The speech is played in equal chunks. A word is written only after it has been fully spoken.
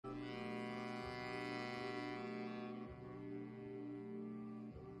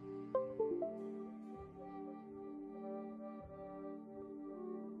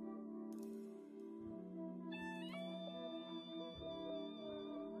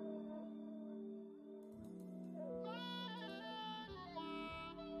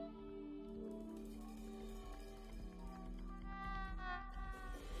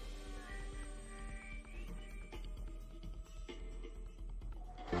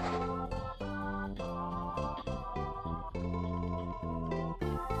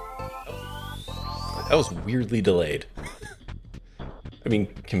That was weirdly delayed. I mean,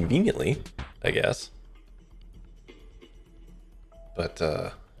 conveniently, I guess. But,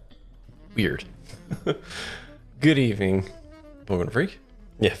 weird. Good evening, Bogan Freak.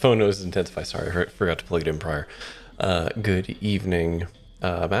 Yeah, phone noise intensify. Sorry, I forgot to plug it in prior. Good evening,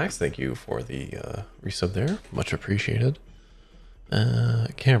 Max. Thank you for the resub there. Much appreciated.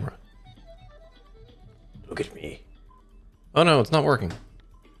 Camera. Look at me. Oh no, it's not working.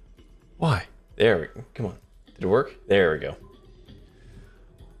 Why? There we go. Come on. Did it work? There we go.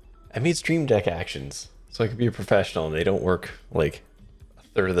 I made Stream Deck actions so I could be a professional, and they don't work like a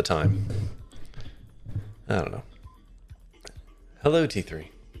third of the time. I don't know. Hello, T3.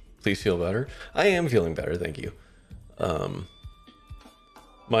 Please feel better. I am feeling better, thank you.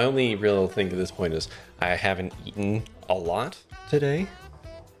 My only real thing at this point is I haven't eaten a lot today.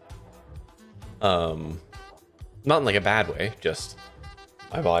 Not in like a bad way, just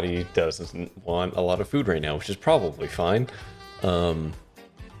my body doesn't want a lot of food right now, which is probably fine.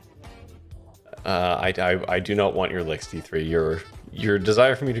 I do not want your licks, T3. Your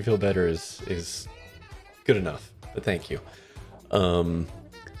desire for me to feel better is good enough, but thank you. But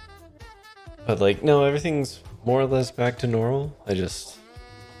like, no, everything's more or less back to normal. I just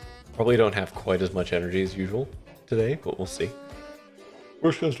probably don't have quite as much energy as usual today, but we'll see.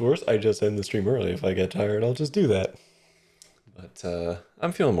 Worst comes to worst, I just end the stream early. If I get tired, I'll just do that. But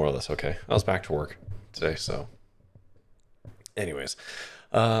I'm feeling more or less okay. I was back to work today, so. Anyways,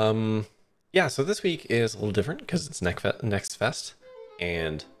 yeah. So this week is a little different because it's Next Fest,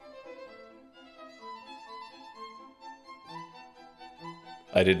 and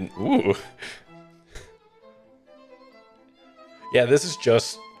I didn't. Ooh. Yeah, this is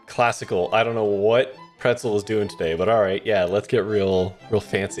just classical. I don't know what Pretzel is doing today, but all right. Yeah, let's get real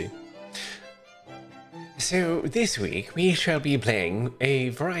fancy. So this week we shall be playing a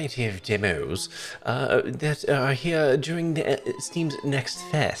variety of demos that are here during Steam's Next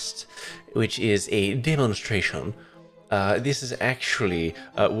Fest, which is a demonstration. This is actually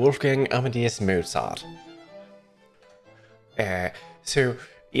Wolfgang Amadeus Mozart. So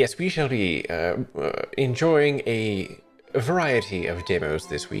yes, we shall be enjoying a variety of demos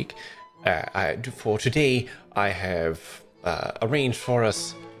this week. For today, I have arranged for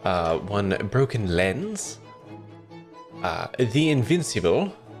us one Broken Lens, the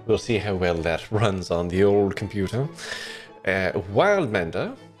Invincible. We'll see how well that runs on the old computer.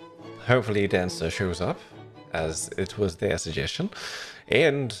 Wildmender. Hopefully Dancer shows up, as it was their suggestion.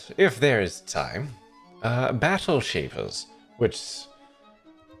 And if there is time, Battle Shapers, which,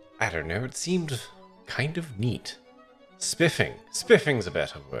 I don't know, it seemed kind of neat. Spiffing. Spiffing's a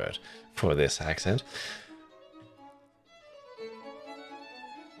better word for this accent.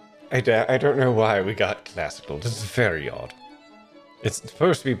 I don't know why we got classical. This is very odd. It's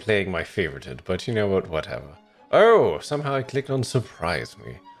supposed to be playing my favorited, but you know what, whatever. Oh, somehow I clicked on surprise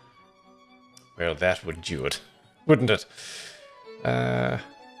me. Well, that would do it, wouldn't it? My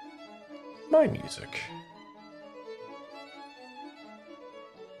music.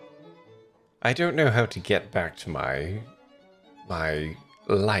 I don't know how to get back to my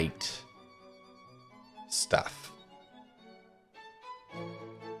light stuff.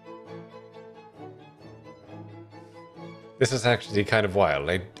 This is actually kind of wild.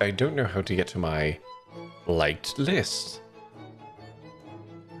 I don't know how to get to my liked list.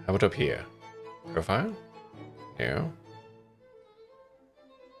 How about up here? Profile? No.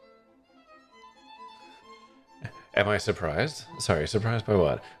 Am I surprised? Sorry, surprised by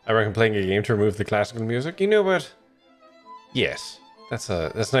what? I reckon playing a game to remove the classical music? You know what? Yes, that's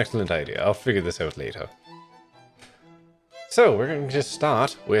an excellent idea. I'll figure this out later. So, we're going to just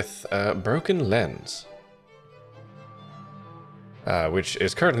start with Broken Lens. Which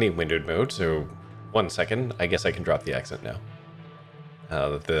is currently windowed mode, so 1 second. I guess I can drop the accent now.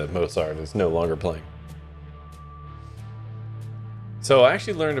 That the Mozart is no longer playing. So I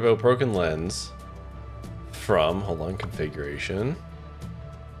actually learned about Broken Lens from, hold on, configuration.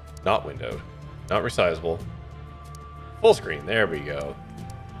 Not windowed. Not resizable. Full screen, there we go.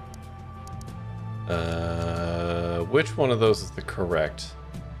 Which one of those is the correct?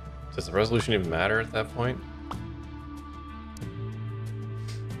 Does the resolution even matter at that point?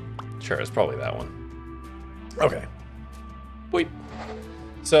 Sure, it's probably that one. Okay. Wait.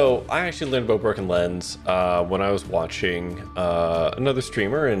 So, I actually learned about Broken Lens when I was watching another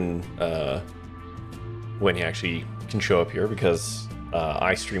streamer, and when he actually can show up here, because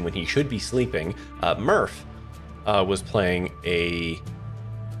I stream when he should be sleeping. Murph was playing a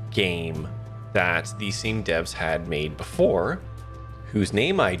game that the same devs had made before, whose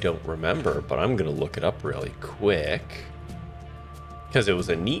name I don't remember, but I'm going to look it up really quick. Because it was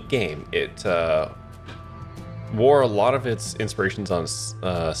a neat game. It wore a lot of its inspirations on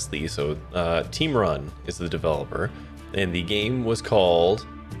sleeve. So Team Run is the developer, and the game was called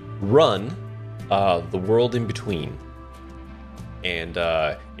Run, The World in Between. And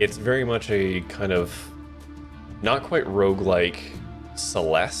it's very much a kind of not quite roguelike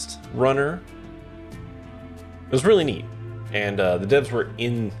Celeste runner. It was really neat. And the devs were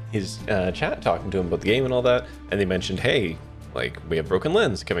in his chat talking to him about the game and all that, and they mentioned, hey, like, we have Broken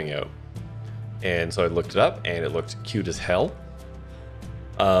Lens coming out. And so I looked it up, and it looked cute as hell.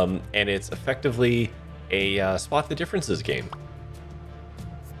 And it's effectively a spot the differences game.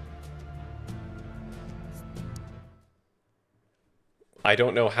 I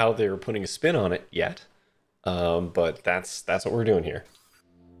don't know how they're putting a spin on it yet, but that's what we're doing here.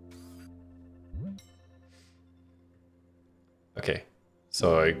 Okay,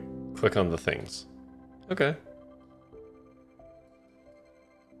 so I click on the things. Okay.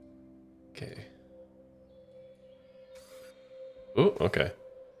 Okay. Ooh, okay.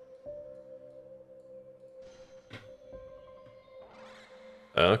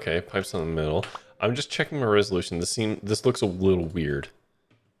 Okay, pipes in the middle. I'm just checking my resolution. This looks a little weird.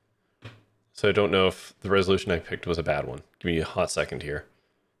 So I don't know if the resolution I picked was a bad one. Give me a hot second here.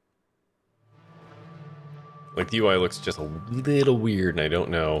 Like, the UI looks just a little weird, and I don't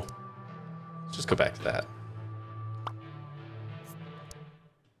know. Let's just go back to that.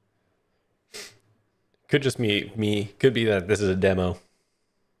 Could just me. Could be that this is a demo.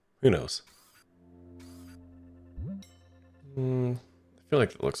 Who knows? I feel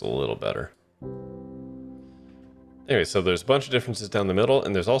like it looks a little better. Anyway, so there's a bunch of differences down the middle,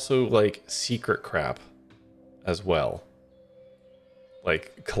 and there's also, like, secret crap as well.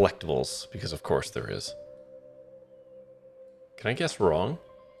 Like, collectibles, because of course there is. Can I guess wrong?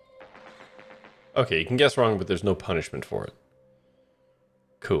 Okay, you can guess wrong, but there's no punishment for it.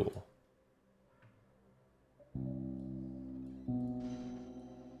 Cool.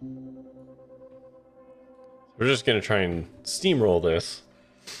 We're just going to try and steamroll this.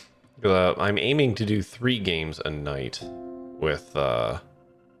 I'm aiming to do 3 games a night with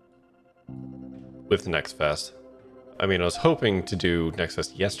Next Fest. I mean, I was hoping to do Next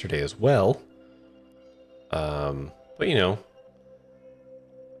Fest yesterday as well. But, you know,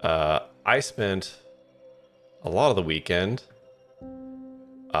 I spent a lot of the weekend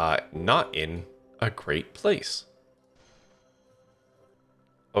not in a great place.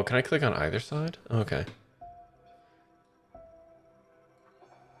 Oh, can I click on either side? Okay.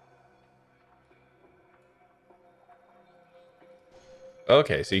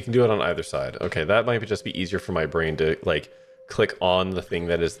 Okay, so you can do it on either side. Okay, that might just be easier for my brain to, like, click on the thing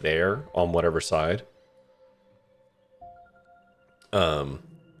that is there on whatever side.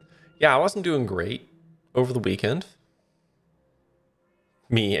 Yeah, I wasn't doing great over the weekend.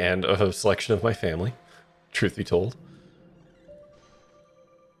 Me and a selection of my family, truth be told.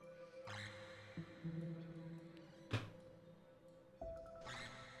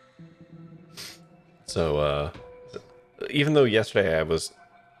 So, even though yesterday I was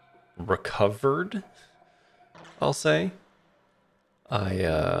recovered, I'll say,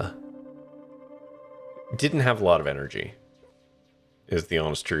 I didn't have a lot of energy, is the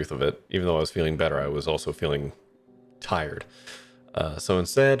honest truth of it. Even though I was feeling better, I was also feeling tired. So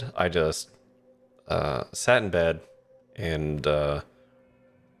instead, I just sat in bed and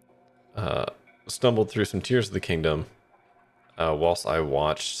stumbled through some Tears of the Kingdom whilst I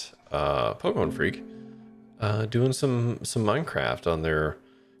watched Pokemon Freak doing some Minecraft on their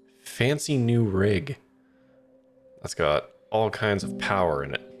fancy new rig that's got all kinds of power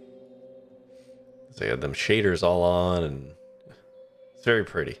in it. They had them shaders all on, and it's very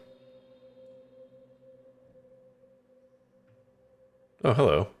pretty. Oh,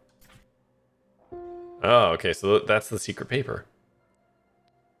 hello. Oh, okay, so that's the secret paper.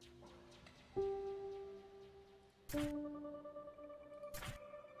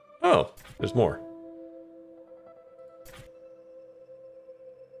 Oh, there's more.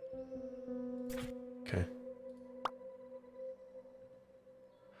 Okay.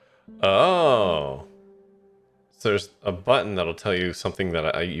 Oh. So there's a button that'll tell you something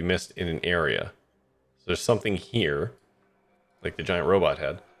that you missed in an area. So there's something here, like the giant robot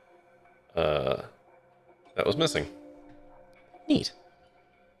head, that was missing. Neat.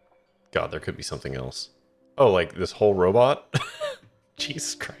 God, there could be something else. Oh, like this whole robot?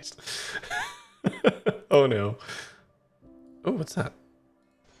 Jesus Christ. Oh no. Oh, what's that?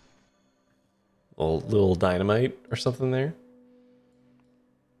 Little dynamite or something there?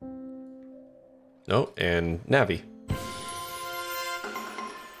 Oh, and Navi.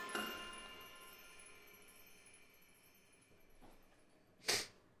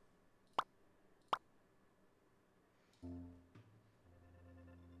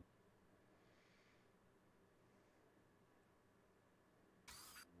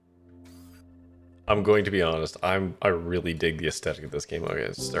 I'm going to be honest. I really dig the aesthetic of this game. I'm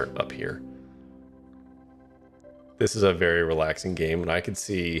gonna start up here. This is a very relaxing game, and I could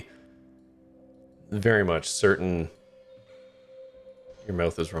see very much certain. Your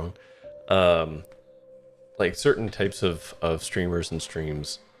mouth is wrong. Like certain types of streamers and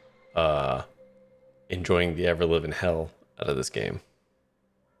streams, enjoying the ever-living hell out of this game.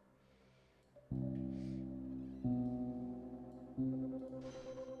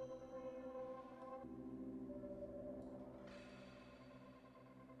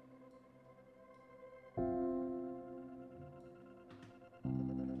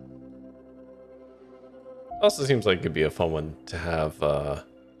 Also seems like it could be a fun one to have,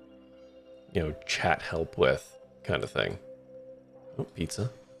 you know, chat help with, kind of thing. Oh,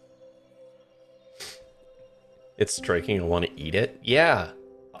 pizza. It's striking. I want to eat it. Yeah.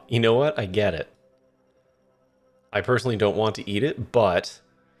 You know what? I get it. I personally don't want to eat it, but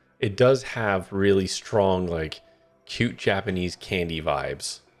it does have really strong, like, cute Japanese candy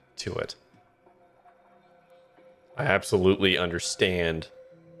vibes to it. I absolutely understand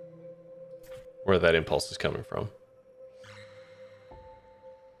where that impulse is coming from.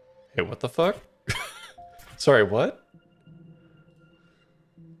 Hey, what the fuck? Sorry, what?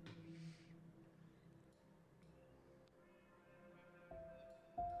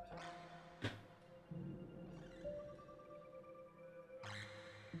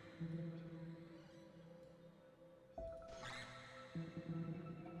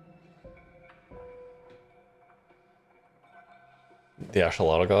 The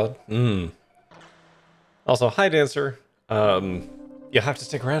axolotl god? Mmm. Also, hi, Dancer. You'll have to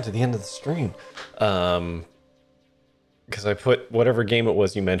stick around to the end of the stream. Because I put whatever game it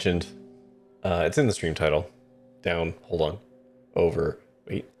was you mentioned. It's in the stream title. Down, hold on. Over,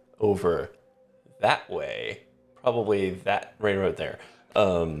 wait, over that way. Probably that, right there.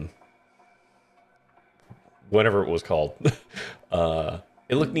 Whatever it was called.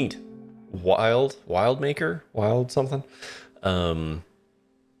 It looked neat. Wildmaker? Wild something?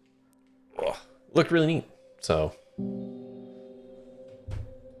 Looked really neat. So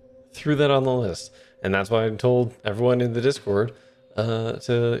threw that on the list, and that's why I told everyone in the Discord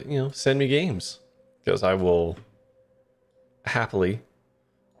to, you know, send me games, because I will happily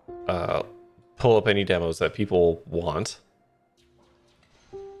pull up any demos that people want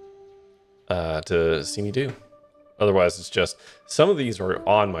to see me do. Otherwise, it's just some of these are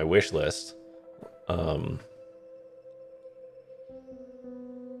on my wish list.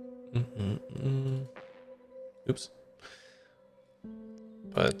 Oops.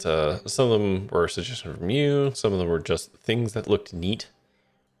 But some of them were suggestions from you. Some of them were just things that looked neat.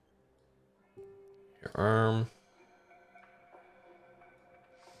 Your arm.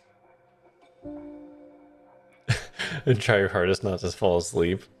 And try your hardest not to fall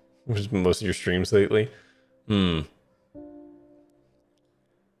asleep, which is most of your streams lately. I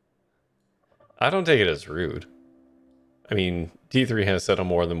don't take it as rude. I mean, D3 has said on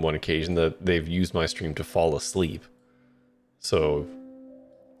more than one occasion that they've used my stream to fall asleep. So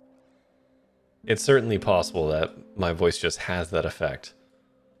it's certainly possible that my voice just has that effect.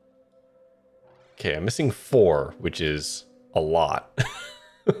 Okay, I'm missing 4, which is a lot.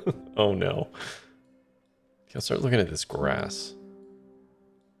 Oh no. Okay, I'll start looking at this grass.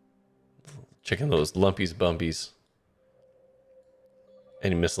 Checking those lumpies bumpies.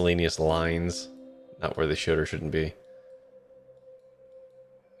 Any miscellaneous lines. Not where they should or shouldn't be.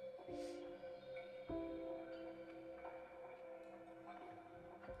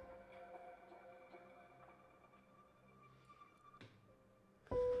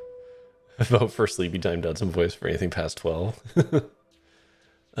 Vote for Sleepy Time Dudson voice for anything past 12.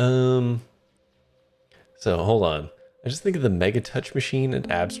 So hold on. I just think of the Mega Touch machine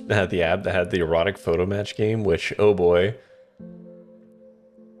and had the app that had the erotic photo match game, which, oh boy.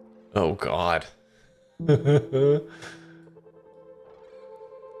 Oh god. I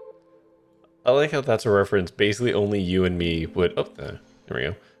like how that's a reference basically only you and me would, oh, there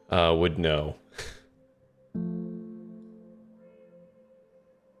we go, would know.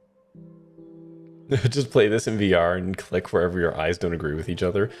 Just play this in VR and click wherever your eyes don't agree with each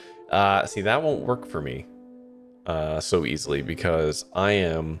other. See, that won't work for me so easily because I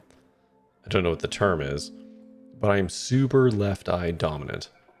don't know what the term is, but I am super left-eye dominant.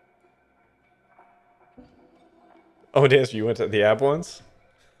 Oh, Dancer, you went to the app once?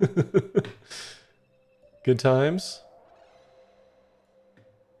 Good times?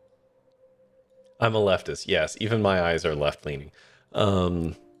 I'm a leftist, yes. Even my eyes are left-leaning.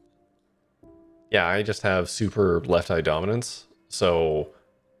 Yeah, I just have super left-eye dominance, so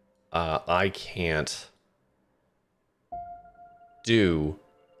I can't do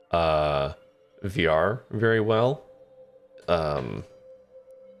VR very well.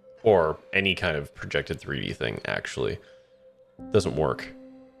 Or any kind of projected 3D thing, actually. Doesn't work.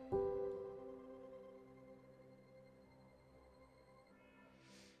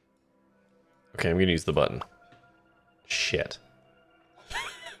 Okay, I'm gonna use the button. Shit.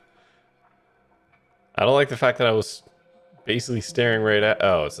 I don't like the fact that I was basically staring right at...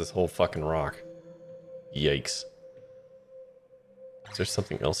 Oh, it's this whole fucking rock. Yikes. Is there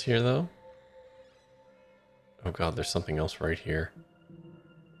something else here, though? Oh god, there's something else right here.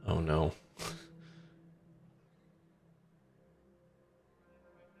 Oh no.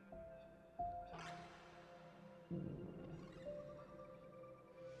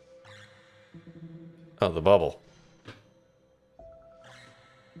 Oh, the bubble.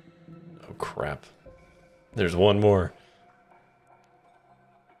 Oh crap. There's one more.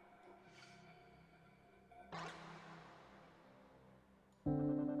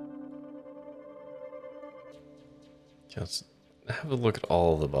 Let's have a look at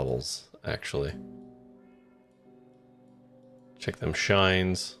all the bubbles, actually. Check them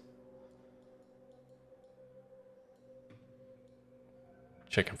shines.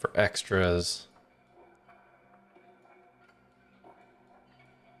 Checking for extras.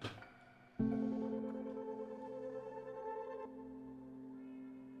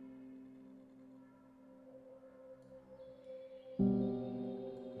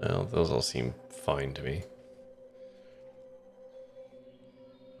 Well, those all seem fine to me.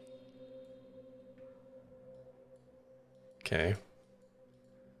 Okay.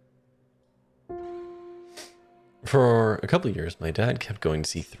 For a couple of years, my dad kept going to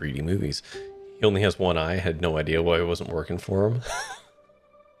see 3D movies. He only has one eye. I had no idea why it wasn't working for him.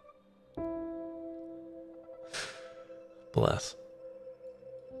 Bless.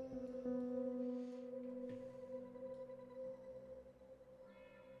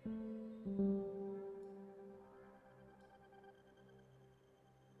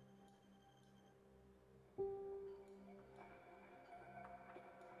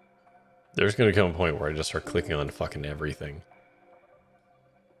 There's gonna come a point where I just start clicking on fucking everything.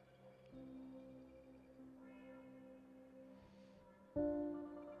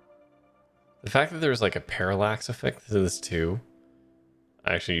 The fact that there's like a parallax effect to this too,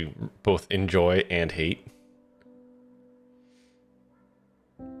 I actually both enjoy and hate.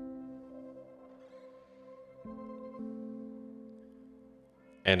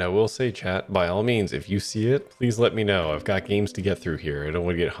 And I will say, chat, by all means, if you see it, please let me know. I've got games to get through here. I don't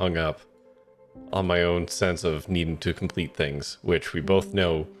want to get hung up on my own sense of needing to complete things, which we both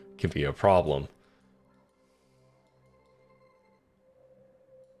know can be a problem.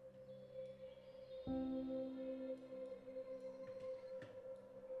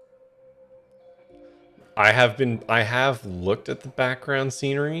 I have looked at the background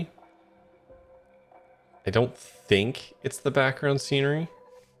scenery. I don't think it's the background scenery,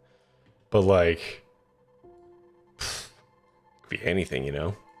 but like, could be anything, you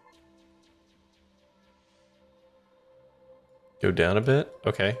know? Go down a bit?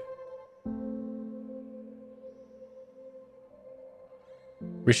 Okay.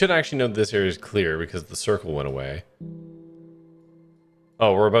 We should actually know this area is clear because the circle went away.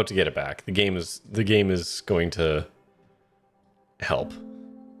 Oh, we're about to get it back. The game is going to help.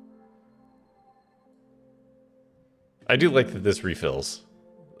 I do like that this refills.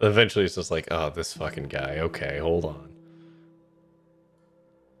 Eventually it's just like, oh, this fucking guy. Okay, hold on.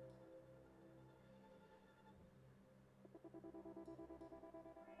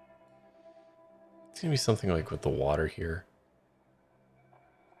 It's gonna be something like with the water here.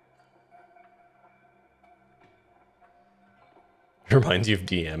 It reminds you of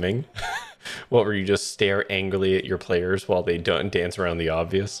DMing. What, where you just stare angrily at your players while they don't dance around the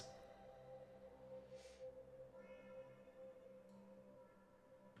obvious?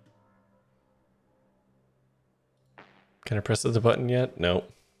 Can I press the button yet? No.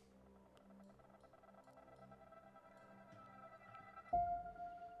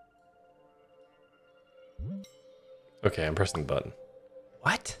 Okay, I'm pressing the button.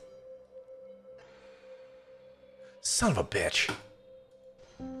 What? Son of a bitch.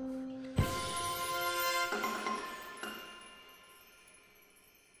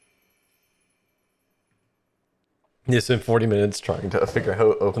 It's been 40 minutes trying to figure out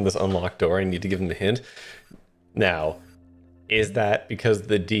how to open this unlocked door. I need to give him a hint. Now, is that because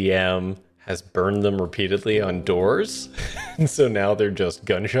the DM has burned them repeatedly on doors? And so now they're just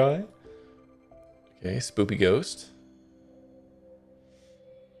gun shy? Okay, spoopy ghost.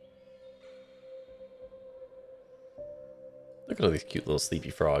 Look at all these cute little sleepy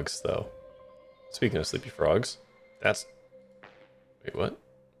frogs, though. Speaking of sleepy frogs, that's... Wait, what?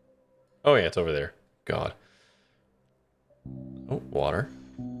 Oh yeah, it's over there. God. Oh, water.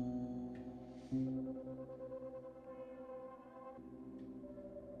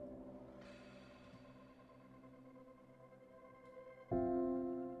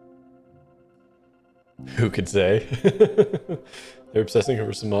 Who could say? They're obsessing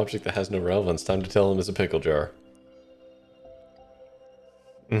over some object that has no relevance. Time to tell them it's a pickle jar.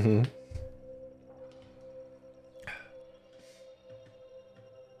 Mm-hmm.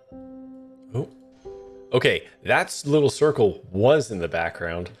 Oh. Okay, that little circle was in the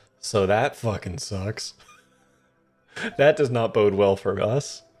background, so that fucking sucks. That does not bode well for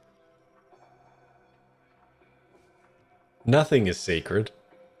us. Nothing is sacred.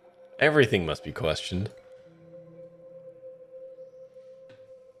 Everything must be questioned.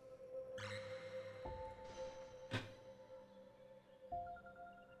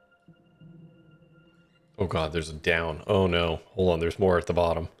 Oh god, there's a down. Oh no. Hold on, there's more at the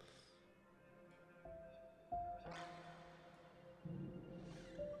bottom.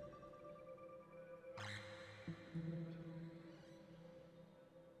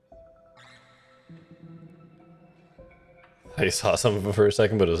 I saw some of it for a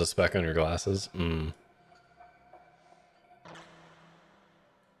second, but it was a speck on your glasses.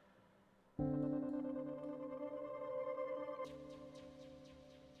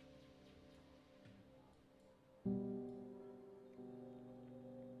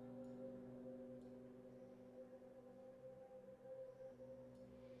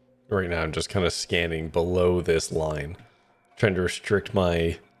 Right now I'm just kind of scanning below this line. Trying to restrict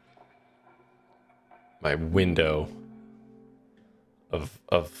my window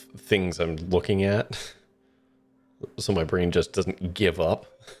of things I'm looking at. So my brain just doesn't give up.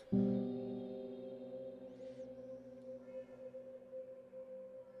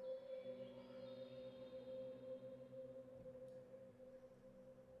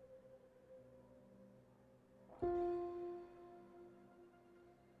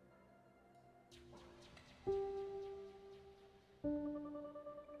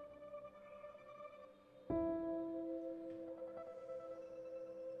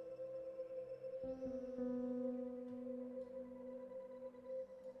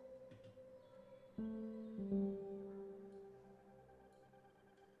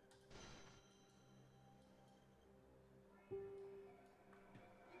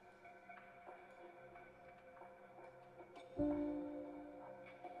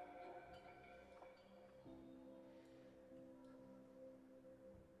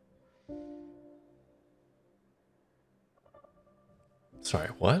 Sorry,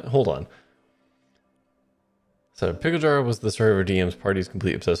 what? Hold on. So, Pickle Jar was the start of our DM's party's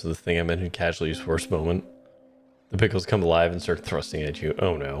complete obsessed with the thing I mentioned casually for a moment. The pickles come alive and start thrusting at you.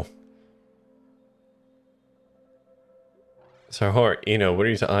 Oh no. So, Hort, you know, what are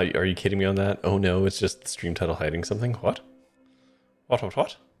you are you kidding me on that? Oh no, it's just the stream title hiding something? What?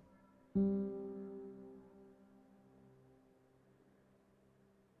 What?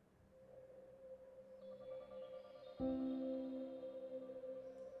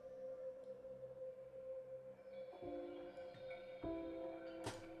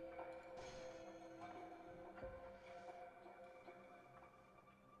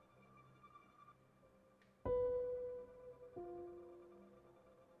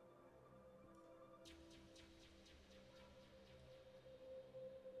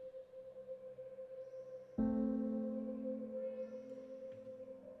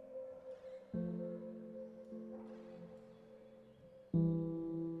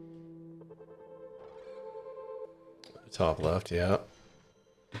 Top left, yeah.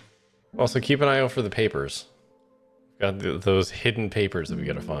 Also, keep an eye out for the papers. Got those hidden papers that we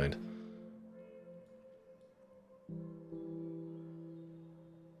gotta find.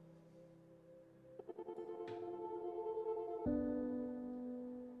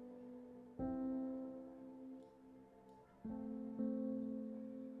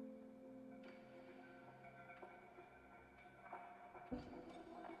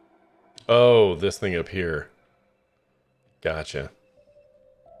 Oh, this thing up here. Gotcha.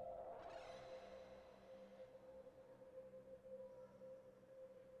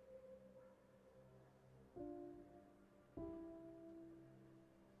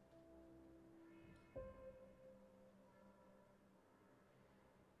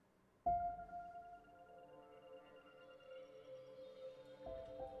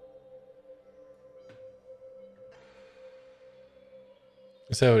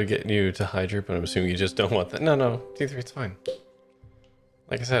 So I would get you to hydrate, but I'm assuming you just don't want that. No, D3, it's fine.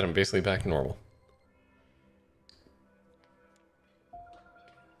 Like I said, I'm basically back to normal.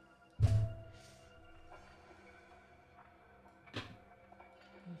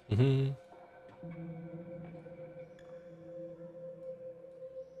 Mm-hmm.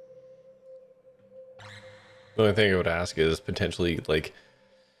 The only thing I would ask is potentially like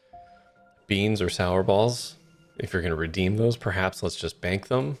beans or sour balls. If you're going to redeem those, perhaps let's just bank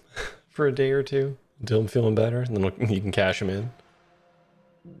them for a day or two until I'm feeling better, and then you can cash them in.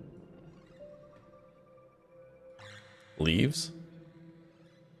 Leaves?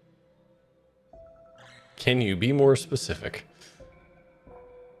 Can you be more specific?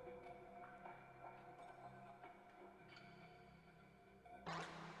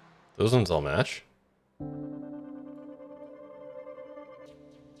 Those ones all match.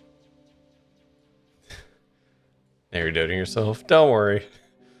 Now you're doubting yourself. Don't worry.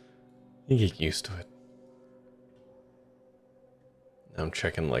 You get used to it. Now I'm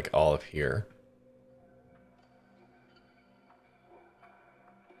checking like all of here.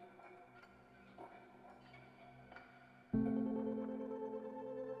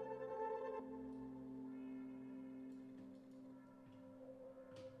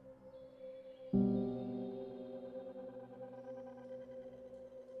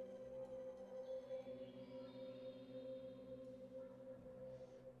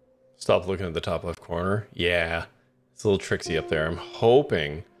 Stop looking at the top left corner. Yeah, it's a little tricksy up there. I'm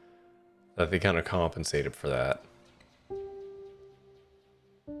hoping that they kind of compensated for that.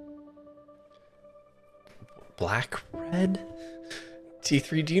 Black, red?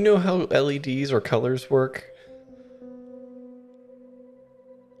 T3, do you know how LEDs or colors work?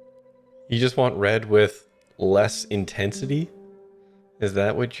 You just want red with less intensity? Is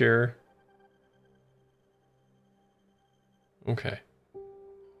that what you're... Okay.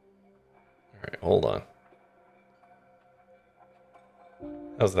 Alright, hold on.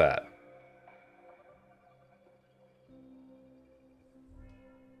 How's that?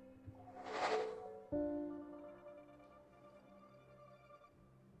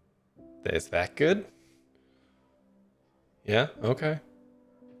 Is that good? Yeah? Okay.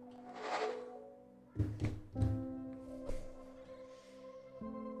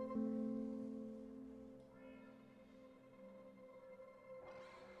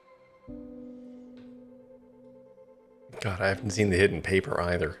 God, I haven't seen the hidden paper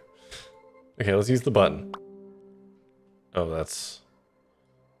either. Okay, let's use the button. Oh, that's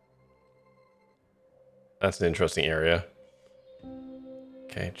an interesting area.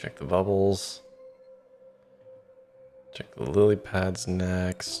 Okay, check the bubbles. Check the lily pads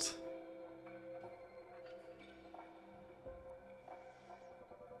next.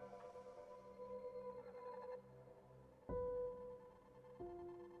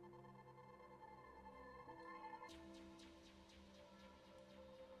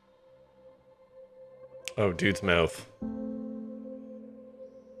 Oh, dude's mouth.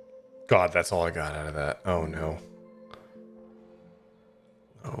 God, that's all I got out of that. Oh, no.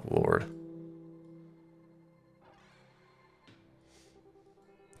 Oh, Lord.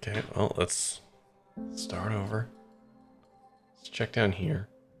 Okay, well, let's start over. Let's check down here.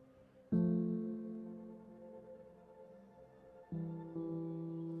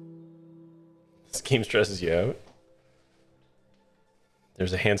 This game stresses you out.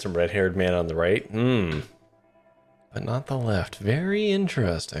 There's a handsome red-haired man on the right. But not the left. Very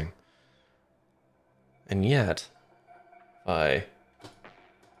interesting. And yet, it's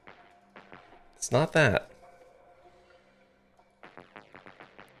not that.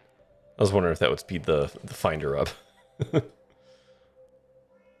 I was wondering if that would speed the finder up.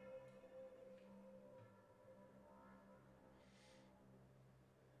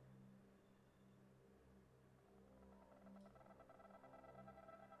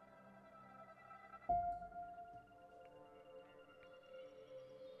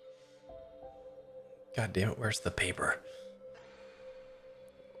 God damn it, where's the paper?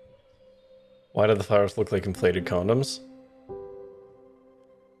 Why do the flowers look like inflated condoms?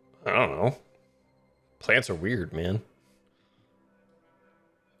 I don't know. Plants are weird, man.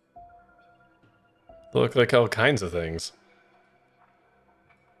 They look like all kinds of things.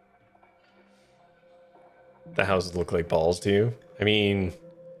 The houses look like balls to you. I mean,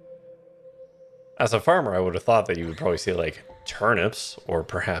 as a farmer, I would have thought that you would probably say like turnips or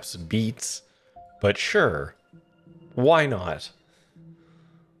perhaps beets. But sure, why not?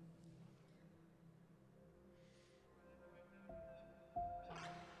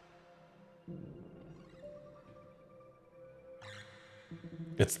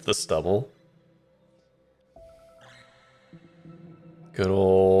 It's the stubble. Good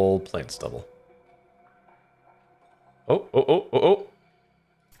old plant stubble. Oh, oh, oh, oh, oh.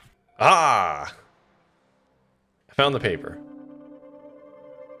 Ah! I found the paper.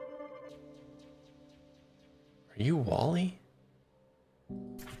 Are you Wally?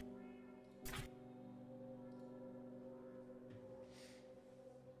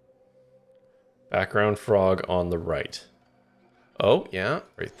 Background frog on the right. Oh, yeah,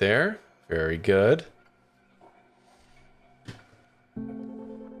 right there. Very good.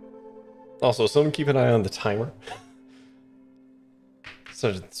 Also, someone keep an eye on the timer.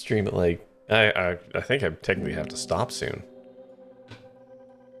 So to stream it like... I think I technically have to stop soon.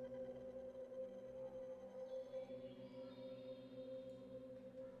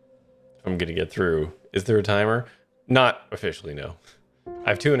 If I'm gonna get through. Is there a timer? Not officially, no. I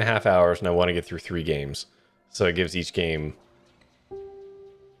have 2.5 hours and I want to get through 3 games. So it gives each game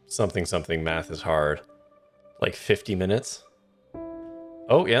something math is hard. Like 50 minutes.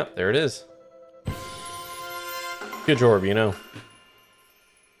 Oh, yeah, there it is. Good job, you know.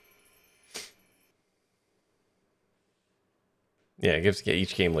 Yeah, it gives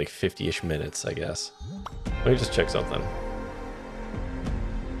each game like 50-ish minutes, I guess. Let me just check something.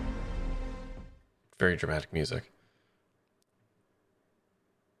 Very dramatic music.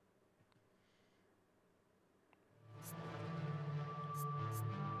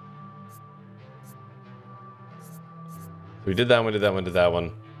 We did that one, did that one, did that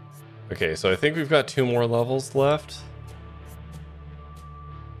one. Okay, so I think we've got 2 more levels left.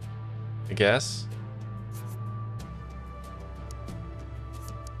 I guess.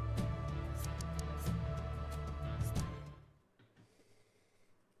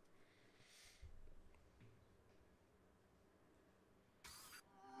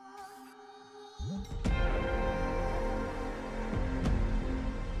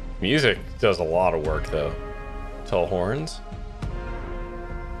 Music does a lot of work, though. Tall horns.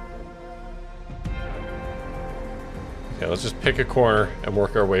 Okay, let's just pick a corner and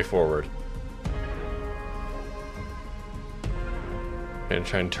work our way forward. And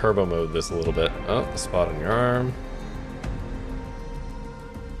try and turbo mode this a little bit. Oh, the spot on your arm.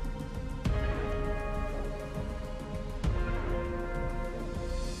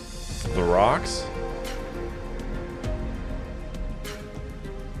 The rocks.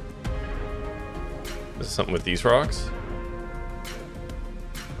 Is something with these rocks?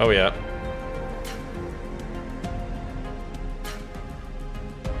 Oh yeah.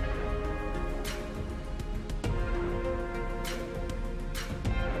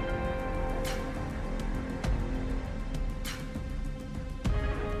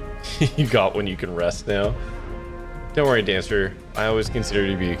 You got one you can rest now. Don't worry, Dancer. I always consider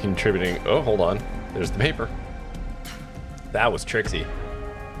you to be contributing. Oh, hold on. There's the paper. That was tricksy.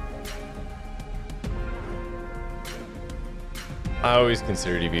 I always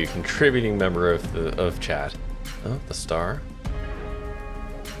consider you to be a contributing member of chat. Oh, the star.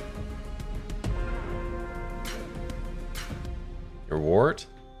 Your wart.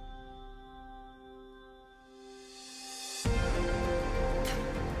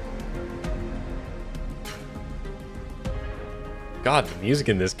 God, the music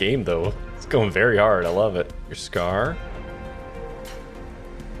in this game, though, it's going very hard. I love it. Your scar.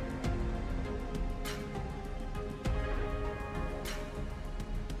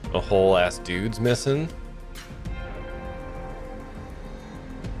 A whole ass dude's missing.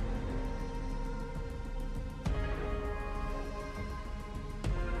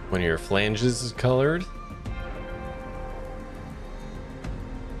 One of your flanges is colored.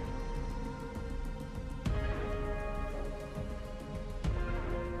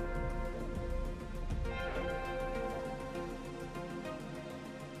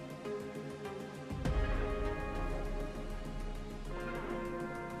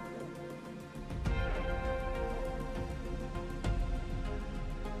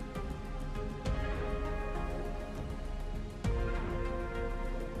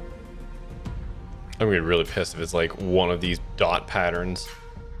 I'm gonna be really pissed if it's like one of these dot patterns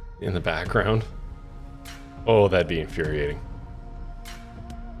in the background. Oh, that'd be infuriating.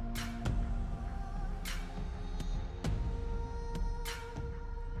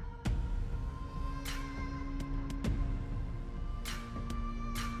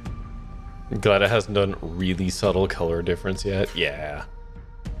 I'm glad it hasn't done really subtle color difference yet. Yeah.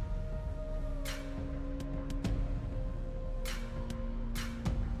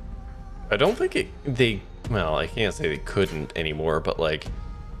 I don't think well, I can't say they couldn't anymore, but like,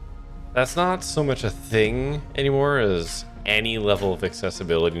 that's not so much a thing anymore as any level of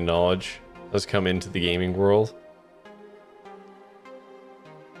accessibility knowledge has come into the gaming world.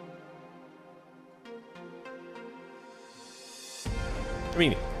 I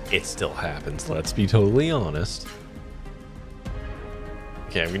mean, it still happens, let's be totally honest.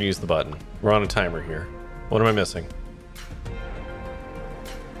 Okay, I'm gonna use the button. We're on a timer here. What am I missing?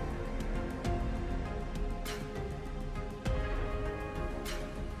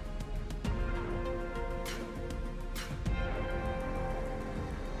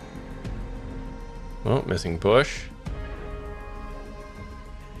 Oh, missing bush.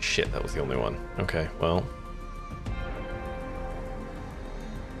 Shit, that was the only one. Okay, well.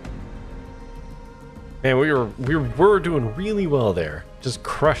 Man, we were doing really well there. Just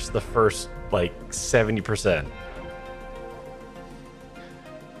crushed the first, like, 70%.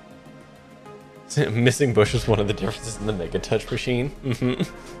 Missing bush is one of the differences in the Mega Touch machine.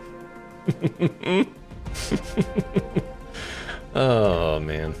 Oh,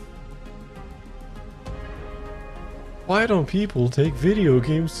 man. Why don't people take video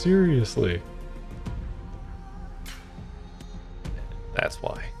games seriously? That's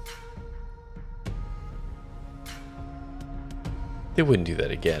why. They wouldn't do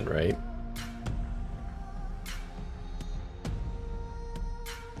that again, right?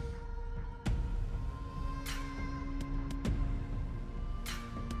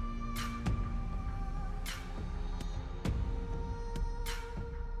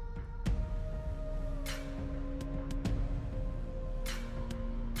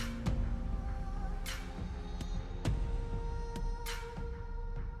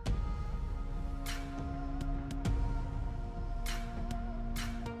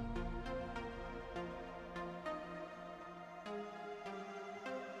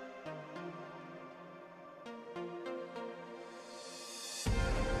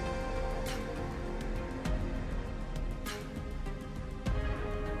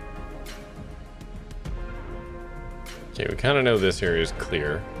 Okay, we kind of know this area is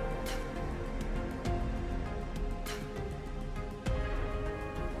clear.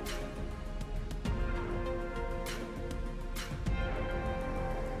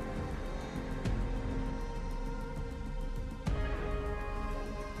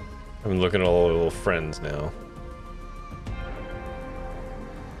 I'm looking at all the little friends now.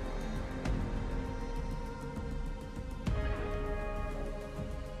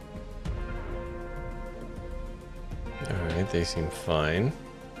 Alright, they seem fine.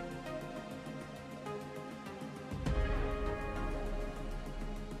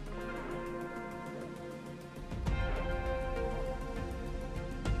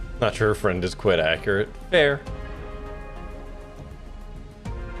 Not sure her friend is quite accurate. Fair.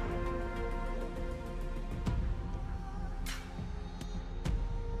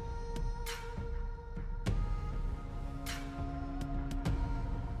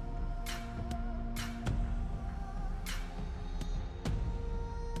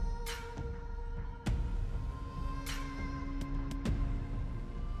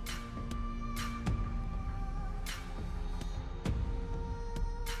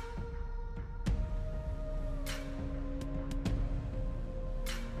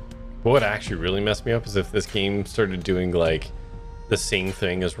 What actually really messed me up is if this game started doing like the same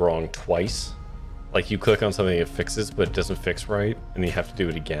thing as wrong twice. Like you click on something it fixes but it doesn't fix right and you have to do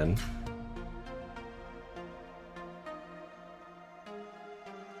it again.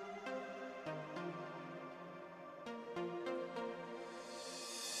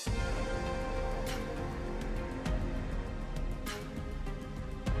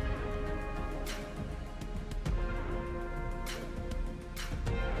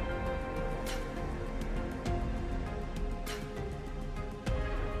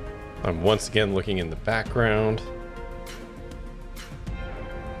 I'm once again looking in the background.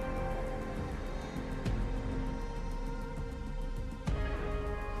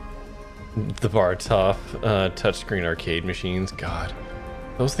 The bar top touchscreen arcade machines. God,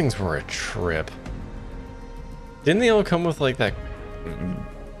 those things were a trip. Didn't they all come with like that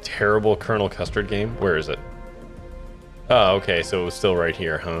terrible Colonel Custard game? Where is it? Oh, okay, so it was still right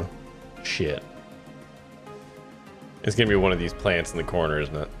here, huh? Shit. It's gonna be one of these plants in the corner,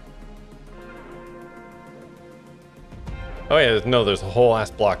 isn't it? Oh yeah, no, there's a whole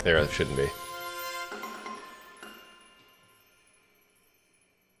ass block there that shouldn't be.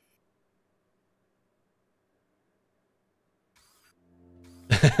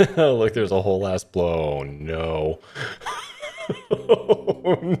 Look, there's a whole ass blow. Oh no.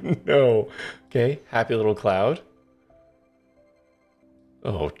 Oh no. Okay, happy little cloud.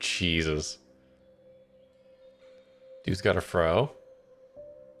 Oh Jesus. Dude's got a fro.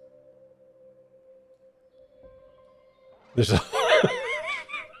 There's a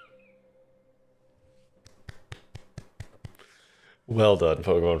well done,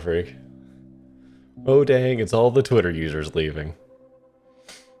 Pokemon Freak. Oh dang, it's all the Twitter users leaving.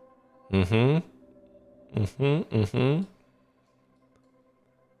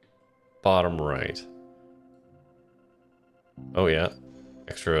 Bottom right. Oh yeah.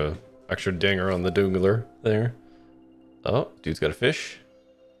 Extra dinger on the doogler there. Oh, dude's got a fish.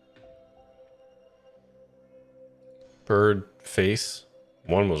 Bird face.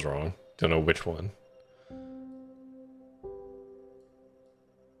 One was wrong. Don't know which one.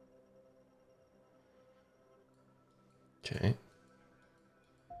 Okay.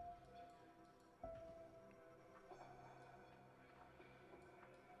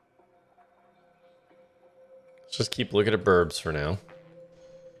 Let's just keep looking at burbs for now.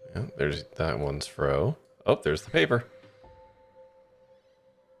 Yeah, there's that one's fro. Oh, there's the paper.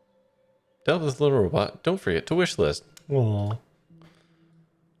 Delve with little robot. Don't forget to wish list. Aww.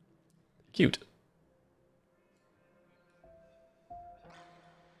 Cute.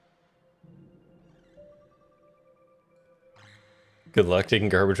 Good luck taking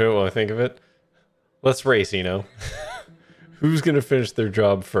garbage out while I think of it. Let's race, you know. Who's gonna finish their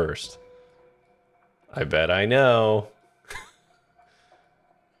job first? I bet I know.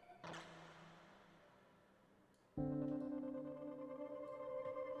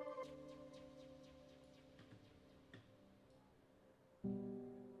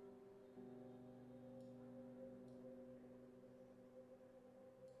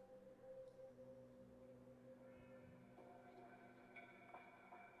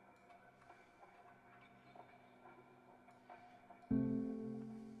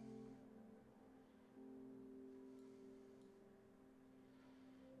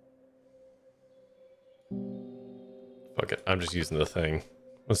 Fuck it, I'm just using the thing.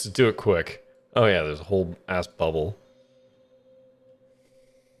 Let's just do it quick. Oh yeah, there's a whole ass bubble.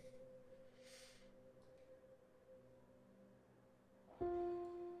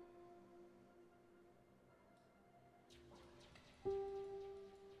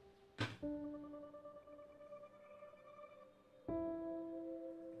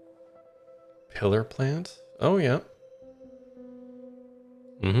 Pillar plant? Oh yeah.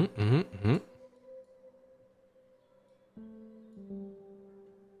 Mm-hmm.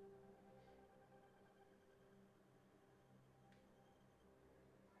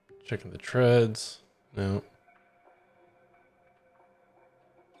 Checking the treads. No.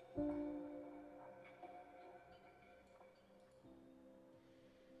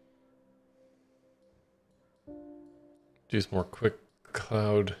 Do some more quick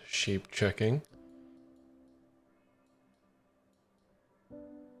cloud shape checking.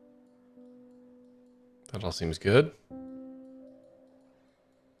 That all seems good.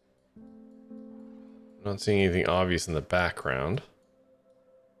 Not seeing anything obvious in the background.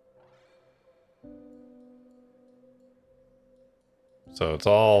 So it's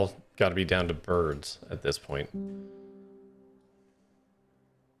all got to be down to birds at this point.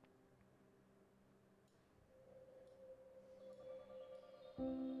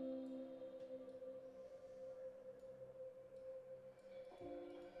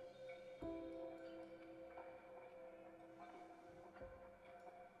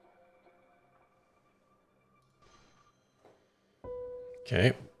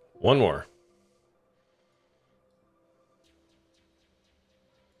 Okay, one more.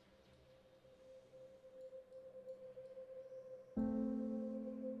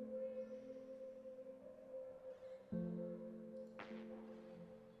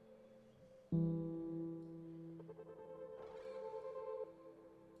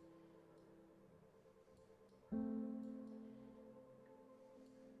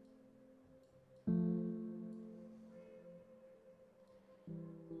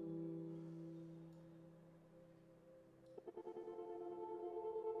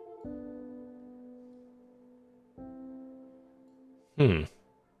 Hmm.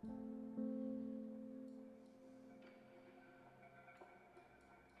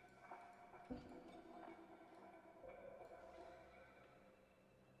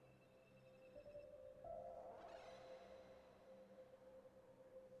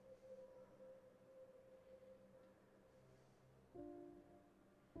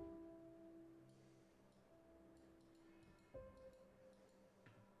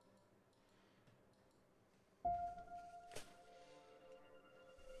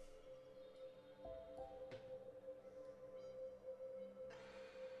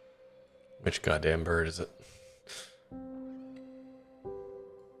 Which goddamn bird is it?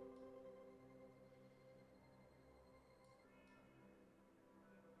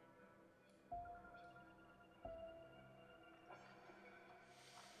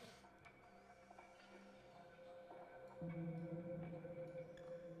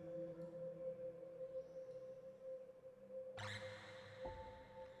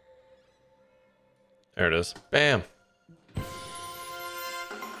 There it is. Bam.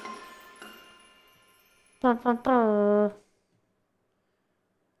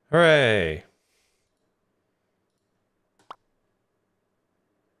 Hooray.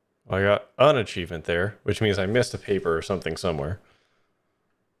 Well, I got an achievement there, which means I missed a paper or something somewhere.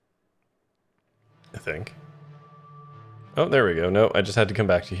 I think. Oh, there we go. No, I just had to come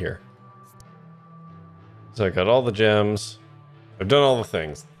back to here. So I got all the gems. I've done all the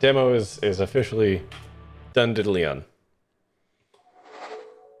things. Demo is officially done diddly on.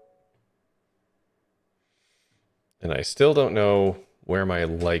 And I still don't know where my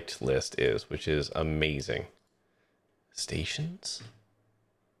liked list is, which is amazing. Stations?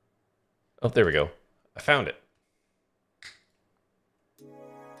 Oh, there we go. I found it.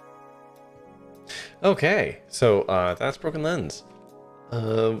 Okay, so that's Broken Lens,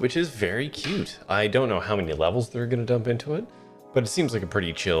 which is very cute. I don't know how many levels they're going to dump into it, but it seems like a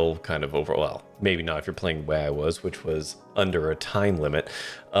pretty chill kind of overall. Well, maybe not if you're playing the way I was, which was under a time limit.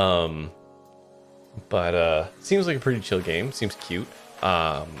 But seems like a pretty chill game. Seems cute.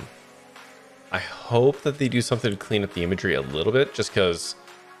 I hope that they do something to clean up the imagery a little bit, just because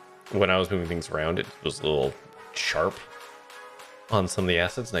when I was moving things around, it was a little sharp on some of the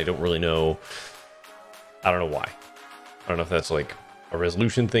assets, and I don't really know. I don't know why. I don't know if that's like a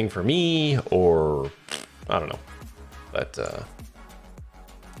resolution thing for me, or I don't know. But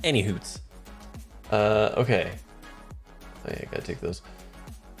any hoots. Okay. Oh, yeah, I gotta take those.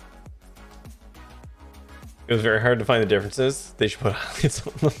 It was very hard to find the differences. They should put highlights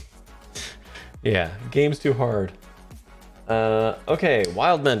on them. Yeah, game's too hard. Okay,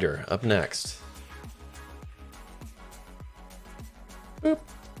 Wildmender up next. Boop.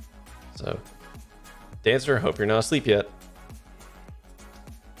 So, Dancer, hope you're not asleep yet.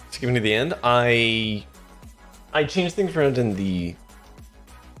 Skipping to the end, I changed things around in the.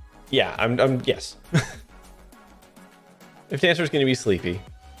 Yeah, I'm yes. If Dancer's gonna be sleepy,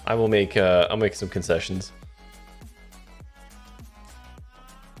 I will make I'll make some concessions.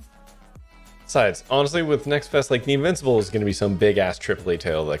 Besides, honestly, with Next Fest, like the Invincible is going to be some big ass AAA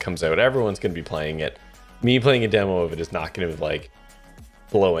title that comes out. Everyone's going to be playing it. Me playing a demo of it is not going to like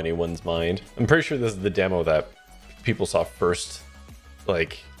blow anyone's mind. I'm pretty sure this is the demo that people saw first,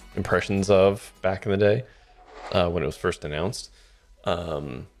 like impressions of back in the day when it was first announced,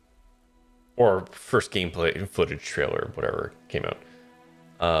 or first gameplay footage trailer, whatever came out.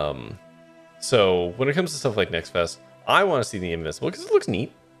 So when it comes to stuff like Next Fest, I want to see the Invincible because it looks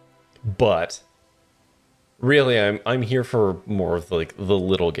neat. But really, I'm here for more of like the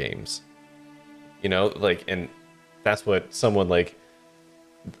little games, you know, like, and that's what someone like,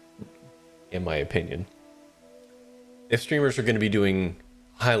 in my opinion, if streamers are going to be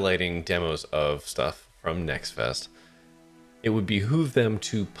highlighting demos of stuff from Next Fest, it would behoove them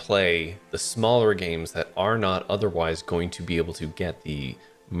to play the smaller games that are not otherwise going to be able to get the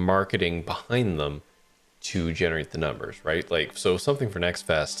marketing behind them to generate the numbers, right? Like, so something for Next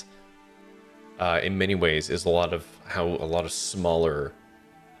Fest. In many ways, is a lot of how a lot of smaller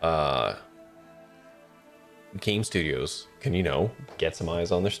game studios can, you know, get some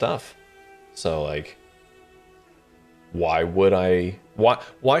eyes on their stuff. So, like, why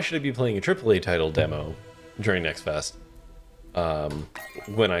should I be playing a AAA title demo during Next Fest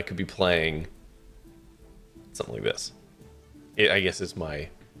when I could be playing something like this? I guess it's my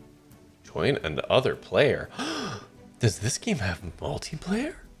join and the other player. Does this game have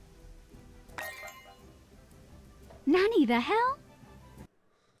multiplayer? Nanny the hell?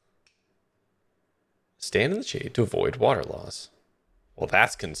 Stand in the shade to avoid water loss. Well,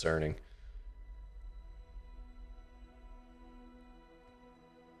 that's concerning.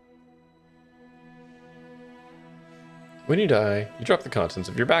 When you die, you drop the contents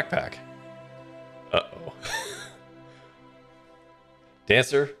of your backpack. Uh-oh.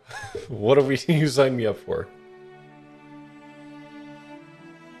 Dancer, what have you signed me up for?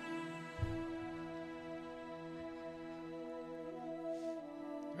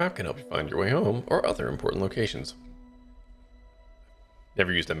 Map can help you find your way home or other important locations.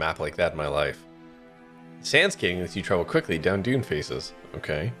 Never used a map like that in my life. Sand skating lets you travel quickly down dune faces.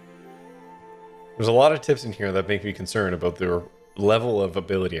 Okay. There's a lot of tips in here that make me concerned about the level of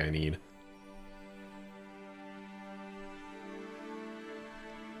ability I need.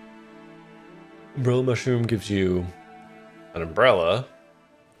 Umbrella mushroom gives you an umbrella.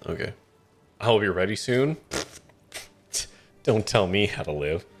 Okay. I hope you're ready soon. Don't tell me how to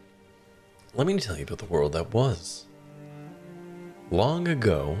live. Let me tell you about the world that was. Long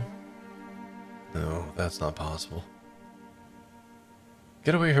ago. No, that's not possible.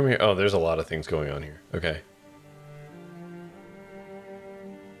 Get away from here. Oh, there's a lot of things going on here. Okay.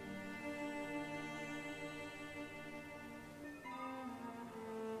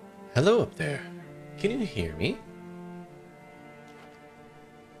 Hello up there. Can you hear me?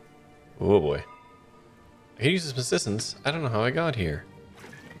 Oh boy. I could use some assistance. I don't know how I got here.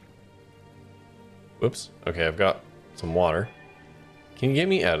 Whoops. Okay, I've got some water. Can you get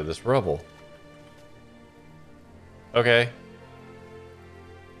me out of this rubble? Okay.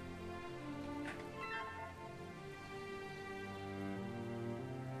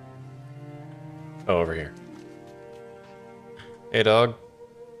 Oh, over here. Hey, dog.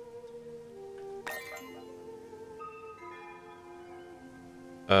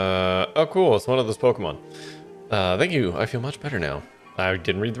 Oh, cool. It's one of those Pokemon. Thank you. I feel much better now. I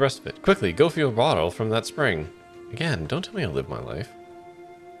didn't read the rest of it. Quickly, go fill a bottle from that spring. Again, don't tell me I live my life.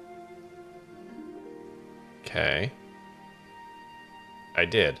 Okay. I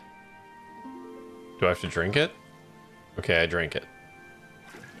did. Do I have to drink it? Okay, I drank it.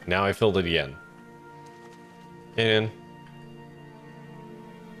 Now I filled it again. And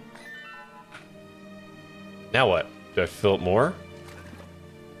now what? Do I fill it more?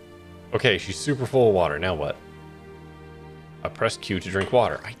 Okay, she's super full of water. Now what? I press Q to drink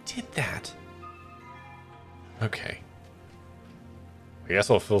water. I did that. Okay. I guess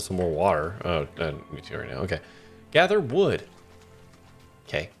I'll fill some more water. Oh, me too right now. Okay. Gather wood.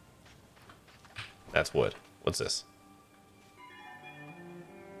 Okay. That's wood. What's this?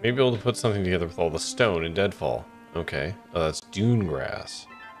 Maybe able to put something together with all the stone in Deadfall. Okay. Oh, that's dune grass.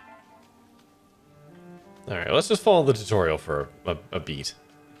 Alright, let's just follow the tutorial for a beat.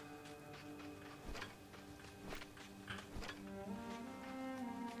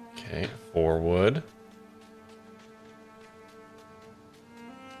 Okay, 4 wood.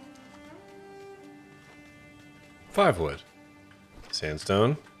 Five wood.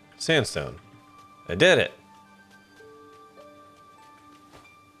 Sandstone. Sandstone. I did it.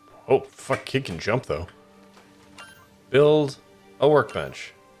 Oh, fuck, kid can jump, though. Build a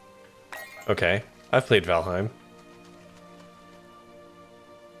workbench. Okay, I've played Valheim.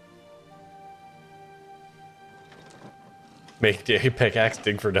 Make a pickaxe,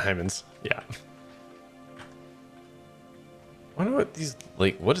 dig for diamonds. Yeah. I wonder what these,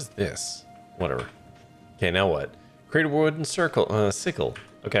 like, what is this? Whatever. Okay, now what? Create a wooden circle, sickle.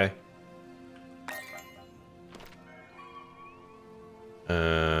 Okay.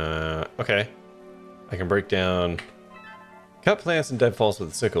 Okay. I can break down... Cut plants and deadfalls with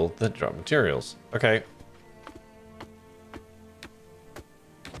a sickle, then drop materials. Okay.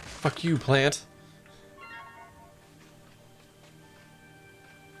 Fuck you, plant.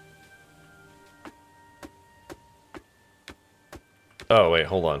 Oh, wait,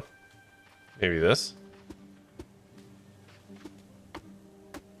 hold on. Maybe this?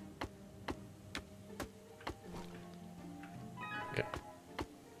 Okay.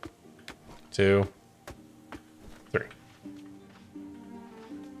 2, 3.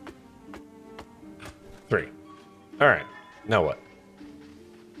 3. Alright. Now what?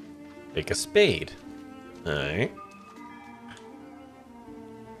 Make a spade. Alright.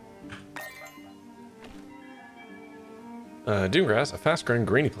 Dune grass, a fast-growing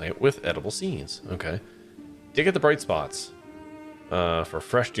grainy plant with edible seeds. Okay. Dig at the bright spots. For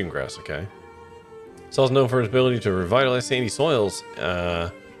fresh dune grass, okay. It's also known for its ability to revitalize sandy soils,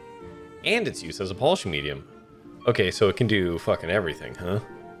 and its use as a polishing medium. Okay, so it can do fucking everything, huh?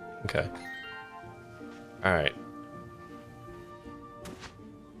 Okay. Alright.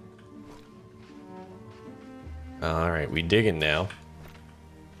 Alright, we digging now.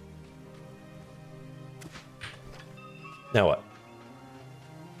 Now what?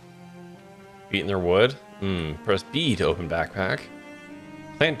 Beating their wood? Press B to open backpack.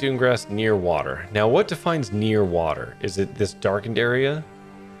 Plant dune grass near water. Now what defines near water? Is it this darkened area?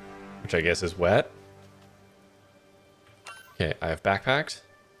 Which I guess is wet. Okay, I have backpacked.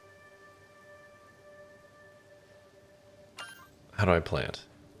 How do I plant?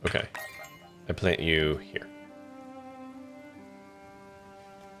 Okay. I plant you here.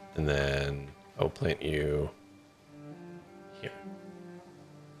 And then I'll plant you here.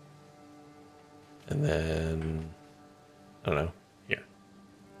 And then, I don't know, here.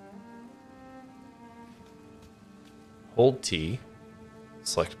 Hold T.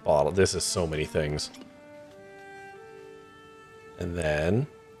 Select bottle. This is so many things. And then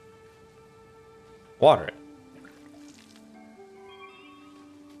water it.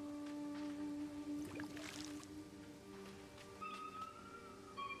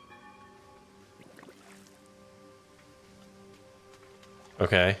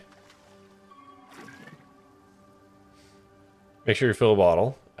 Okay. Make sure you fill a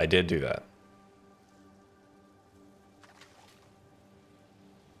bottle. I did do that.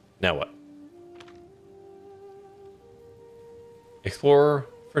 Now what? Explore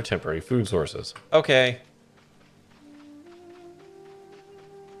for temporary food sources. Okay.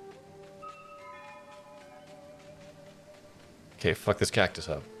 Okay, fuck this cactus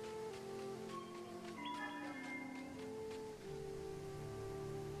up.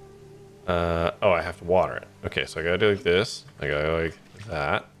 Oh, I have to water it. Okay, so I gotta do like this. I gotta go like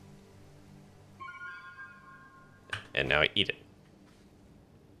that. And now I eat it.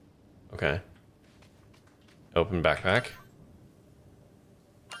 Okay. Open backpack.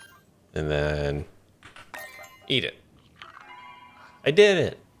 And then eat it. I did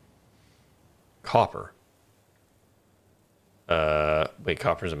it. Copper. Wait,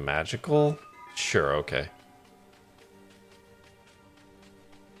 copper's a magical? Sure, okay.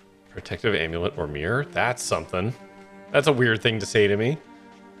 Protective amulet or mirror? That's something. That's a weird thing to say to me.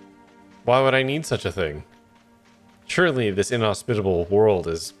 Why would I need such a thing? Surely this inhospitable world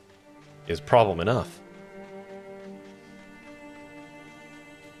is problem enough.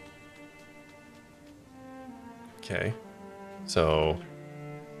 Okay. So,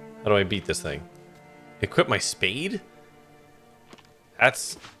 how do I beat this thing? Equip my spade?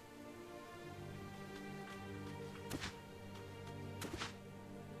 That's...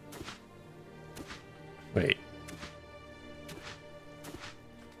 Wait.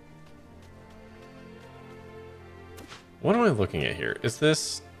 What am I looking at here? Is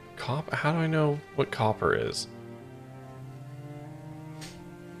this copper? How do I know what copper is?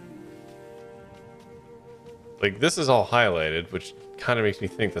 Like, this is all highlighted, which kind of makes me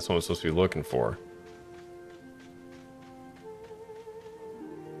think that's what I'm supposed to be looking for.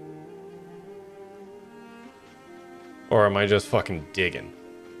 Or am I just fucking digging?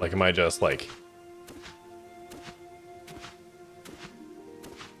 Like, am I just, like...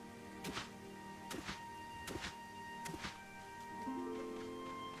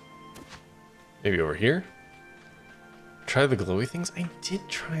 Maybe over here? Try the glowy things? I did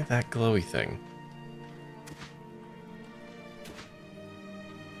try that glowy thing.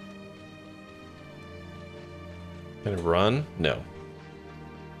 Can it run? No.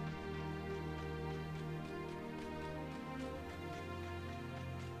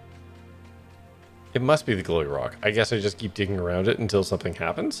 It must be the glowy rock. I guess I just keep digging around it until something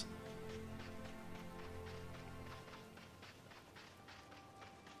happens.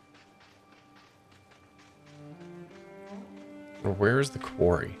 Or where is the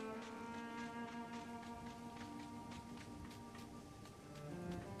quarry?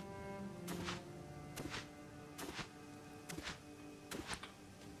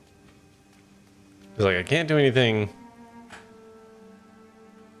 It's like I can't do anything.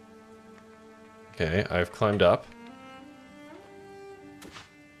 Okay, I've climbed up.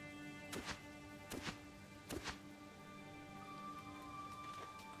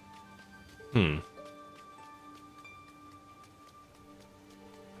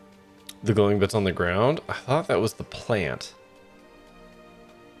 The glowing bits on the ground? I thought that was the plant.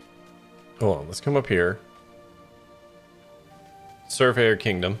 Hold on, let's come up here. Surveyor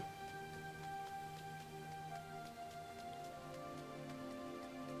Kingdom.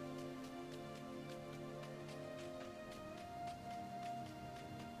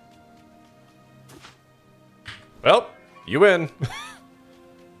 Well, you win.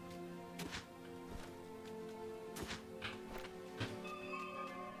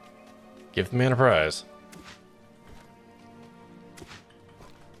 Give the man a prize.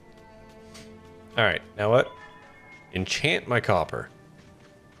 Alright, now what? Enchant my copper.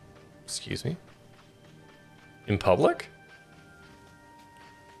 Excuse me? In public?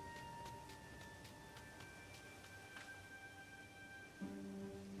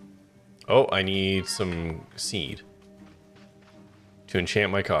 Oh, I need some seed to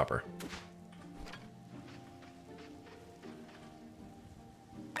enchant my copper.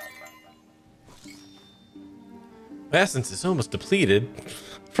 My essence is almost depleted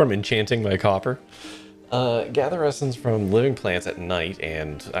from enchanting my copper. Gather essence from living plants at night,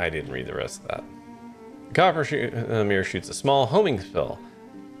 and I didn't read the rest of that. The copper mirror shoots a small homing spell.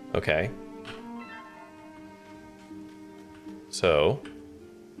 Okay. So,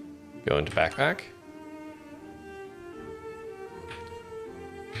 go into backpack.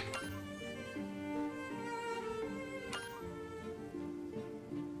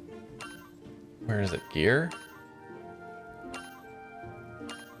 Where is it? Gear?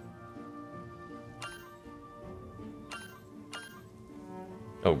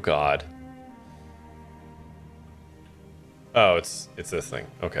 Oh God. Oh, it's this thing.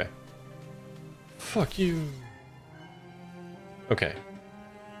 Okay. Fuck you. Okay.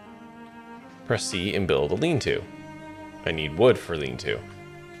 Press C and build a lean-to. I need wood for lean-to.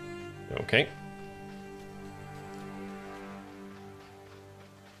 Okay.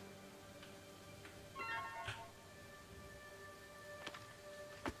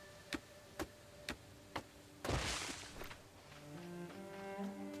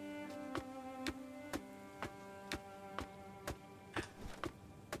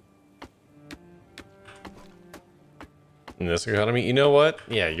 In this economy, you know what?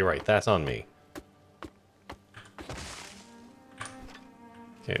 Yeah, you're right. That's on me.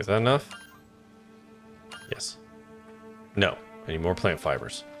 Okay, is that enough? Yes. No. I need more plant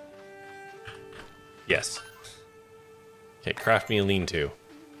fibers. Yes. Okay, craft me a lean-to.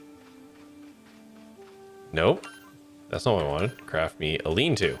 Nope. That's not what I wanted. Craft me a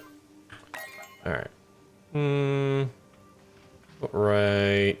lean-to. Alright.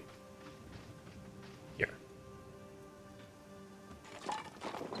 Right here.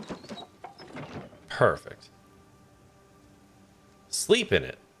 Perfect. Sleep in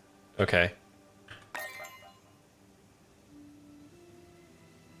it. Okay.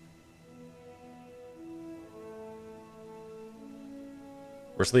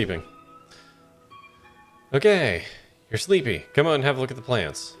 We're sleeping. Okay. You're sleepy. Come on, have a look at the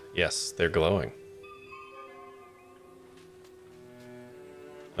plants. Yes, they're glowing.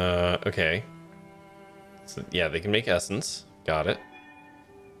 Okay. So, yeah, they can make essence. Got it.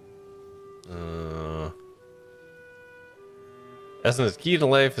 Essence is key to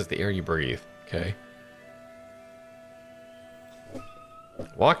life is the air you breathe. Okay.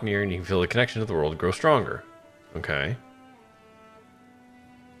 Walk near and you can feel the connection to the world grow stronger. Okay.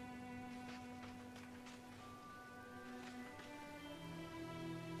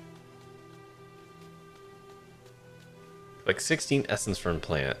 Like 16 essence from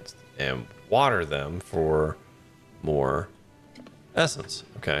plants and water them for more essence.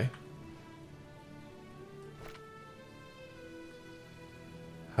 Okay.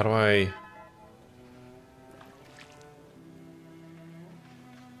 How do I...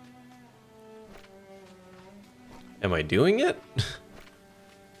 Am I doing it?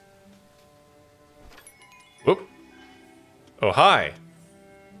 Whoop. Oh, hi.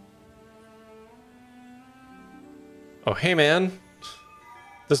 Oh, hey, man.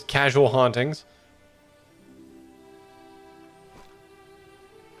 Just casual hauntings.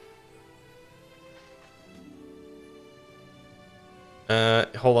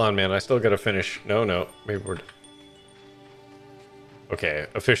 Hold on, man. I still gotta finish. No. Maybe we're... Okay,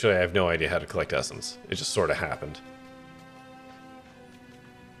 officially I have no idea how to collect essence. It just sort of happened.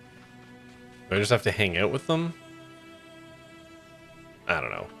 Do I just have to hang out with them? I don't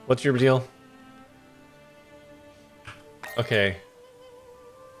know. What's your deal? Okay.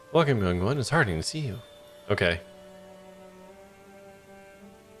 Welcome, young one. It's heartening to see you. Okay.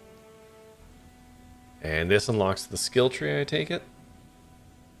 And this unlocks the skill tree, I take it?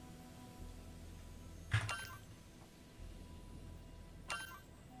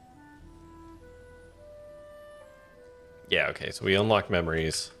 Yeah, okay, so we unlock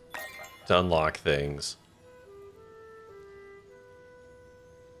memories to unlock things.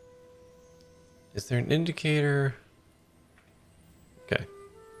 Is there an indicator? Okay.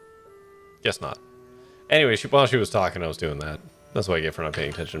 Guess not. Anyway, while she was talking, I was doing that. That's what I get for not paying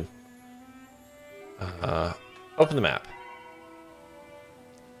attention. Open the map.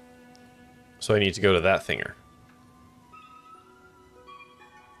 So I need to go to that thinger.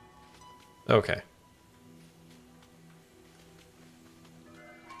 Okay.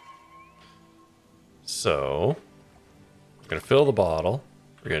 So, we're going to fill the bottle.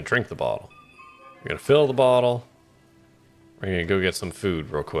 We're going to drink the bottle. We're going to fill the bottle. We're going to go get some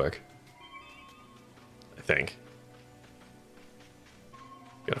food real quick. I think.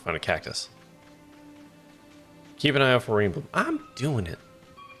 Gotta find a cactus. Keep an eye out for rainbow. I'm doing it.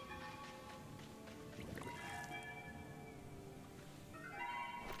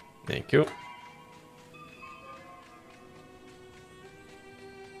 Thank you.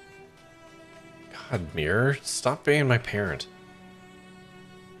 God, mirror, stop being my parent.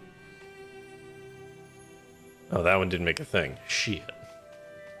 Oh, that one didn't make a thing. Shit.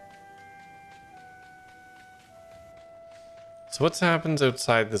 So what happens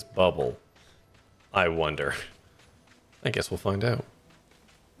outside this bubble? I wonder. I guess we'll find out.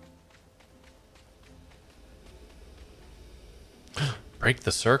 Break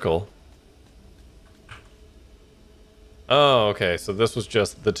the circle? Oh, okay. So this was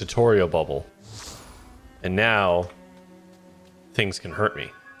just the tutorial bubble. And now, things can hurt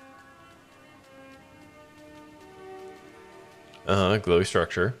me. Glowy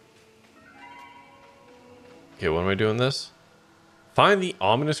structure. Okay, what am I doing this? Find the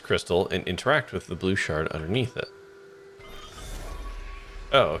ominous crystal and interact with the blue shard underneath it.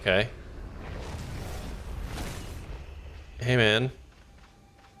 Oh, okay. Hey, man.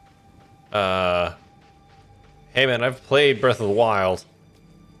 Hey, man, I've played Breath of the Wild.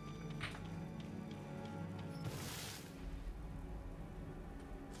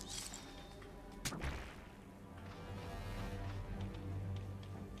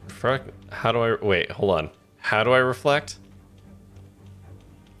 How do I... Wait, hold on. How do I reflect?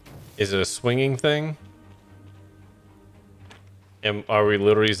 Is it a swinging thing? Are we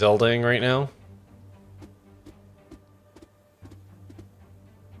literally Zeldaing right now?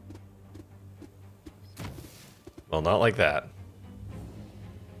 Well, not like that.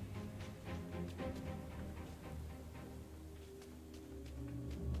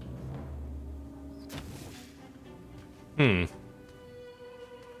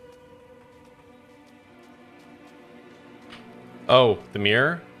 Oh, the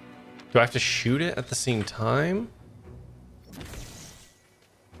mirror? Do I have to shoot it at the same time?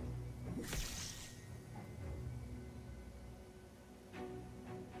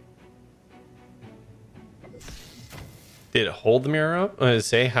 Did it hold the mirror up? Did it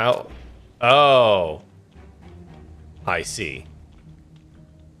say how? Oh. I see.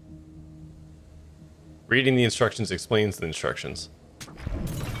 Reading the instructions explains the instructions.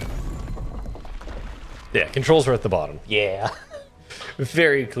 Yeah, controls are at the bottom. Yeah.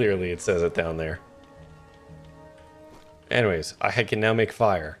 Very clearly it says it down there. Anyways, I can now make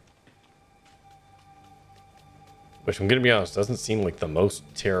fire. Which, I'm gonna be honest, doesn't seem like the most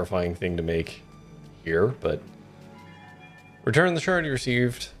terrifying thing to make here, but... Return the shard you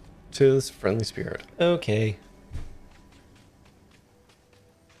received to this friendly spirit. Okay.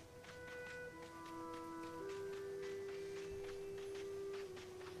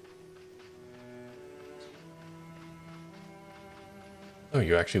 Oh,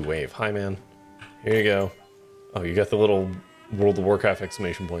 you actually wave. Hi, man. Here you go. Oh, you got the little World of Warcraft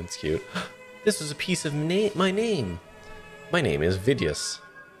exclamation point. It's cute. This was a piece of my name. My name is Vidius.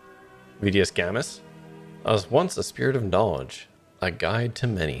 Vidius Gammus. I was once a spirit of knowledge, a guide to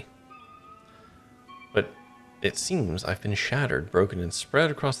many. But it seems I've been shattered, broken, and spread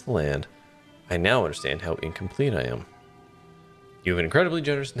across the land. I now understand how incomplete I am. You've been incredibly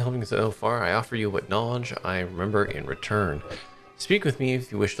generous in helping me so far. I offer you what knowledge I remember in return. Speak with me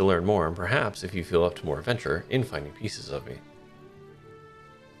if you wish to learn more, and perhaps if you feel up to more adventure in finding pieces of me.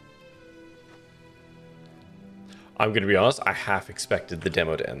 I'm going to be honest, I half expected the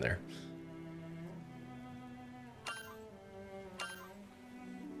demo to end there.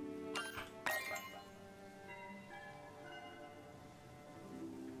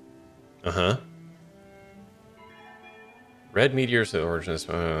 Uh-huh. Red meteors, the origin is...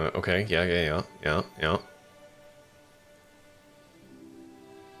 okay, yeah.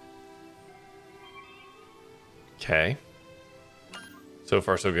 Okay. So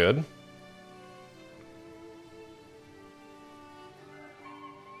far, so good.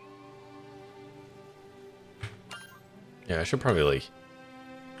 Yeah, I should probably, like,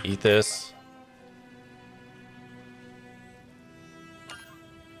 eat this.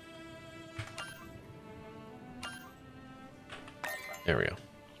 There we go.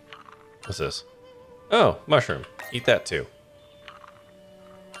 What's this? Oh, mushroom. Eat that, too.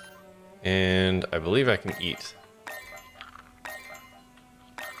 And I believe I can eat...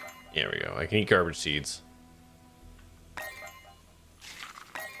 There we go. I can eat garbage seeds.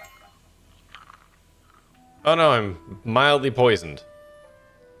 Oh no, I'm mildly poisoned.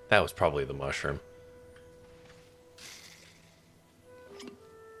 That was probably the mushroom.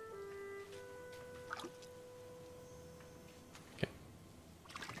 Okay.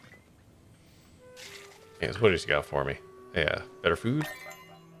 Yes, what has you got for me? Yeah, better food?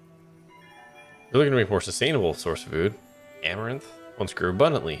 You're looking to make a more sustainable source of food. Amaranth? Once grew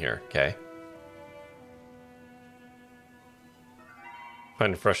abundantly here. Okay.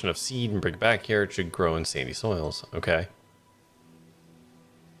 Find a fresh enough seed and bring it back here. It should grow in sandy soils. Okay.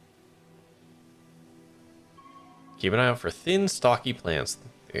 Keep an eye out for thin, stocky plants.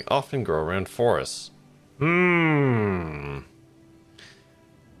 They often grow around forests.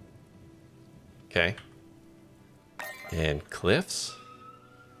 Okay. And cliffs.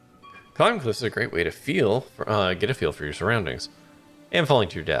 Climbing cliffs is a great way to get a feel for your surroundings. And falling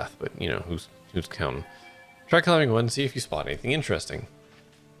to your death, but you know, who's counting? Try climbing one and see if you spot anything interesting.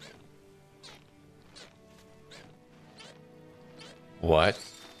 What?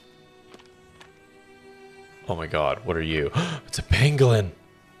 Oh my god, what are you? It's a pangolin!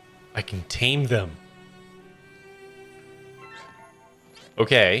 I can tame them.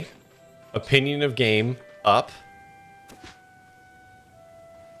 Okay. Opinion of game up.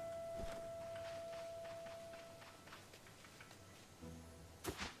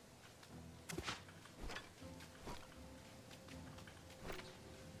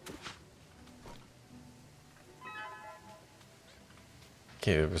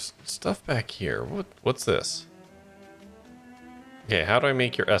 Okay, there's stuff back here. What's this? Okay, how do I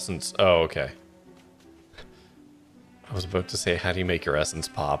make your essence? Oh, okay. I was about to say, how do you make your essence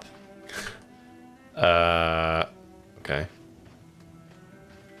pop? Okay.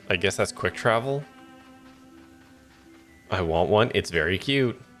 I guess that's quick travel. I want one. It's very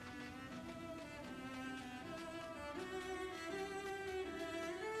cute.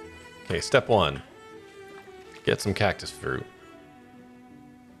 Okay, step one. Get some cactus fruit.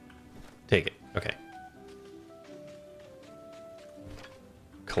 Take it. Okay.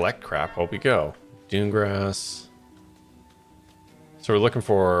 Collect crap. Hope we go. Dune grass. So we're looking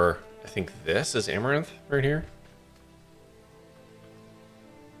for, I think this is amaranth right here.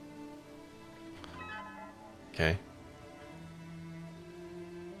 Okay.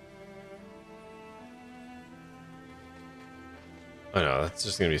 Oh no, that's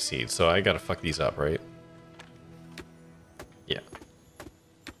just gonna be seeds. So I gotta fuck these up, right? Yeah.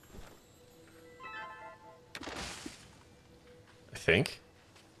 I think.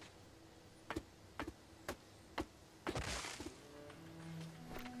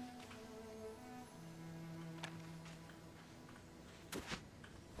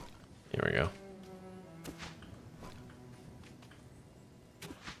 Here we go.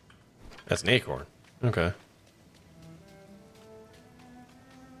 That's an acorn. Okay.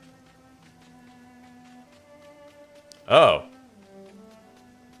 Oh.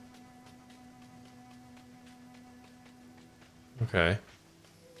 Okay.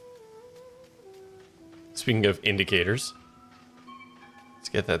 Speaking of indicators, let's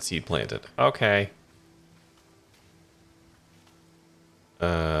get that seed planted. Okay.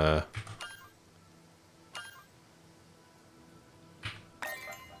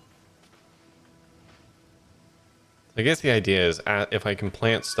 I guess the idea is if I can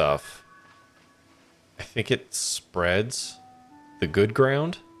plant stuff, I think it spreads the good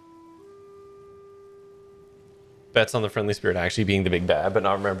ground. Bets on the friendly spirit actually being the big bad, but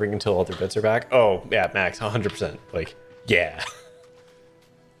not remembering until all their bets are back. Oh, yeah, Max, 100%. Like, yeah.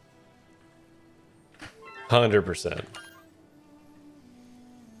 100%.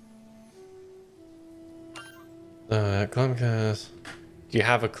 Clumcast. Do you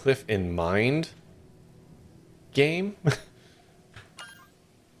have a cliff in mind? Game?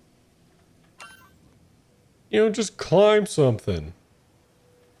 You know, just climb something.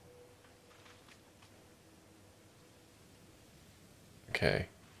 Okay.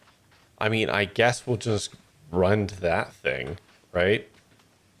 I mean, I guess we'll just run to that thing, right?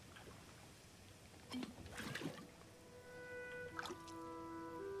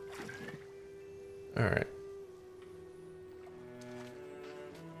 All right.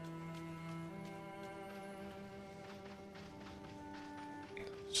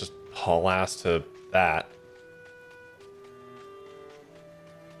 Let's just haul ass to that.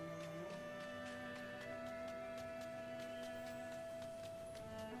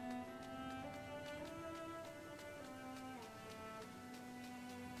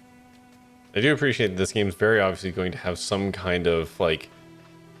 I do appreciate that this game's very obviously going to have some kind of, like,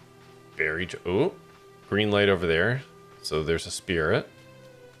 oh, green light over there. So there's a spirit.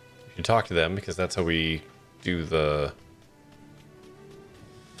 You can talk to them because that's how we do the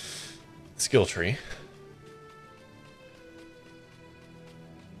skill tree.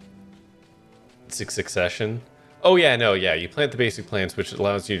 Succession. Oh yeah, no, yeah. You plant the basic plants, which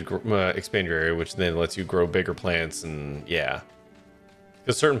allows you to expand your area, which then lets you grow bigger plants, and yeah.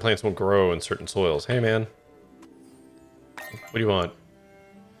 Because certain plants won't grow in certain soils. Hey, man. What do you want?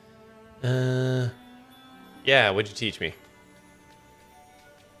 Yeah, what'd you teach me?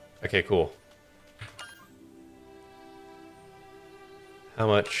 Okay, cool. How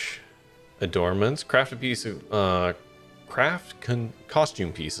much? Adornments. Craft a piece of,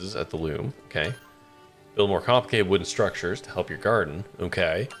 costume pieces at the loom. Okay. Build more complicated wooden structures to help your garden.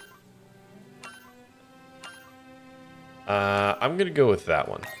 Okay. I'm gonna go with that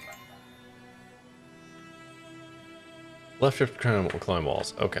one. Left shift to climb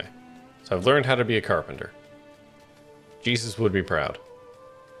walls. Okay. So I've learned how to be a carpenter. Jesus would be proud.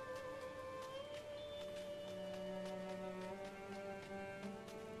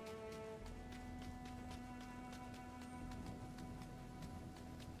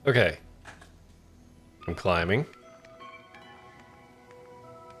 Okay. I'm climbing.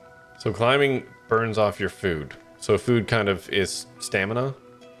 So climbing burns off your food. So food kind of is stamina.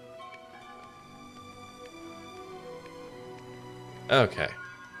 Okay.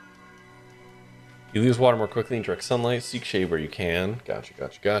 You lose water more quickly in direct sunlight. Seek shade where you can. Gotcha,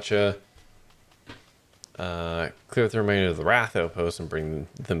 gotcha, gotcha. Clear out the remainder of the Wrath outpost and bring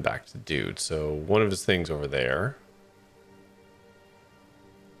them back to the dude. So one of his things over there.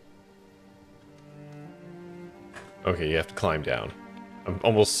 Okay, you have to climb down. I'm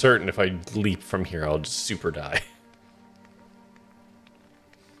almost certain if I leap from here, I'll just super die.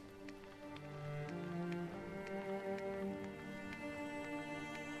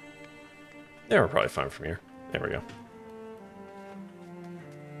 Yeah, we're probably fine from here. There we go.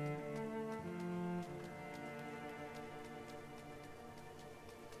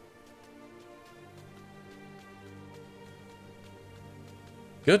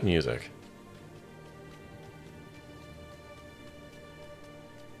 Good music.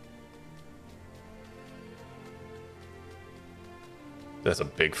 That's a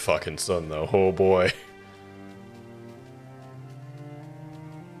big fucking sun, though. Oh boy.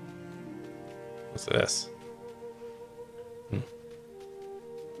 What's this?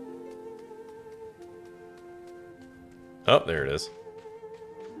 Oh, there it is.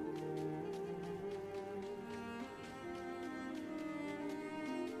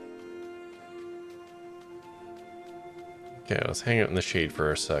 Okay, let's hang out in the shade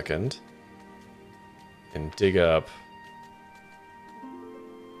for a second. And dig up.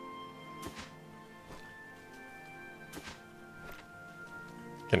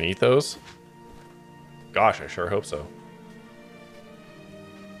 Can I eat those? Gosh, I sure hope so.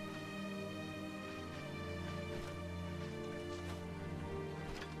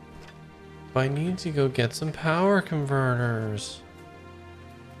 I need to go get some power converters.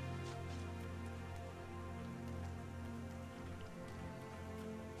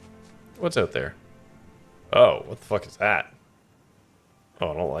 What's out there? Oh, what the fuck is that?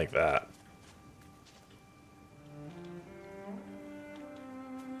 Oh, I don't like that.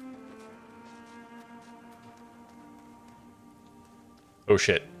 Oh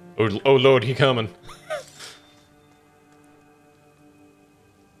shit. Oh lord, he coming.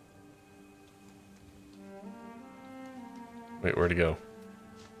 Wait, where'd he go?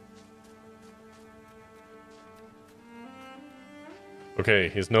 Okay,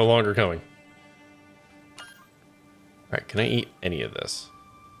 he's no longer coming. Alright, can I eat any of this?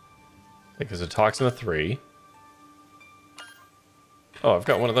 Like, there's a toxin of 3. Oh, I've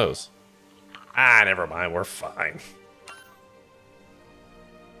got one of those. Ah, never mind, we're fine.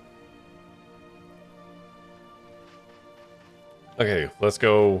 Okay, let's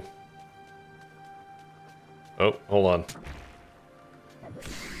go. Oh, hold on.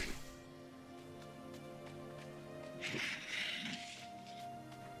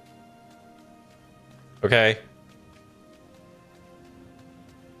 Okay.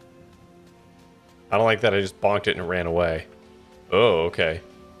 I don't like that. I just bonked it and it ran away. Oh, okay.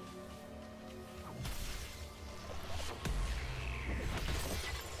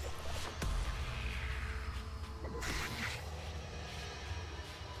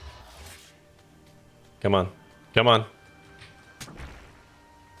 Come on. Come on.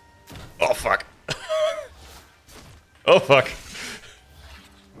 Oh, fuck. Oh, fuck.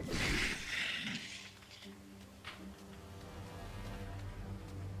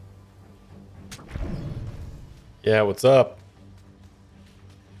 Yeah, what's up?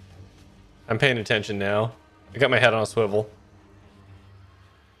 I'm paying attention now. I got my head on a swivel.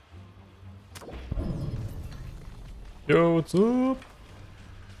 Yo, what's up?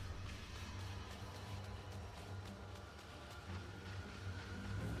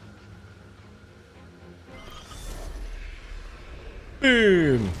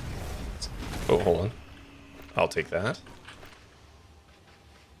 Boom! Oh, hold on. I'll take that.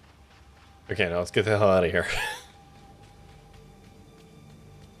 Okay, now let's get the hell out of here.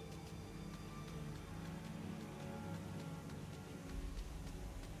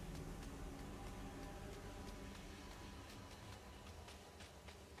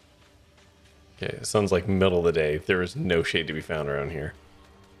 Okay, it sounds like middle of the day. There is no shade to be found around here.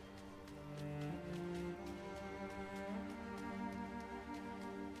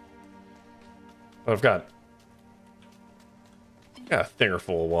 But I've got a thinger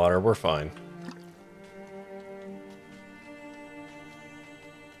full of water. We're fine.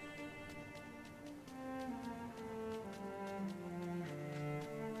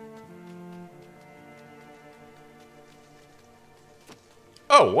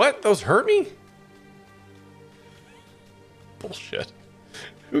 Oh, what? Those hurt me? Bullshit.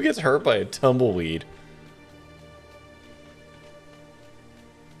 Who gets hurt by a tumbleweed?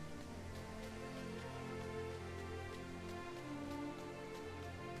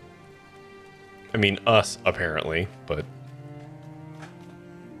 I mean, us, apparently, but...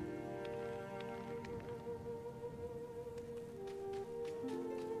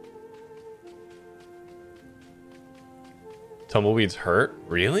 Tumbleweeds hurt?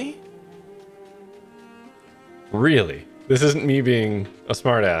 Really? Really? This isn't me being a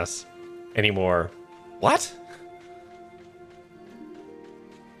smartass anymore. What?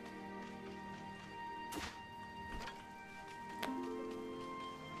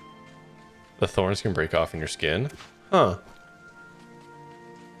 The thorns can break off in your skin? Huh.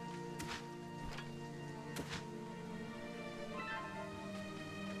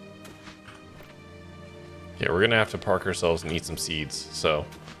 Okay, we're gonna have to park ourselves and eat some seeds, so...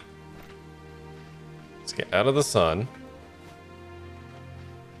 Let's get out of the sun.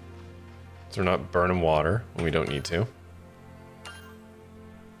 So we're not burning water when we don't need to.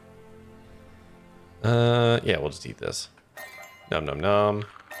 Yeah, we'll just eat this. Nom nom nom.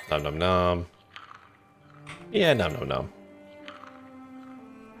 Nom nom nom. Yeah, nom nom nom.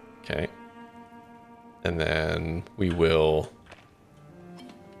 Okay. And then we will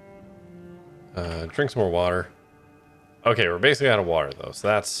drink some more water. Okay, we're basically out of water though, so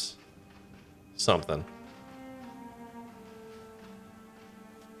that's something.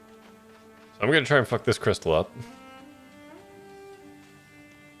 So I'm gonna try and fuck this crystal up.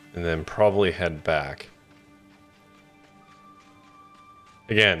 And then probably head back.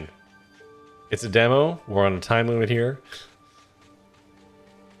 Again, it's a demo. We're on a time limit here.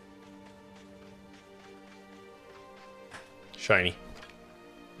 Shiny.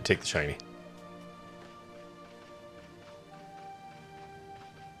 I take the shiny.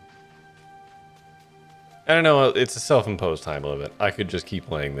 I don't know, it's a self-imposed time limit. I could just keep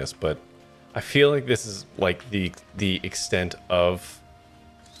playing this, but I feel like this is like the extent of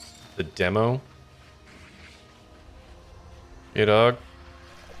the demo. Hey, dog.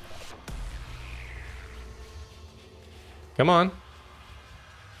 Come on.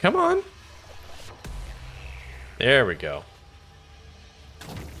 Come on. There we go.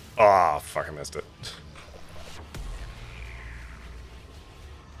 Oh, fuck, I missed it.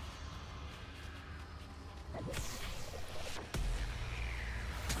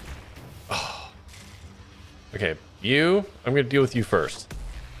 Oh. Okay, you, I'm gonna deal with you first.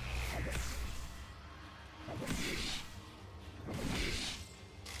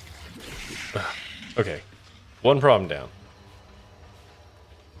 Okay, one problem down.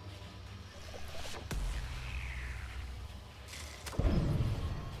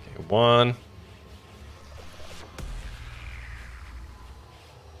 Okay, one.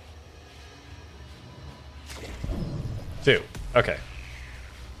 Two. Okay.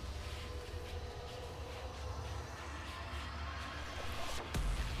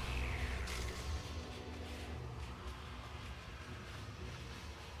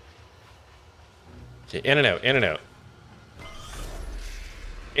 Okay, in and out, in and out.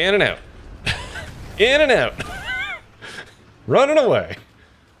 In and out. In and out. Running away.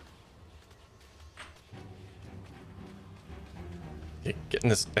 Okay, get in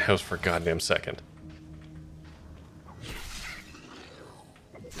this house for a goddamn second.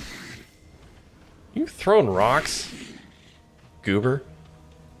 You throwing rocks? Goober.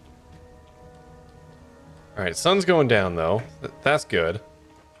 Alright, sun's going down though. That's good.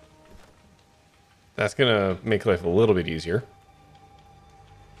 That's gonna make life a little bit easier.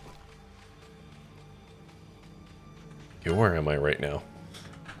 Okay, where am I right now?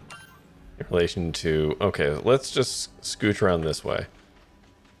 In relation to... Okay, let's just scooch around this way.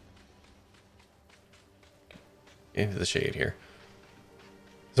 Into the shade here.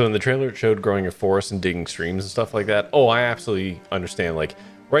 So in the trailer it showed growing a forest and digging streams and stuff like that. Oh, I absolutely understand. Like,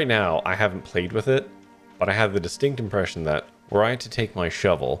 right now, I haven't played with it, but I have the distinct impression that were I to take my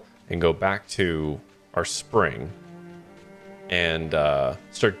shovel and go back to our spring and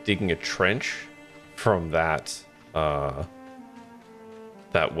start digging a trench from that that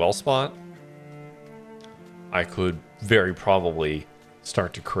well spot, I could very probably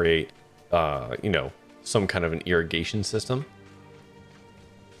start to create, you know, some kind of an irrigation system.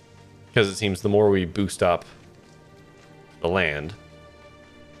 Because it seems the more we boost up the land,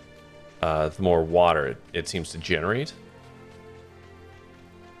 the more water it seems to generate.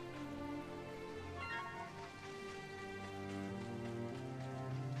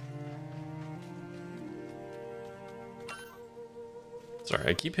 Sorry,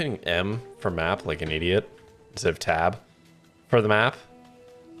 I keep hitting M for map like an idiot instead of tab for the map.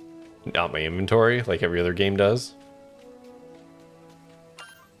 Not my inventory like every other game does.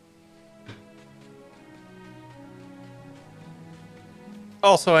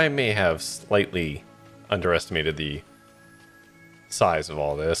 Also, I may have slightly underestimated the size of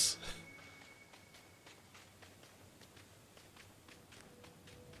all this.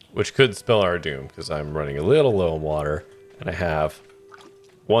 Which could spell our doom, because I'm running a little low on water, and I have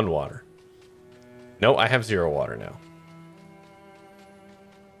 1 water. No, I have 0 water now.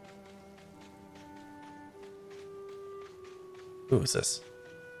 Who is this?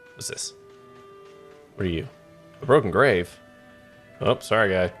 What's this? What are you? A broken grave? Oh, sorry,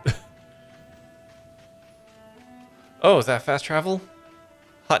 guy. Oh, is that fast travel?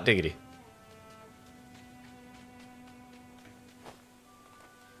 Hot diggity.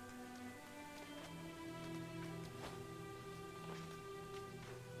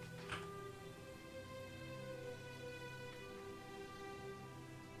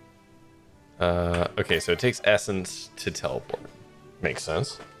 Okay, so it takes essence to teleport. Makes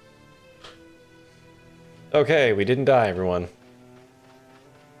sense. Okay, we didn't die, everyone.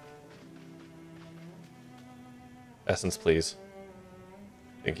 Essence, please.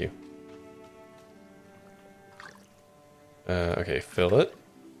 Thank you. Okay, fill it.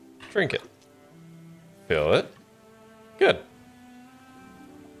 Drink it. Fill it. Good.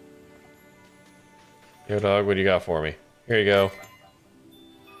 Yo, dog, what do you got for me? Here you go.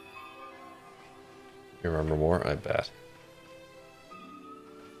 You remember more? I bet.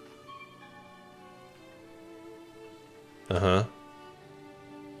 Uh-huh.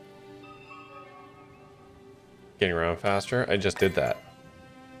 Getting around faster? I just did that.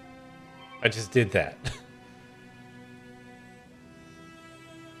 I just did that.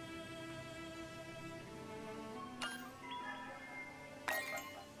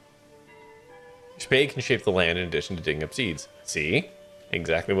 Spade can shape the land in addition to digging up seeds. See?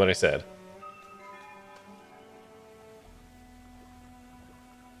 Exactly what I said.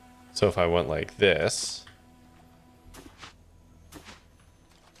 So if I went like this...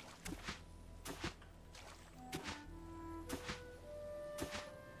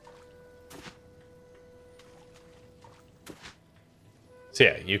 So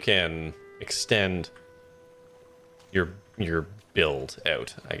yeah, you can extend your build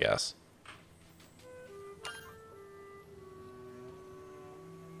out, I guess.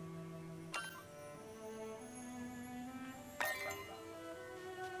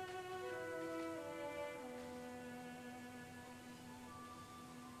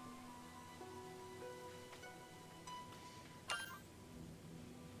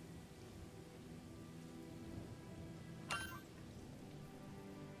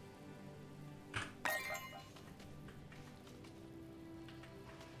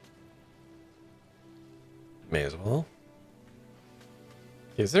 May as well.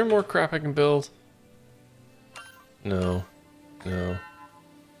 Is there more crap I can build? No. No.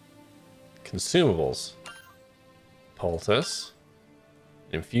 Consumables. Poultice.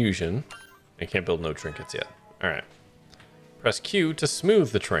 Infusion. I can't build no trinkets yet. Alright. Press Q to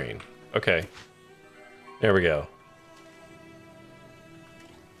smooth the terrain. Okay. There we go.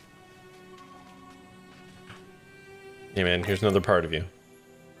 Hey man, here's another part of you.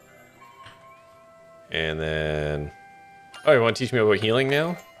 And then... Oh, you want to teach me about healing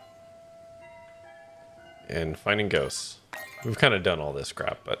now? And finding ghosts. We've kind of done all this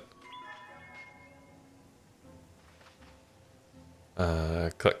crap, but...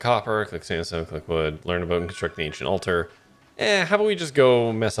 click copper, click sandstone, click wood, learn about and construct the ancient altar. How about we just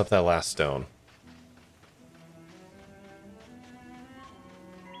go mess up that last stone?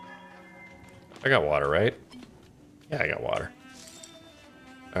 I got water, right? Yeah, I got water.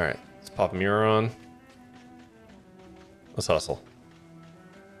 Alright, let's pop a mirror on. Let's hustle.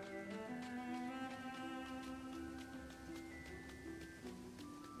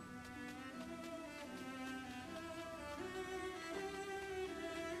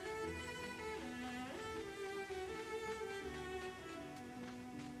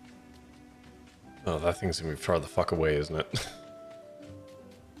 Oh, that thing's gonna be far the fuck away, isn't it?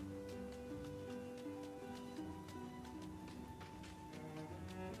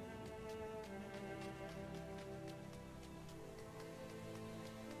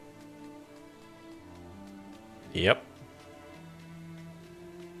 Yep.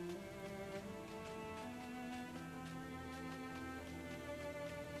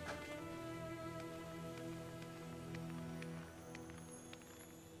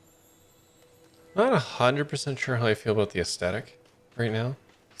 Not 100% sure how I feel about the aesthetic right now.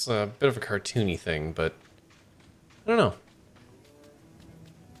 It's a bit of a cartoony thing, but I don't know.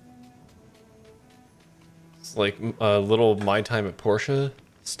 It's like a little My Time at Porsche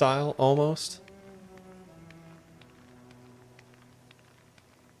style almost.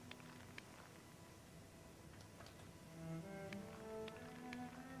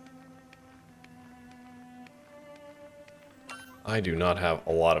 I do not have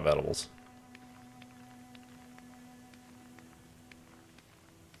a lot of edibles.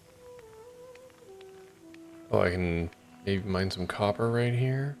 Oh, I can maybe mine some copper right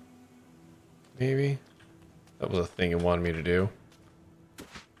here. Maybe. That was a thing it wanted me to do.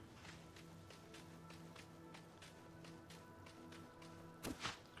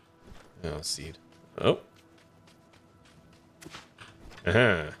 Oh, seed. Oh.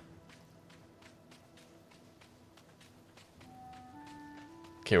 Uh-huh.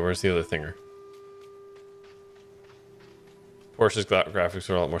 Okay, where's the other thinger? Porsche's graphics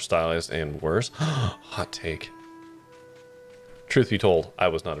are a lot more stylized and worse. Hot take. Truth be told, I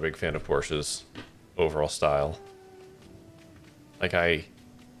was not a big fan of Porsche's overall style. Like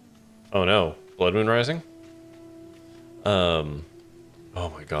oh no, Blood Moon Rising? Oh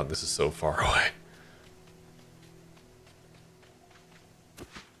my god, this is so far away.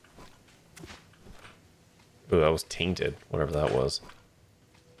 Oh, that was tainted, whatever that was.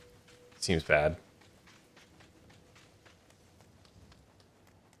 Seems bad.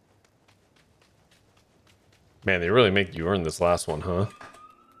 Man, they really make you earn this last one, huh?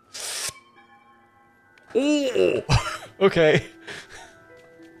 Oh! Okay.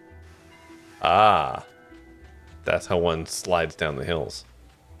 Ah. That's how one slides down the hills.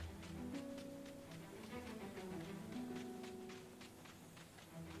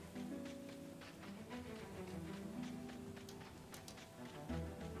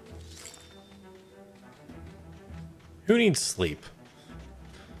 Who needs sleep?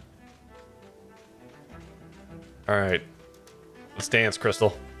 Alright. Let's dance,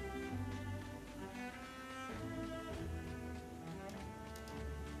 Crystal.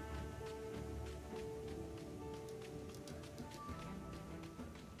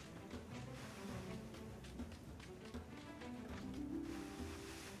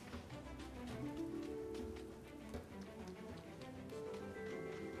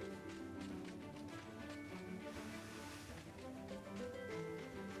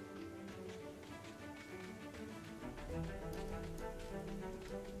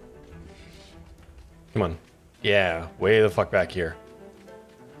 Come on. Yeah, way the fuck back here.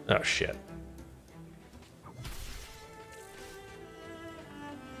 Oh, shit.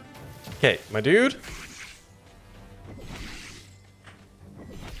 Okay, my dude.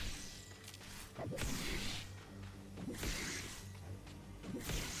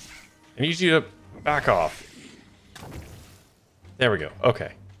 I need you to back off. There we go.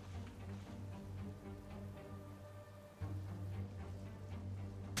 Okay.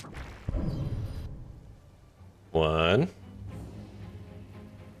 One.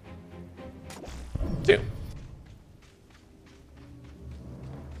 Two.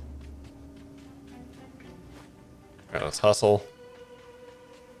 All right, let's hustle.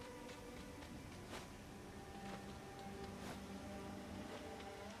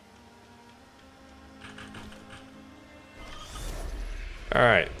 All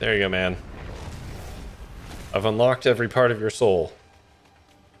right, there you go, man. I've unlocked every part of your soul.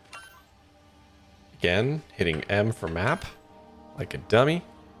 Again, hitting M for map. Like a dummy.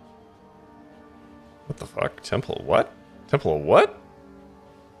 What the fuck? Temple of what? Temple of what?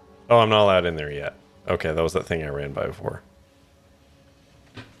 Oh, I'm not allowed in there yet. Okay, that was that thing I ran by before.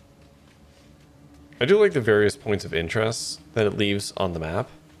 I do like the various points of interest that it leaves on the map.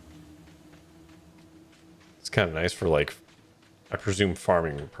 It's kind of nice for, like, I presume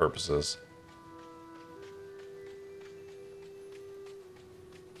farming purposes.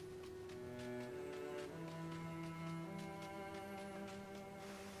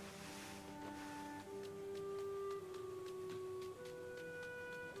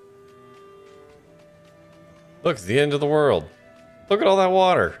 Look, it's the end of the world. Look at all that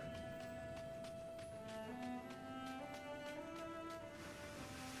water.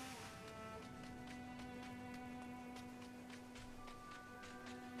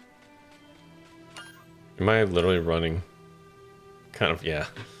 Am I literally running? Kind of, yeah.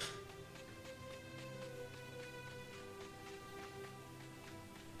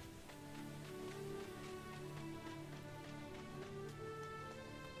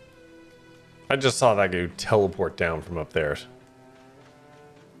 I just saw that guy teleport down from up there.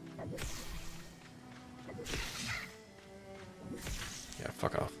 Yeah,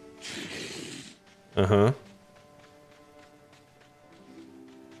 fuck off. Uh-huh.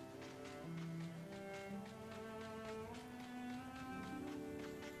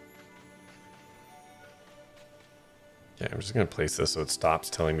 Okay, I'm just gonna place this so it stops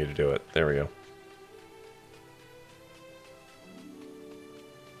telling me to do it. There we go.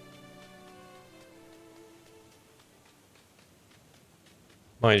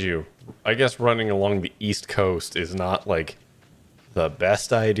 Mind you, I guess running along the east coast is not, like, the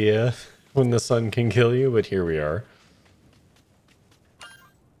best idea when the sun can kill you, but here we are.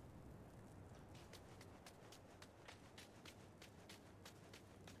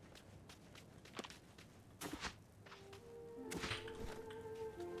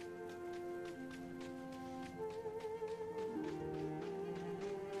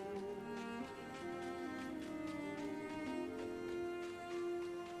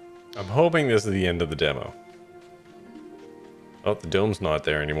 I'm hoping this is the end of the demo. Oh, the dome's not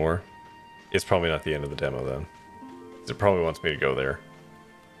there anymore. It's probably not the end of the demo then. It probably wants me to go there.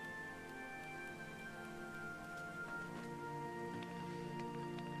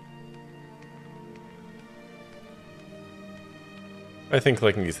 I think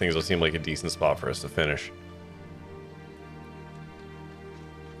collecting these things will seem like a decent spot for us to finish.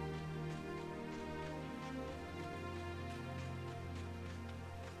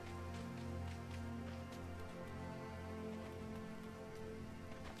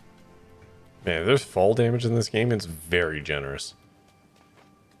 Man, if there's fall damage in this game, it's very generous.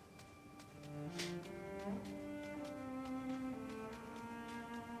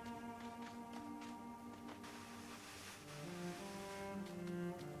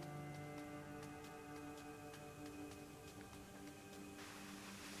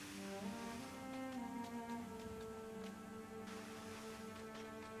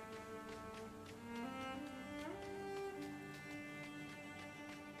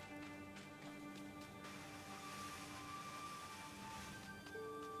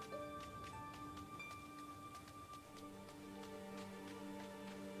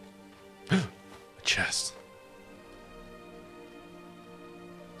 Chest.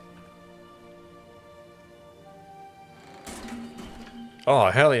 Oh,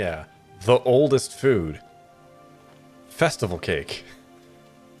 hell yeah. The oldest food. Festival cake.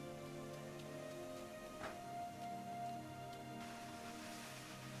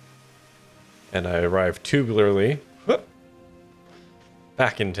 And I arrived tubularly. Whoop,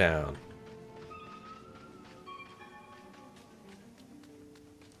 back in town.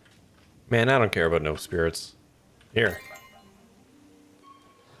 Man, I don't care about no spirits. Here.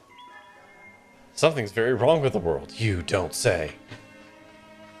 Something's very wrong with the world. You don't say.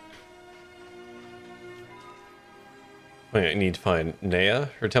 Wait, I need to find Nea.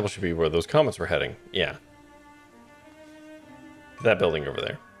 Her temple should be where those comets were heading. Yeah. That building over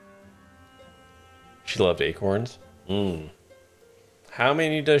there. She loved acorns. How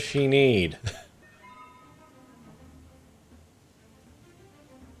many does she need?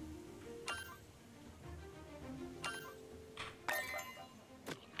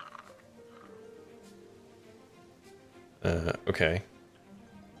 Okay.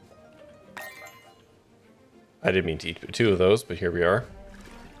 I didn't mean to eat two of those, but here we are.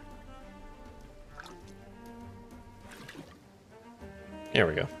 There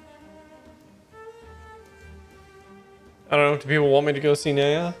we go. I don't know, do people want me to go see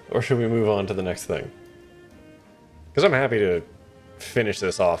Nea? Or should we move on to the next thing? Because I'm happy to finish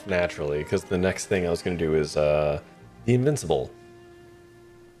this off naturally, because the next thing I was going to do is the Invincible.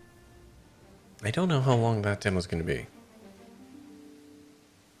 I don't know how long that demo's going to be.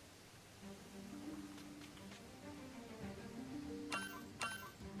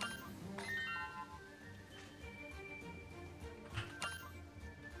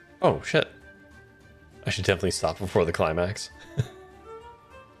 Oh, shit. I should definitely stop before the climax.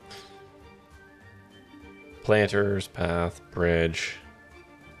 Planters, path, bridge.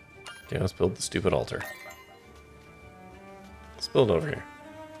 Okay, let's build the stupid altar. Let's build over here.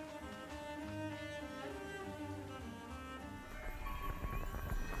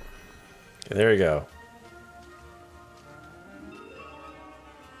 Okay, there you go.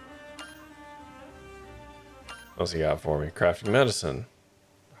 What else you got for me? Crafting medicine.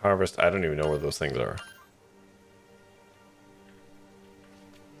 Harvest, I don't even know where those things are.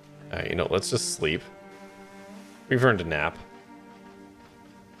 You know, let's just sleep. We've earned a nap.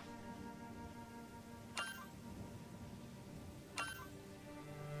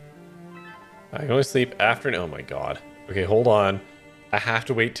 I can only sleep after... Oh my god. Okay, hold on. I have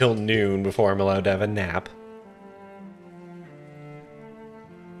to wait till noon before I'm allowed to have a nap.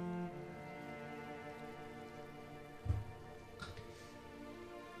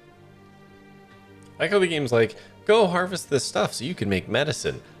 I like how the game's like, go harvest this stuff so you can make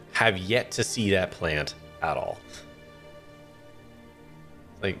medicine. Have yet to see that plant at all.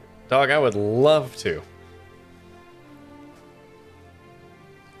 Like, dog, I would love to.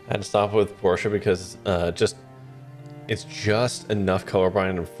 I had to stop with Portia because it's just enough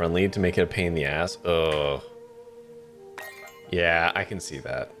colorblind and friendly to make it a pain in the ass. Oh. Yeah, I can see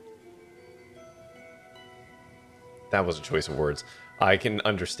that. That was a choice of words. I can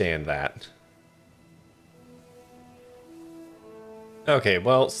understand that. Okay,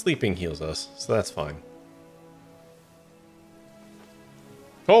 well, sleeping heals us, so that's fine.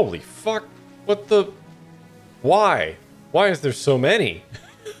 Holy fuck! What the... Why? Why is there so many?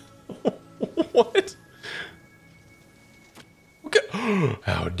 What? Okay.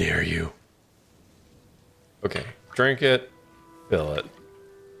 How dare you? Okay, drink it, fill it.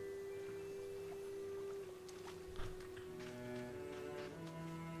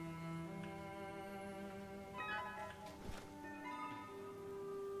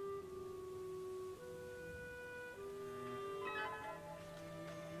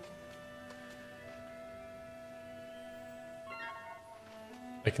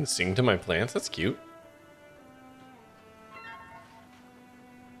 I can sing to my plants? That's cute.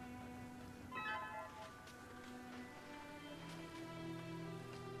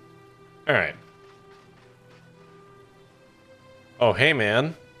 Alright. Oh, hey,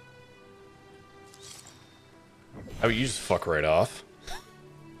 man. How about you just fuck right off?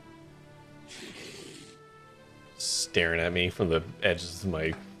 Staring at me from the edges of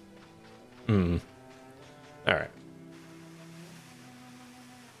my... Alright.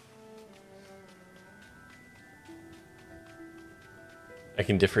 I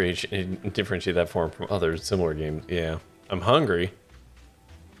can differentiate that form from other similar games. Yeah. I'm hungry.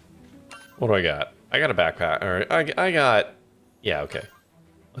 What do I got? I got a backpack. Alright. I got... Yeah, okay.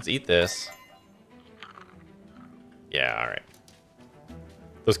 Let's eat this. Yeah, alright.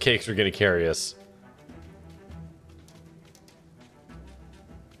 Those cakes are gonna carry us.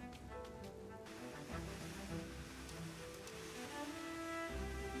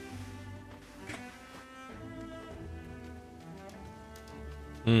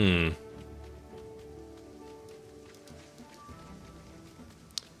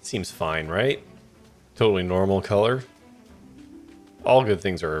 Seems fine, right? Totally normal color. All good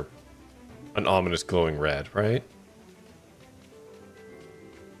things are an ominous glowing red, right?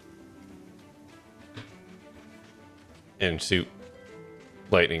 And shoot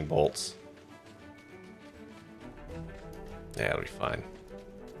lightning bolts. Yeah, it'll be fine.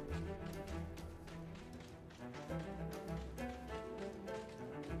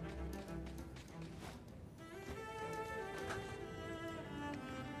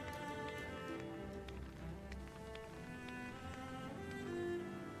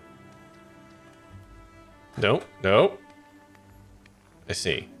 Nope, nope. I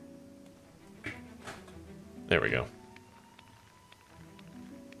see. There we go.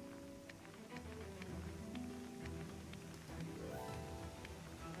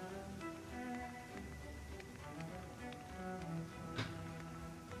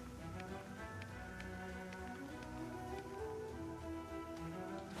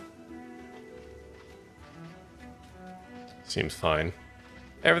 Seems fine.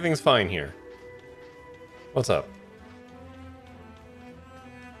 Everything's fine here. What's up?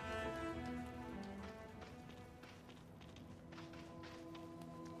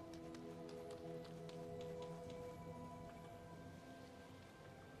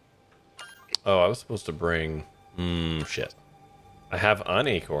 Oh, I was supposed to bring... shit. I have an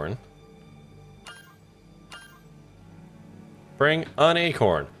acorn. Bring an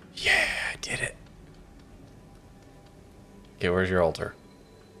acorn. Yeah, I did it. Okay, where's your altar?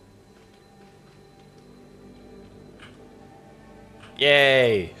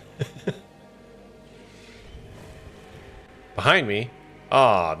 Yay! Behind me?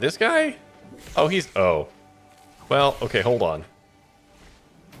 Ah, this guy? Oh, he's... Oh. Well, okay, hold on.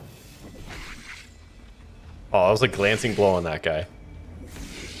 Oh, that was a glancing blow on that guy.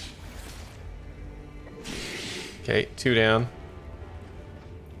 Okay, 2 down.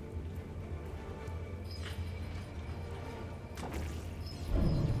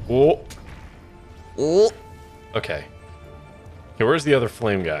 Oh. Oh. Okay. Okay, where's the other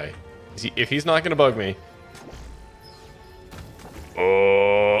flame guy? If he's not gonna bug me.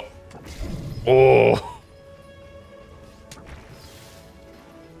 Oh. Oh.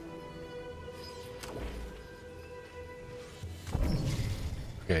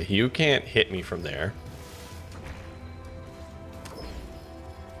 Okay, you can't hit me from there.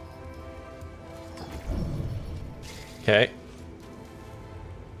 Okay.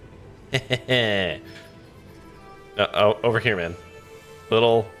 Oh, over here, man.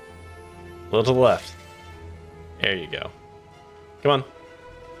 Little to the left. There you go. Come on.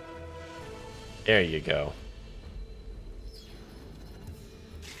 There you go.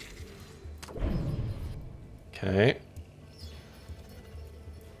 Okay.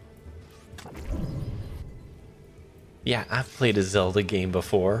 Yeah, I've played a Zelda game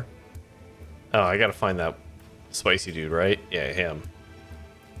before. Oh, I gotta find that spicy dude, right? Yeah, him.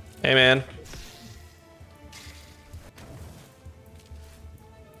 Hey, man.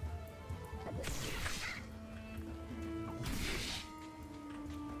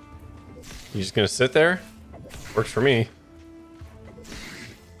 You just gonna sit there? Works for me.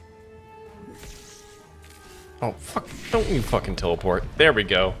 Oh, fuck. Don't you fucking teleport. There we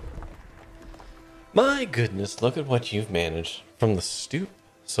go. My goodness, look at what you've managed. From the stoop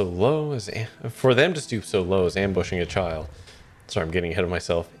so low as... For them to stoop so low as ambushing a child. Sorry, I'm getting ahead of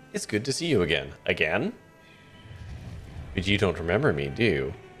myself. It's good to see you again. Again? But you don't remember me, do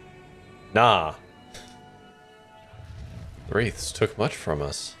you? Nah. The Wraiths took much from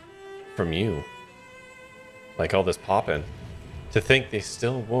us. From you. Like all this poppin'. To think they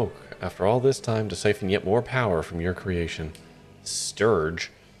still woke after all this time to siphon yet more power from your creation.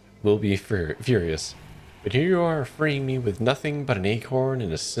 Sturge will be furious. But here you are, freeing me with nothing but an acorn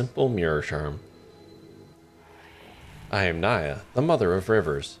and a simple mirror charm. I am Naya, the mother of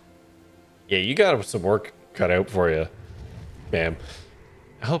rivers. Yeah, you got some work cut out for you, ma'am.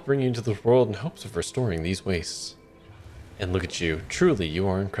 I help bring you into the world in hopes of restoring these wastes. And look at you. Truly, you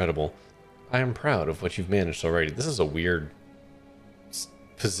are incredible. I am proud of what you've managed already. This is a weird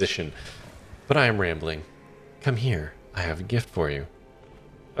position, but I am rambling. Come here. I have a gift for you.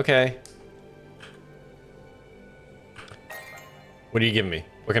 Okay. What are you giving me?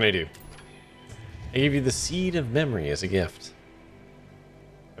 What can I do? I give you the Seed of Memory as a gift.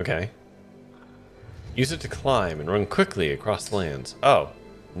 Okay. Use it to climb and run quickly across the lands. Oh,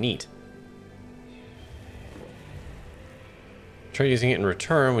 neat. Try using it in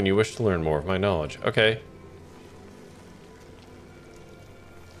return when you wish to learn more of my knowledge. Okay.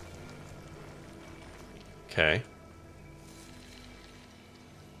 Okay.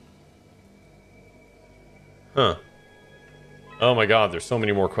 Huh. Oh my god, there's so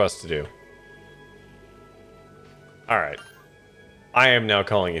many more quests to do. Alright. I am now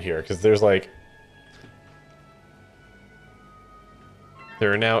calling it here, because there's like...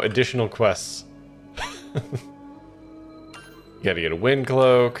 There are now additional quests. You gotta get a wind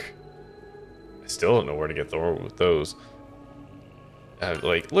cloak. I still don't know where to get those.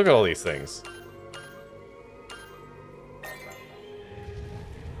 Like, look at all these things.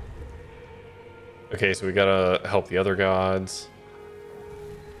 Okay, so we gotta help the other gods.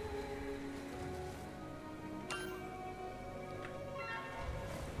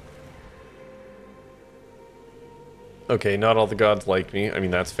 Okay, not all the gods like me. I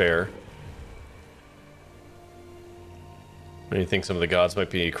mean, that's fair. I think some of the gods might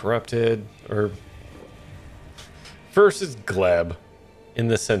be corrupted, or... First is Gleb, in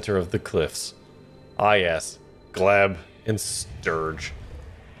the center of the cliffs. Ah yes, Gleb and Sturge.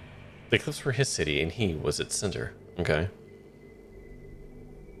 The cliffs were his city, and he was its center. Okay.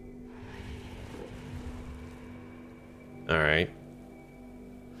 Alright.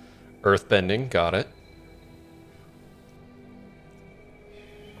 Earthbending, got it.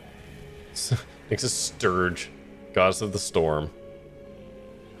 Next is Sturge, goddess of the storm.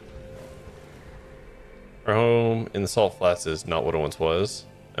 Our home in the salt flats is not what it once was.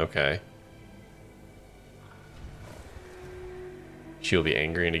 Okay. She'll be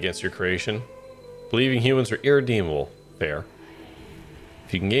angry and against your creation. Believing humans are irredeemable. Fair.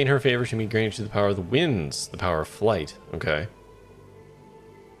 If you can gain her favor, she may grant you the power of the winds, the power of flight. Okay.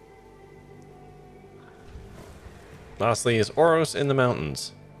 Lastly is Oros in the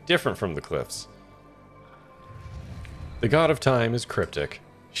mountains. Different from the cliffs. The god of time is cryptic.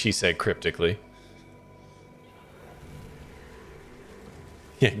 She said cryptically.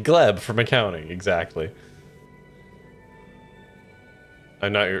 Yeah, Gleb from accounting, exactly.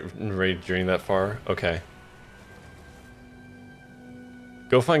 I'm not ready to journey that far? Okay.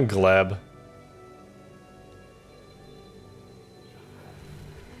 Go find Gleb.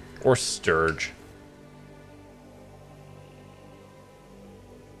 Or Sturge.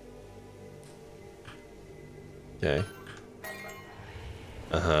 Okay.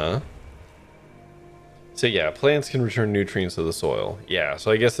 Uh-huh. So yeah, plants can return nutrients to the soil. Yeah,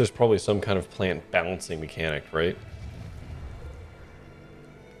 so I guess there's probably some kind of plant balancing mechanic, right?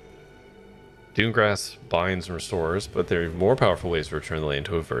 Dunegrass binds and restores, but there are more powerful ways to return the land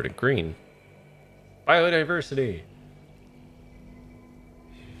to a verdant green. Biodiversity!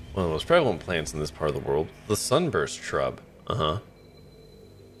 One of the most prevalent plants in this part of the world, the sunburst shrub. Uh-huh.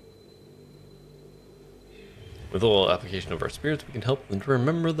 With a little application of our spirits, we can help them to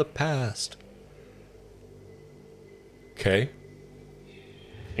remember the past. Okay.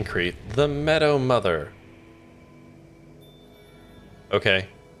 And create the Meadow Mother. Okay.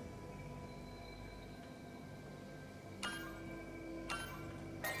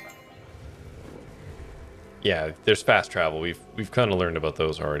 Yeah, there's fast travel. We've kind of learned about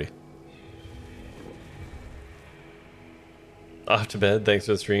those already. Off to bed. Thanks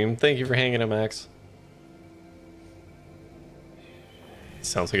for the stream. Thank you for hanging out, Max.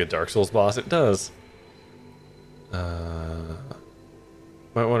 Sounds like a Dark Souls boss. It does.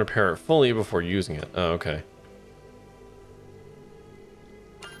 Might want to repair it fully before using it. Oh, okay.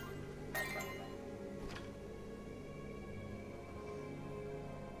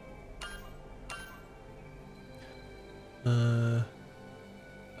 Oh,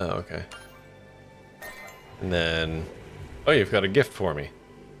 okay. And then... Oh, you've got a gift for me.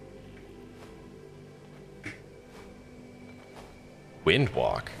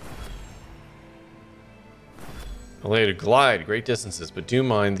 Windwalk. Allow you to glide great distances, but do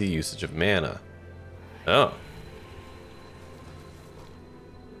mind the usage of mana. Oh.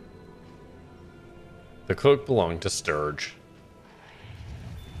 The cloak belonged to Sturge.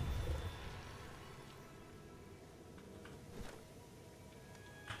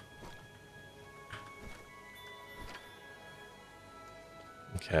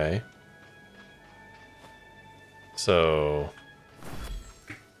 Okay. So...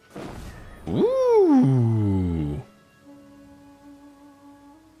 Ooh!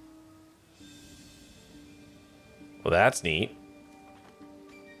 Well, that's neat.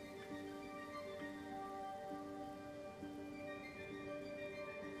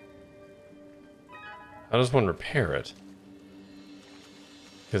 How does one repair it?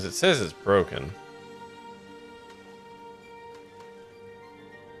 Because it says it's broken.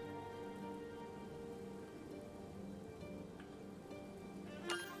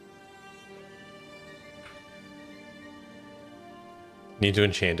 Need to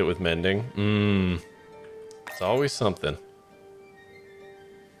enchant it with mending? It's always something.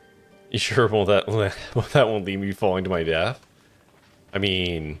 You sure that won't leave me falling to my death? I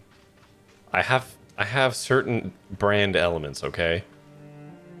mean, I have certain brand elements, okay?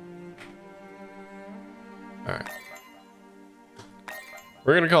 Alright.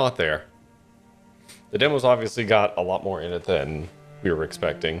 We're gonna call it there. The demo's obviously got a lot more in it than we were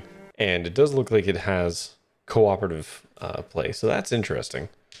expecting, and it does look like it has cooperative play, so that's interesting.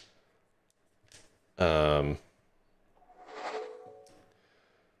 Did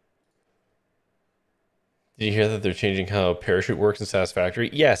you hear that they're changing how parachute works in Satisfactory?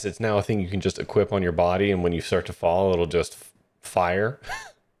 Yes, it's now a thing you can just equip on your body, and when you start to fall, it'll just fire.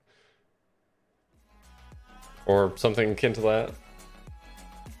 Or something akin to that.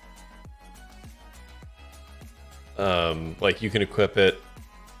 Like you can equip it.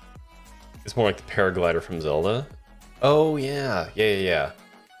 It's more like the paraglider from Zelda. Oh yeah, yeah.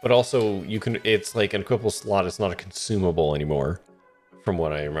 But also you can. It's like an equipable slot. It's not a consumable anymore, from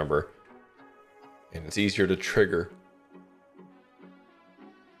what I remember. And it's easier to trigger.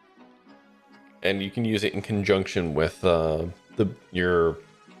 And you can use it in conjunction with your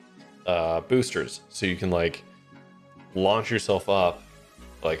boosters, so you can like launch yourself up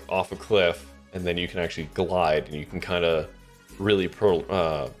like off a cliff, and then you can actually glide, and you can kind of really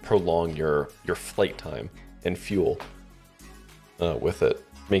prolong your flight time and fuel with it,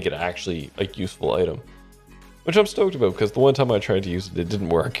 make it actually a useful item, which I'm stoked about, because the one time I tried to use it, it didn't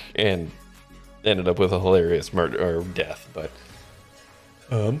work and ended up with a hilarious murder or death. But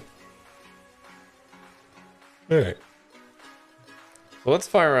all right, so let's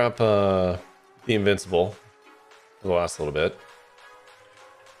fire up the Invincible for the last little bit,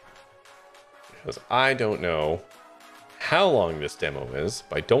 because I don't know how long this demo is,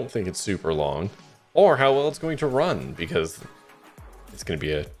 but I don't think it's super long, or how well it's going to run, because it's going to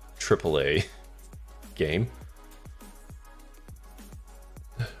be a AAA game,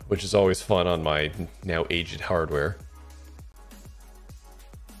 which is always fun on my now aged hardware.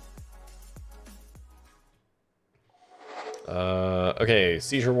 Okay,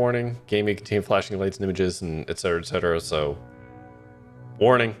 seizure warning. Game may contain flashing lights and images, and etc. So,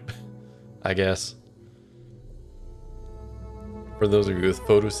 warning, I guess. For those of you with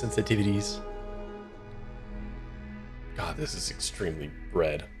photosensitivities. God, this is extremely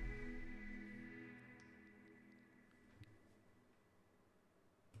red.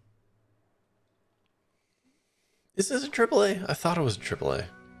 Is this a AAA? I thought it was a AAA.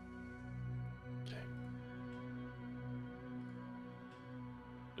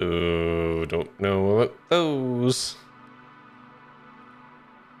 Oh, don't know about those.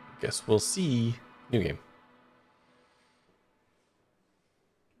 Guess we'll see. New game.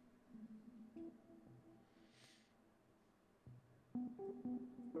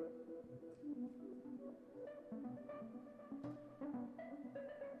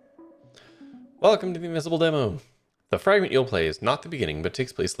 Welcome to the Invincible demo. The fragment you'll play is not the beginning, but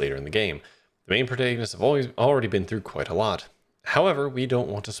takes place later in the game. The main protagonists have already been through quite a lot. However, we don't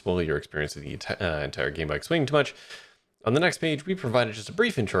want to spoil your experience of the entire game by explaining too much. On the next page, we provided just a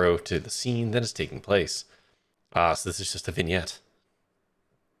brief intro to the scene that is taking place. So this is just a vignette.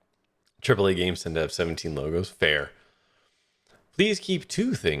 AAA games tend to have 17 logos. Fair. Please keep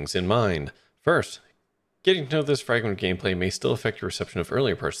two things in mind. First, getting to know this fragment of gameplay may still affect your reception of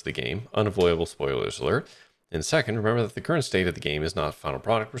earlier parts of the game. Unavoidable spoilers alert. And second, remember that the current state of the game is not a final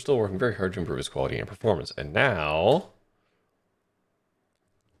product. We're still working very hard to improve its quality and performance. And now...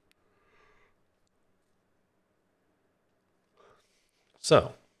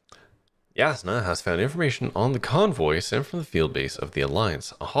 So, Yasna has found information on the convoy sent from the field base of the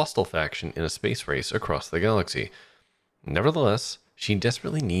Alliance, a hostile faction in a space race across the galaxy. Nevertheless, she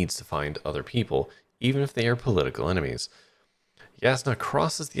desperately needs to find other people, even if they are political enemies. Yasna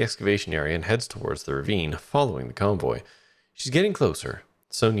crosses the excavation area and heads towards the ravine, following the convoy. She's getting closer,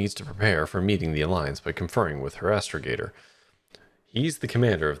 so needs to prepare for meeting the Alliance by conferring with her astrogator. He's the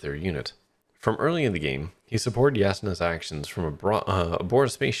commander of their unit. From early in the game, he supported Yasna's actions from aboard a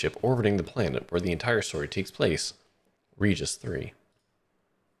spaceship orbiting the planet where the entire story takes place. Regis 3.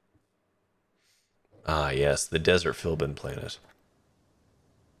 Ah, yes, the desert Philbin planet.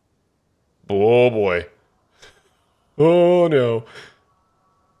 Oh boy. Oh no.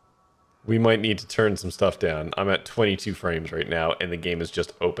 We might need to turn some stuff down. I'm at 22 frames right now, and the game is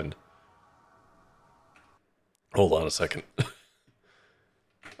just opened. Hold on a second.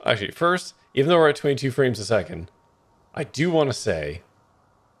 Actually, first, even though we're at 22 frames a second, I do want to say,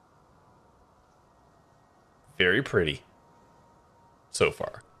 very pretty so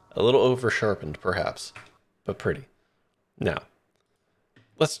far. A little over-sharpened, perhaps, but pretty. Now,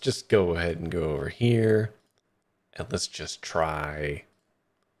 let's just go ahead and go over here, and let's just try...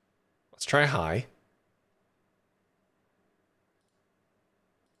 Let's try high.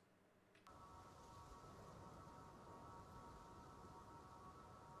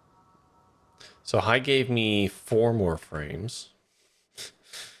 So high gave me 4 more frames.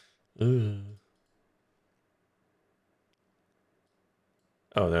 Oh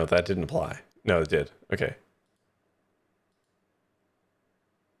no, that didn't apply. No, it did. Okay.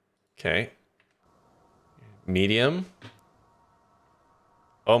 Okay. Medium.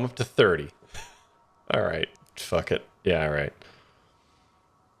 Oh, I'm up to 30. All right. Fuck it. Yeah, all right.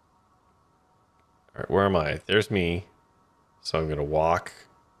 All right, where am I? There's me. So I'm going to walk.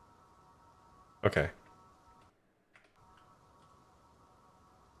 Okay.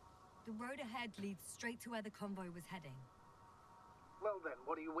 The road ahead leads straight to where the convoy was heading. Well then,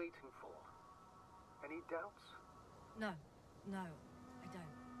 what are you waiting for? Any doubts? No, I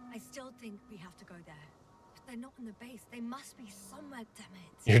don't. I still think we have to go there. If they're not in the base, they must be somewhere, damn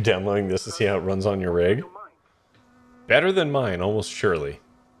it. You're downloading this to see how it runs on your rig? Better than mine, almost surely.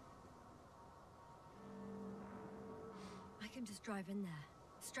 I can just drive in there,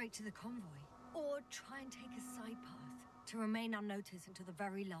 straight to the convoy. Or try and take a side path to remain unnoticed until the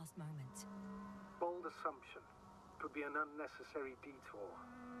very last moment. Bold assumption. Could be an unnecessary detour.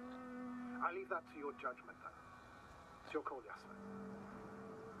 I leave that to your judgment then. It's your call, Yasna.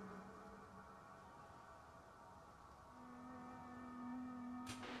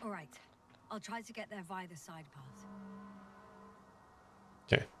 All right. I'll try to get there via the side path.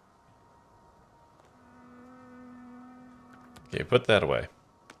 Okay. Okay, put that away.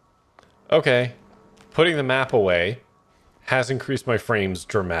 Okay. Putting the map away has increased my frames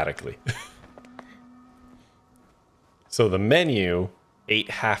dramatically. So the menu ate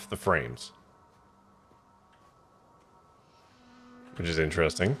half the frames. Which is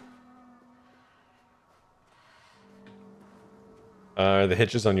interesting. Are the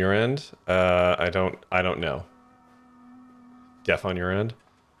hitches on your end? I don't know. Def on your end?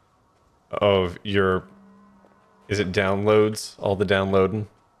 Oh, your... Is it downloads? All the downloading?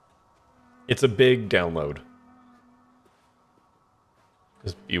 It's a big download.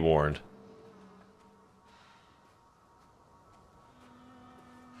 Just be warned.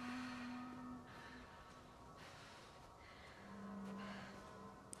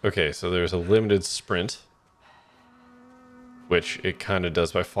 Okay, so there's a limited sprint, which it kind of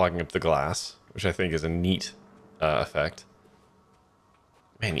does by fogging up the glass, which I think is a neat effect.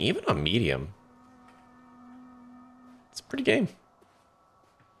 Man, even on medium, it's a pretty game.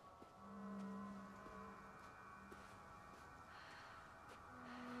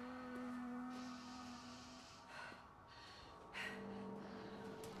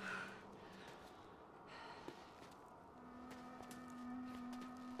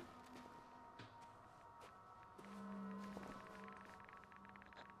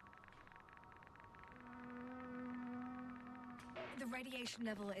 The radiation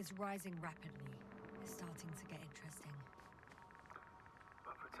level is rising rapidly. It's starting to get interesting.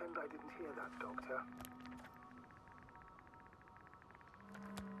 But pretend I didn't hear that, Doctor.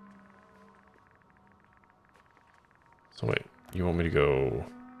 So wait, you want me to go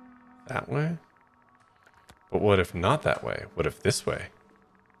that way? But what if not that way? What if this way?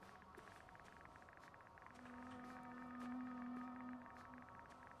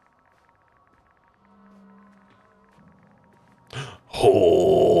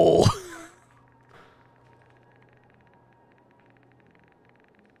 Hole.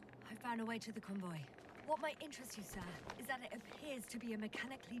 I found a way to the convoy. What might interest you, sir, is that it appears to be a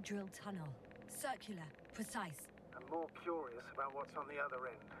mechanically drilled tunnel. Circular, precise. I'm more curious about what's on the other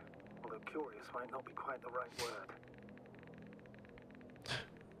end. Although curious might not be quite the right word.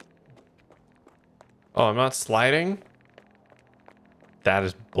 Oh, I'm not sliding? That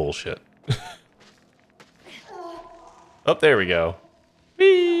is bullshit. Oh, there we go.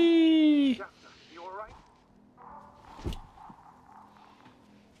 Whee! Yasna, you alright?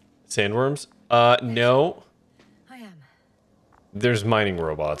 Sandworms? No. I am. There's mining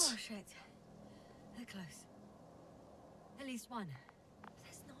robots. Oh shit. They're close. At least one.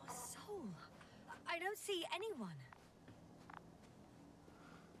 There's not a soul. I don't see anyone.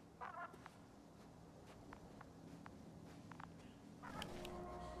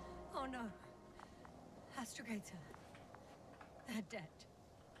 Oh no. Astrogator. They're dead.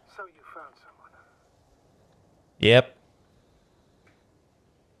 So you found someone. Yep.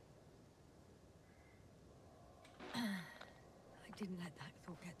 I didn't let that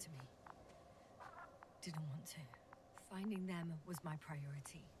thought get to me. Didn't want to. Finding them was my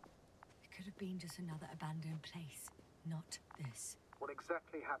priority. It could have been just another abandoned place, not this. What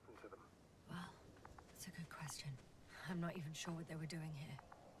exactly happened to them? Well, that's a good question. I'm not even sure what they were doing here.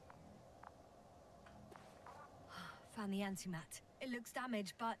 Found the antimat. It looks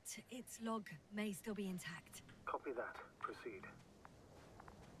damaged, but its log may still be intact. Copy that. Proceed.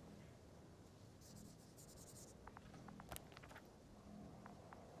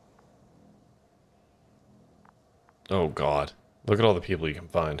 Oh god. Look at all the people you can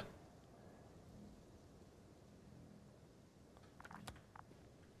find.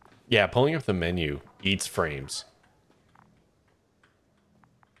 Yeah, pulling up the menu eats frames.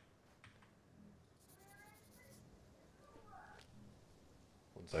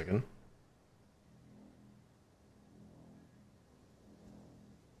 One second.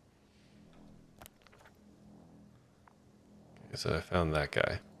 Okay, so I found that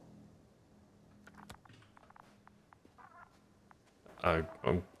guy.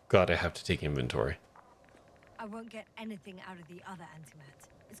 I'm glad I have to take inventory. I won't get anything out of the other antimat.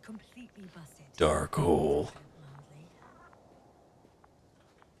 It's completely busted. Dark hole.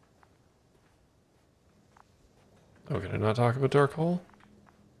 Mildly. Oh, can I not talk about dark hole?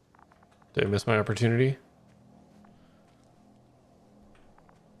 Did I miss my opportunity?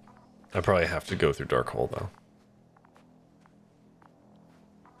 I probably have to go through dark hole though.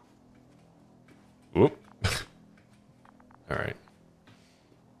 Whoop. All right.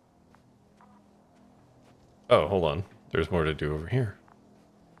 Oh, hold on. There's more to do over here.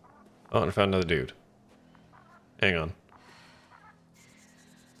 Oh, and I found another dude. Hang on.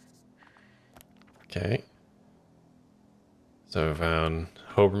 Okay. So I found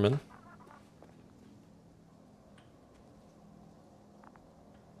Hoberman.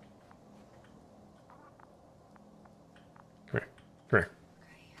 Come here. Come here.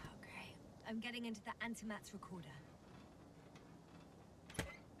 Okay. I'm getting into the antimat's recorder.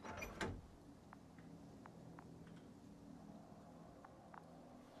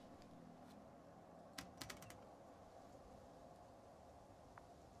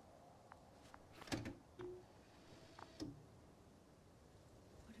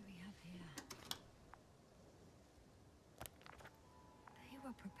 What do we have here? They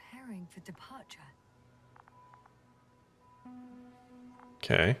were preparing for departure.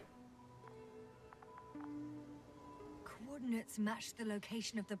 Okay. Coordinates match the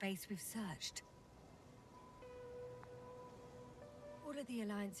location of the base we've searched. All of the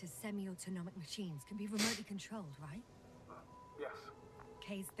Alliance's semi-autonomic machines can be remotely controlled, right? Yes.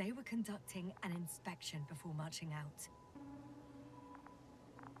 Case they were conducting an inspection before marching out.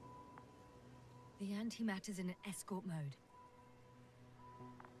 The antimatter's in an escort mode.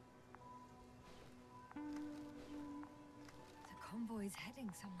 The convoy's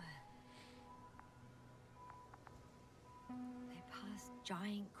heading somewhere. They passed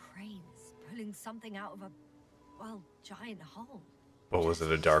giant cranes, pulling something out of a, well, giant hole. What was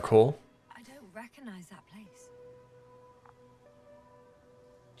it, a dark hole? I don't recognize that place.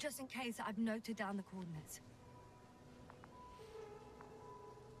 Just in case, I've noted down the coordinates.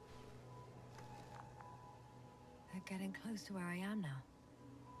 They're getting close to where I am now.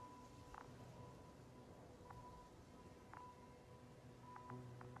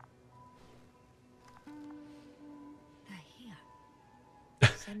 They're here.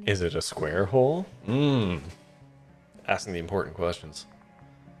 Sending Is it a square hole? Asking the important questions.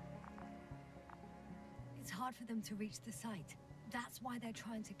 It's hard for them to reach the site. That's why they're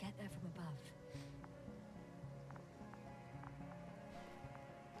trying to get there from above.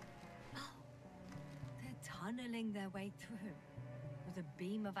 Oh, they're tunneling their way through with a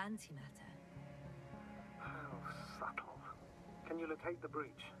beam of antimatter. How subtle. Can you locate the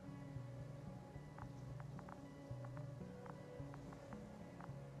breach?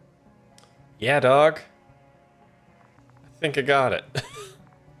 Yeah, dog. I think I got it.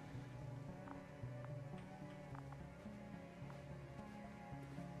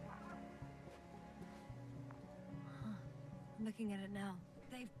 I'm looking at it now.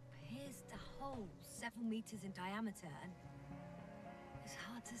 They've pierced a hole several meters in diameter, and there's It's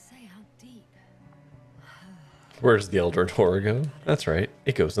hard to say how deep. Where does the Elder Door go? That's right.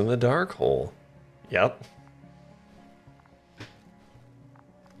 It goes in the dark hole. Yep.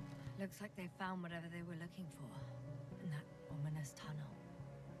 Looks like they found whatever they were looking for in that ominous tunnel.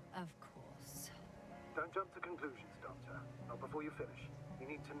 Of course. Don't jump to conclusions, Doctor. Not before you finish. You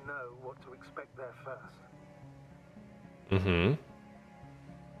need to know what to expect there first. Mm-hmm.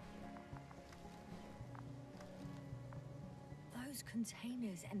 Those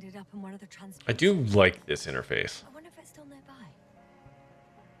containers ended up in one of the transports. I do like this interface, I wonder if it's still nearby.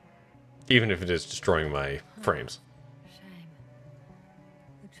 even if it is destroying my frames. Shame.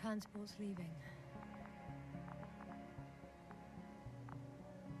 The transport's leaving.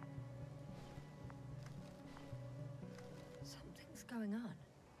 Something's going on.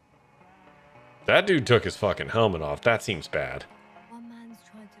 That dude took his fucking helmet off. That seems bad. One man's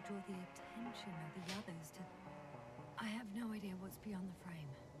trying to draw the attention of the others to... I have no idea what's beyond the frame.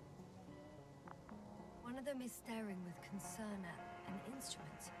 One of them is staring with concern at an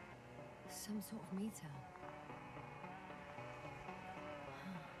instrument. Some sort of meter.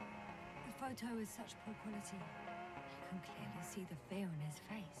 The photo is such poor quality. You can clearly see the fear on his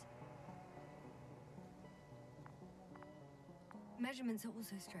face. Measurements are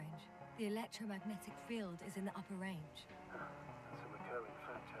also strange. The electromagnetic field is in the upper range. That's a recurring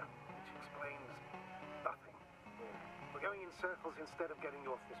factor, which explains nothing. We're going in circles instead of getting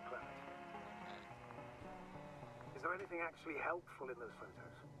you off this planet. Is there anything actually helpful in those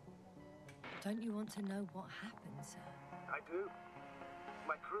photos? Don't you want to know what happened, sir? I do. If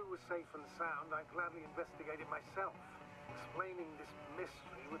my crew was safe and sound, I'd gladly investigate it myself. Explaining this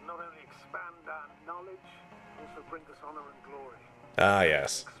mystery would not only expand our knowledge, also bring us honor and glory. Ah,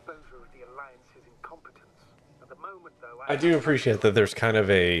 yes. Exposure of the Alliance's incompetence. At the moment, though, I do appreciate that there's kind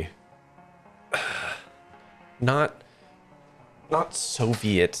of a... not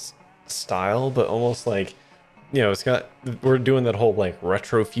Soviet style, but almost like, you know, it's got... We're doing that whole, like,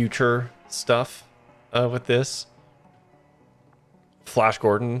 retro future stuff with this. Flash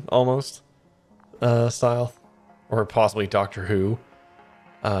Gordon, almost, style. Or possibly Doctor Who.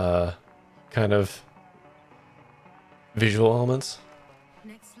 Kind of visual elements.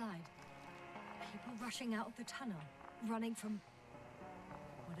 Next slide. People rushing out of the tunnel, running from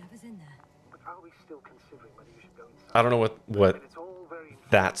whatever's in there. But are we still considering whether you should go inside? I don't know what I mean, it's all very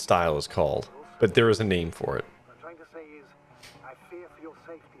that style is called, but there is a name for it. What I'm trying to say is, I fear for your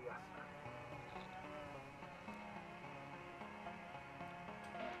safety, Yasna.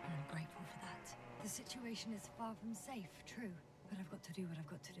 I'm grateful for that. The situation is far from safe, true, but I've got to do what I've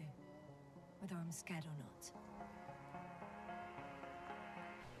got to do, whether I'm scared or not.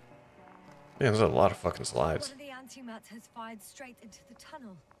 Man, there's a lot of fucking slides. One of the antimats has fired straight into the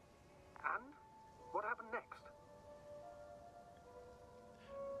tunnel. And? What happened next?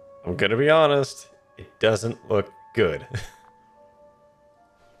 I'm gonna be honest, it doesn't look good.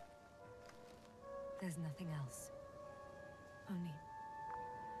 There's nothing else. Only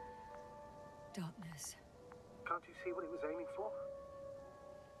darkness. Can't you see what it was aiming for?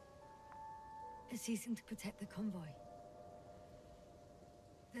 It's ceasing to protect the convoy.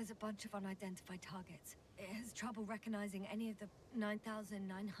 There's a bunch of unidentified targets. It has trouble recognizing any of the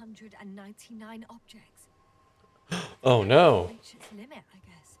 9,999 objects. Oh no. Reached its limit, I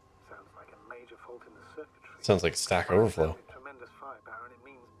guess. Sounds like a major fault in the circuitry. Sounds like Stack Overflow. Tremendous firepower, and it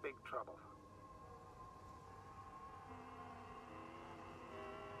means big trouble.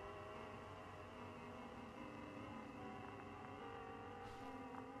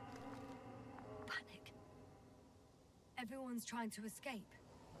 Panic. Everyone's trying to escape.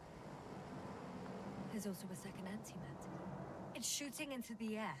 There's also a second antimat. It's shooting into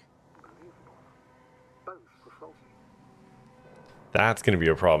the air. Unbelievable. Both were faulty. That's gonna be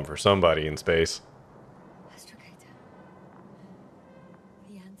a problem for somebody in space. Astrogator.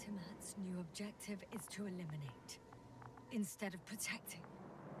 The antimat's new objective is to eliminate, instead of protecting.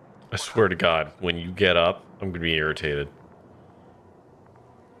 I swear to God, when you get up, I'm gonna be irritated.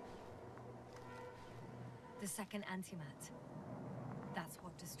 The second antimat. That's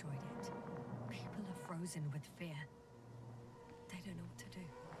what destroyed it. People are frozen with fear. They don't know what to do.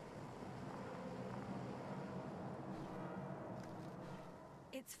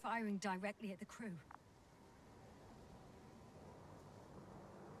 It's firing directly at the crew.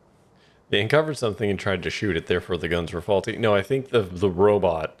 They uncovered something and tried to shoot it, therefore the guns were faulty. No, I think the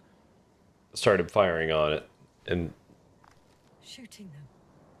robot started firing on it and Shooting them.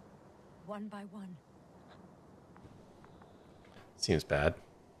 One by one. seems bad.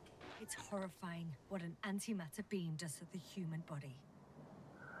 It's horrifying what an antimatter beam does to the human body.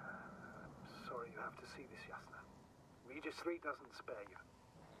 Sorry you have to see this, Yasna. Regis 3 doesn't spare you.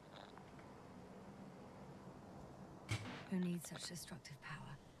 Who needs such destructive power?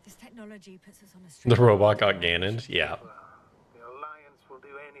 This technology puts us on a The straight robot got Ganoned. Yeah. Well, the Alliance will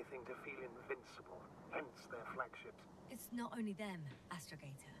do anything to feel invincible, hence their flagships. It's not only them,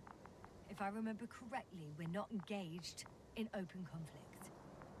 Astrogator. If I remember correctly, we're not engaged in open conflict.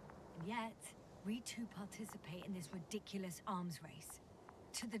 And yet, we too participate in this ridiculous arms race.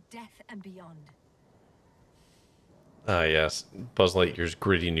 To the death and beyond. Ah, yes. Buzz Lightyear's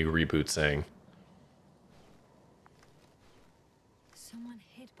gritty new reboot saying. Someone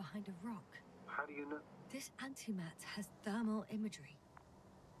hid behind a rock. How do you know? This antimat has thermal imagery.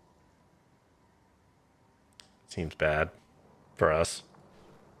 Seems bad for us.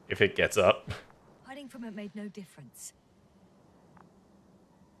 If it gets up. Hiding from it made no difference.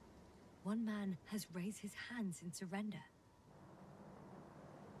 One man has raised his hands in surrender.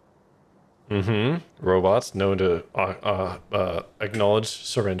 Robots known to acknowledge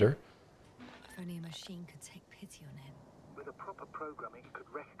surrender. If only a machine could take pity on him. With a proper programming, it could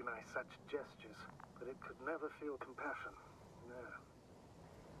recognize such gestures, but it could never feel compassion.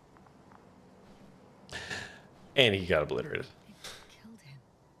 No. And he got obliterated. It killed him.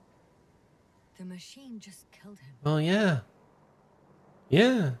 The machine just killed him. Well, yeah.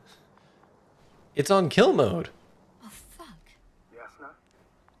 Yeah. It's on kill mode. Oh, fuck. Yasna?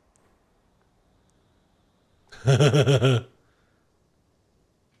 The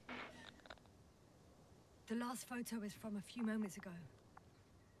last photo is from a few moments ago.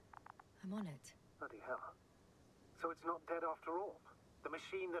 I'm on it. Bloody hell. So it's not dead after all? The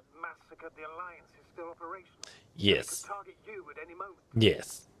machine that massacred the Alliance is still operational? Yes. It could target you at any moment?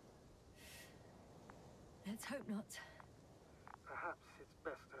 Yes. Let's hope not. Perhaps it's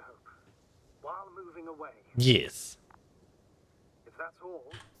best to hope. While moving away. Yes. If that's all...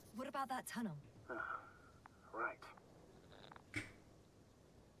 What about that tunnel? Right.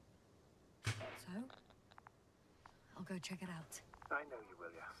 So? I'll go check it out. I know you will,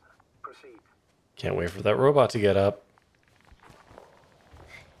 Yasna. Proceed. Can't wait for that robot to get up.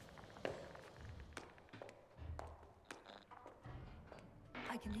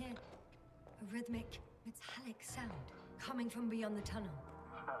 I can hear a rhythmic, metallic sound coming from beyond the tunnel.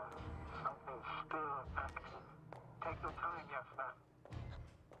 Something still active. Take your time, Yasna.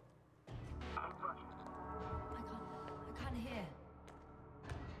 Keep rushing. I can't hear.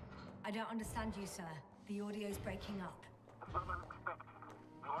 I don't understand you, sir. The audio's breaking up. Unexpected.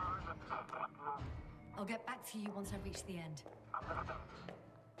 You're in a tough room. I'll get back to you once I reach the end.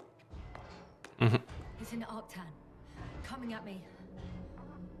 It's in Arctan. Coming at me.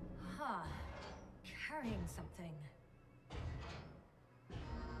 Huh. Carrying something.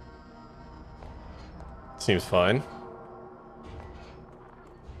 Seems fine.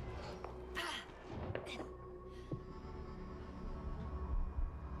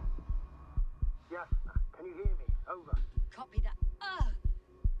 Yasna, can you hear me? Over. Copy that.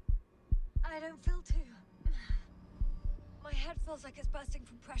 I don't feel too. My head feels like it's bursting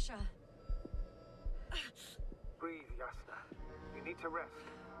from pressure. Breathe, Yasna. You need to rest.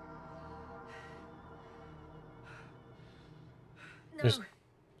 No. Just-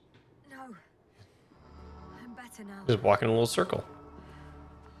 No. I'm better now. Just walk in a little circle.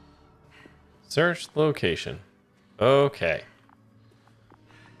 Search location. Okay.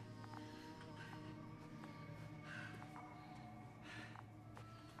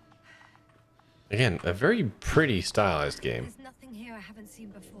 Again, a very pretty stylized game. There's nothing here I haven't seen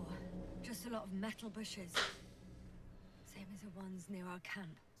before. Just a lot of metal bushes. Same as the ones near our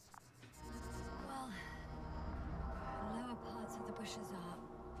camp. Well, the lower parts of the bushes are,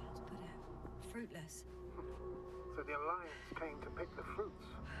 how to put it, fruitless. So the Alliance came to pick the fruits.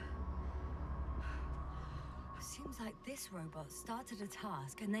 Seems like this robot started a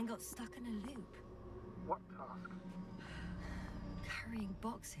task and then got stuck in a loop. What task? Carrying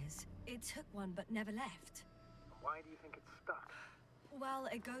boxes. It took one but never left. Why do you think it's stuck? Well,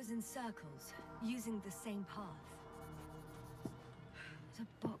 it goes in circles, using the same path. The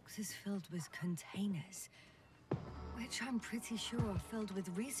box is filled with containers, which I'm pretty sure are filled with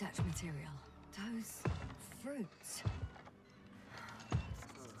research material. Those fruits.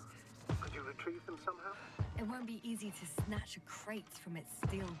 Could you retrieve them somehow? It won't be easy to snatch a crate from its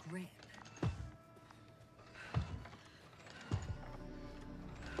steel grip.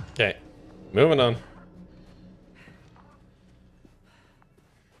 Okay, moving on.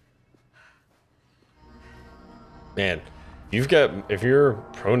 Man, if you're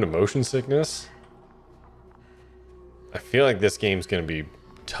prone to motion sickness, I feel like this game's gonna be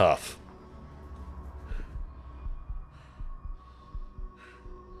tough.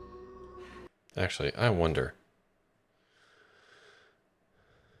 Actually, I wonder.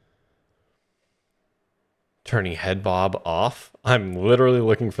 turning head bob off. I'm literally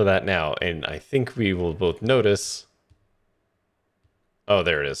looking for that now, and I think we will both notice. Oh,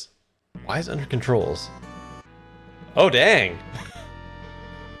 there it is. Why is it under controls? Oh, dang.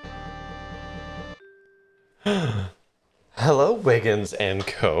 Hello, Wiggins and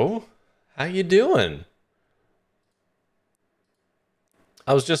Co. How you doing?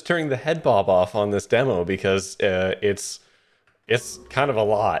 I was just turning the head bob off on this demo because it's kind of a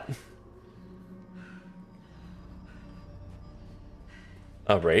lot.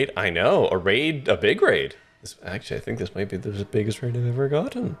 A raid? I know. A raid, a big raid. Actually, I think this might be the biggest raid I've ever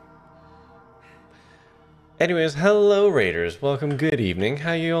gotten. Anyways, hello raiders. Welcome, good evening.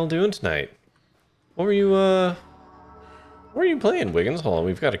 How you all doing tonight? What were you playing, Wiggins? Hold on,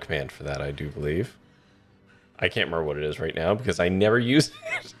 we've got a command for that, I do believe. I can't remember what it is right now because I never use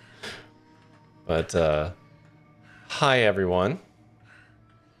it. But, hi everyone.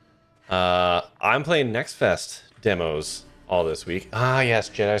 I'm playing Next Fest demos all this week. Ah, yes,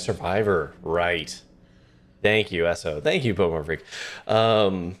 Jedi Survivor. Right. Thank you, SO. Thank you, Pokemon Freak.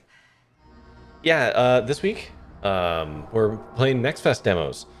 This week, we're playing Next Fest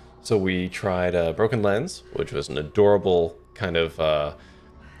demos. So we tried Broken Lens, which was an adorable kind of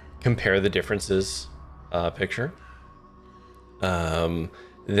compare the differences picture. Then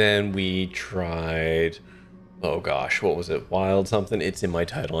we tried, oh gosh, what was it? Wild something? It's in my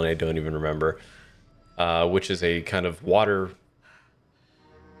title and I don't even remember. Which is a kind of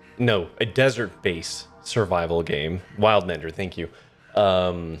a desert-based survival game. Wildmender, thank you.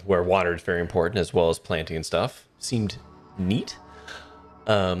 Where water is very important as well as planting and stuff. Seemed neat.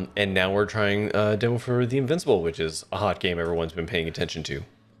 And now we're trying a demo for the Invincible, which is a hot game everyone's been paying attention to.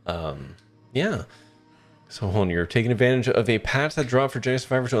 Yeah. So hold on, you're taking advantage of a patch that dropped for Jedi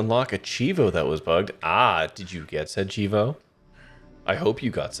Survivor to unlock a Chivo that was bugged. Ah, did you get said Chivo? I hope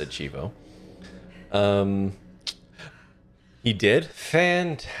you got said Chivo. He did?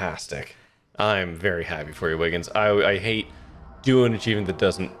 Fantastic. I'm very happy for you, Wiggins. I hate doing an achievement that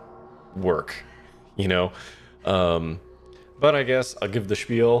doesn't work, you know? But I guess I'll give the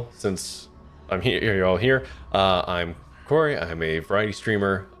spiel since I'm here, you're all here. I'm Corey. I'm a variety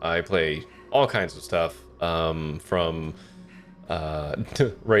streamer. I play all kinds of stuff, from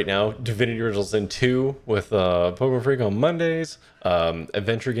right now, Divinity Original Sin 2 with Pokemon Freak on Mondays,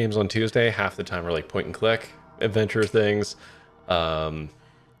 adventure games on Tuesday. Half the time are like point and click adventure things,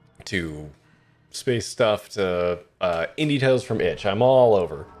 to space stuff, to indie titles from Itch. I'm all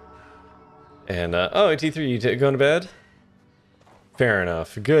over. And oh, T3, you going to bed? Fair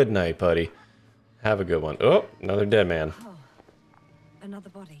enough. Good night, buddy. Have a good one. Oh, another dead man. Oh, another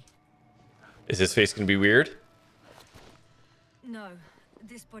body. Is his face gonna be weird? No,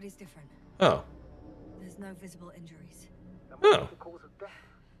 this body's different. Oh. There's no visible injuries. Oh. The cause of death.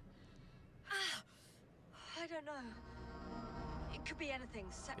 I don't know. It could be anything.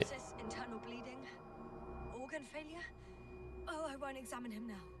 Sepsis, internal bleeding, organ failure. Oh, I won't examine him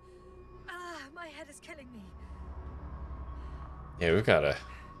now. My head is killing me. Yeah, we've got a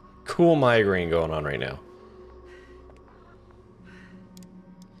cool migraine going on right now.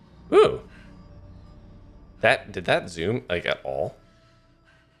 Ooh. Did that zoom like at all?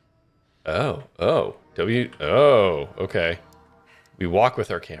 Oh, okay. We walk with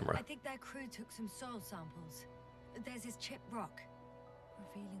our camera. I think their crew took some soil samples. There's this chipped rock,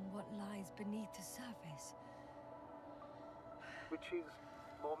 revealing what lies beneath the surface. Which is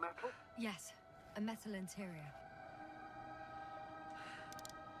more metal? Yes, a metal interior.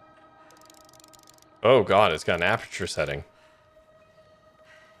 Oh god, it's got an aperture setting.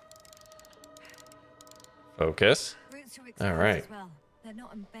 Focus. Roots are exposed All right. as well. They're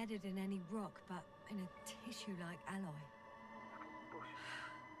not embedded in any rock, but in a tissue-like alloy.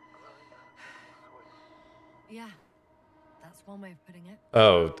 Yeah, that's one way of putting it.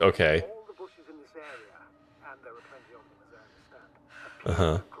 Oh, okay. All the bushes in this area, and there are plenty of them as I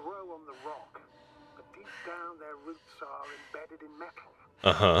understand, grow on the rock, but deep down their roots are embedded in metal.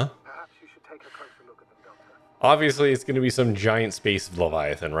 Perhaps you should take a closer look at them, Doctor. Obviously, it's going to be some giant space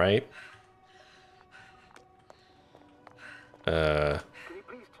leviathan, right? Can you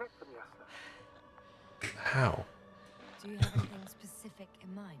please check them, Yasta? How? Do you have anything specific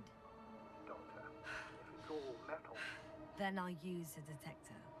in mind? Doctor, if it's all metal, Then I'll use a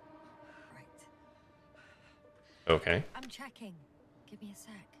detector. Right. Okay. I'm checking. Give me a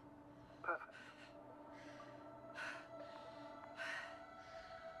sec. perfect.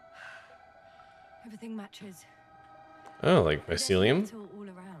 Everything matches. Oh, like There's mycelium? metal all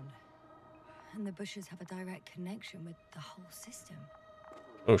around. And the bushes have a direct connection with the whole system.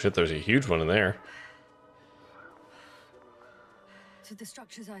 Oh shit, there's a huge one in there. To the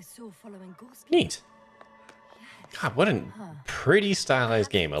structures I saw following Gorski. Neat. God, what a pretty stylized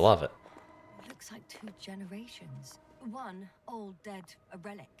game. I love it. Looks like 2 generations. One, old, dead, a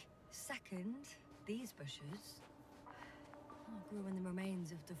relic. Second, these bushes grew in the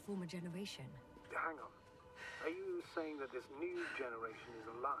remains of the former generation. Hang on. Are you saying that this new generation is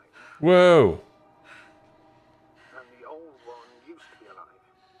alive Whoa. and the old one used to be alive?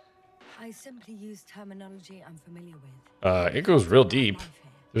 I simply use terminology I'm familiar with. It goes real deep.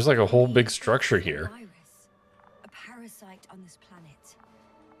 There's like a whole big structure here. Virus, a parasite on this planet.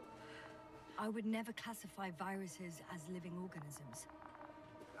 I would never classify viruses as living organisms.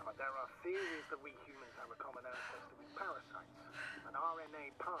 Now, there are theories that we humans have a common ancestor with parasites, an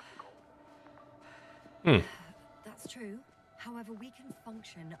RNA particle. That's true. However, we can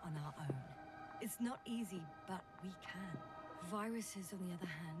function on our own. It's not easy, but we can. Viruses, on the other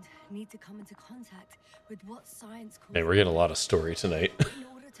hand, need to come into contact with what science calls... Man, we're getting a lot of story tonight. in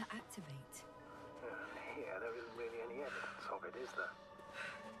order to activate. Yeah, there isn't really any evidence of it, is there?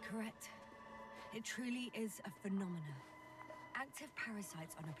 Correct. It truly is a phenomenon. Active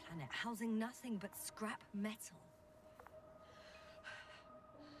parasites on a planet housing nothing but scrap metal.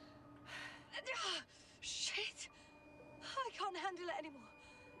 Shit! I can't handle it anymore.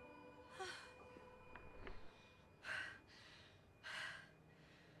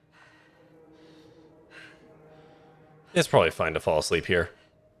 It's probably fine to fall asleep here.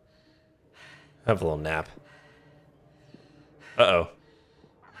 Have a little nap. Uh-oh.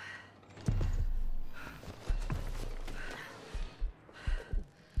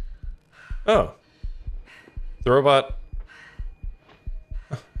 Oh. The robot...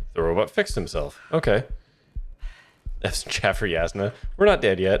 The robot fixed himself. Okay. That's Jaffer Yasna. We're not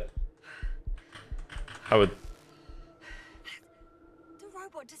dead yet. I would... The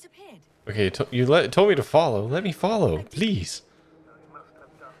robot disappeared. Okay, told me to follow. Let me follow, please. No, he must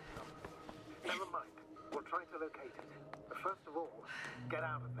have done something. Never mind. We'll try to locate it. But first of all, get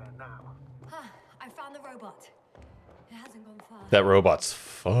out of there now. I found the robot. It hasn't gone far. That robot's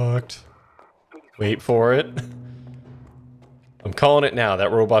fucked. Wait for it. I'm calling it now.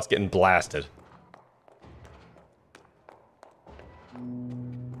 That robot's getting blasted.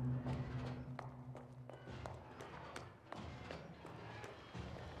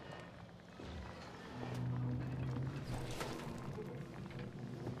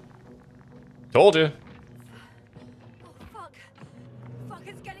 Told you. Oh, fuck. Fuck,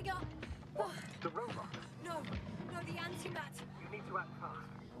 it's getting up. Oh, The robot. no, the antimat. You need to act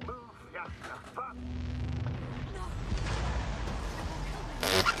fast. Move, Yasna. Fast. No.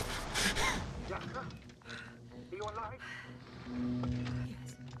 Yasna? Are you alive?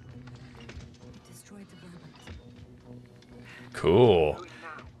 Yes. We destroyed the robot. Cool. Do it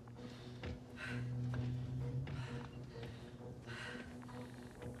now.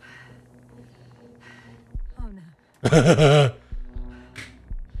 Oh, no.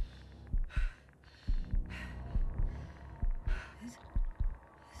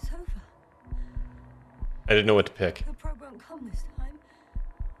 It's over. I didn't know what to pick. The probe won't come this time.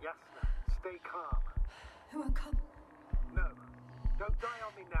 Yasna, stay calm. It won't come. No, don't die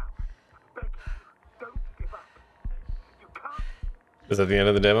on me now. Beg you, don't give up. You can't. Is that the end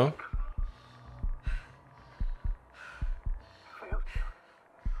of the demo? Failed you.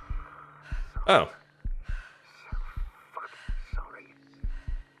 Oh. So fucking sorry.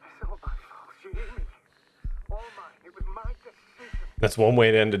 It's all my fault. You hear me? All mine. It was my decision. That's one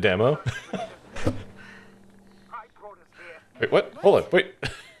way to end a demo. I brought us here. Wait, what? Hold on, wait.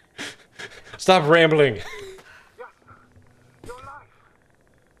 Stop rambling. Yasna, you're alive.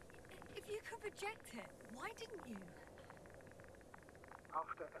 If you could reject it, why didn't you?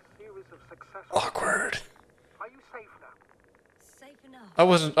 After a series of successful... Awkward. Are you safe now? Safe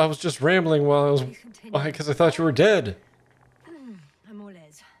enough. I was just rambling while I was... Please continue. Because I thought you were dead. I'm all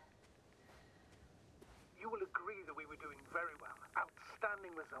ears. You will agree that we were doing very well.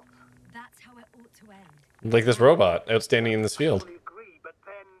 Outstanding results. That's how it ought to end. Like this robot, outstanding in this field. I fully agree, but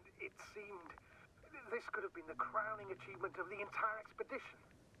then it seemed this could have been the crowning achievement of the entire expedition.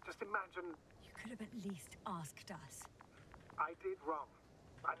 Just imagine You could have at least asked us. I did wrong.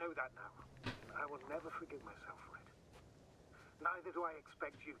 I know that now. I will never forgive myself for it. Neither do I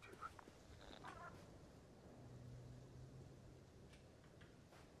expect you to.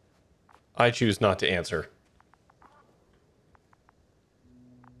 I choose not to answer.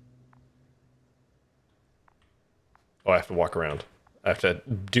 Oh, I have to walk around. I have to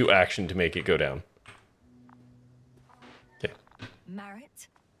do action to make it go down. Okay. Marit,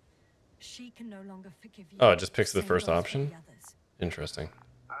 she can no longer forgive you. Oh, it just picks the Same first goes for option? the others. Interesting.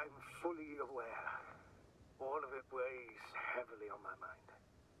 I'm fully aware. All of it weighs heavily on my mind.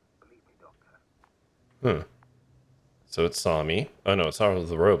 Believe me, Doctor. Hmm. So it saw me. Oh no, it saw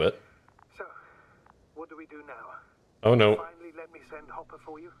the robot. So, what do we do now? Oh no, Finally let me send Hopper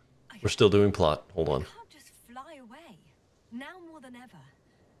for you? we're still doing plot. Hold on. I can't just fly away. Now more than ever.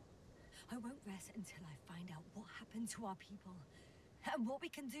 I won't rest until I find out what happened to our people and what we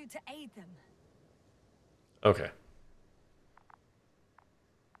can do to aid them. Okay.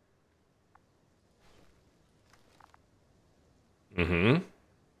 Mm-hmm.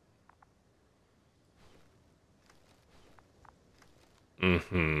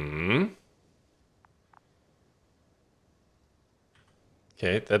 Mm-hmm.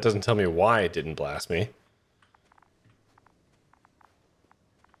 Okay, that doesn't tell me why it didn't blast me.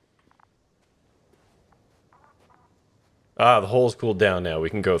 Ah, the hole's cooled down now. We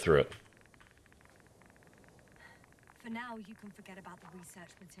can go through it. For now, you can forget about the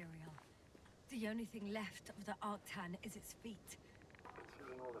research material. The only thing left of the Arctan is its feet.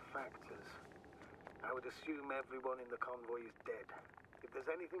 Considering all the factors, I would assume everyone in the convoy is dead. If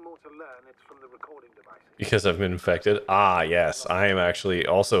there's anything more to learn, it's from the recording devices. Because I've been infected? Ah, yes. I am actually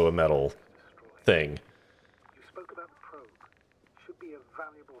also a metal thing. You spoke about the probe. Should be a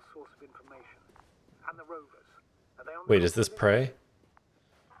valuable source of information. And the rovers. Are they on the Wait, is this prey?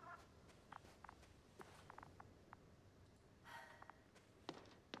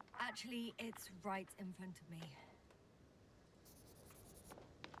 Actually, it's right in front of me.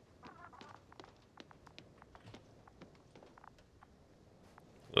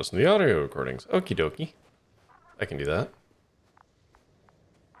 Listen to the audio recordings. Okie dokie. I can do that.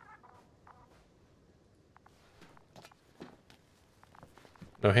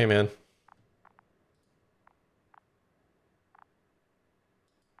 Oh, hey, man.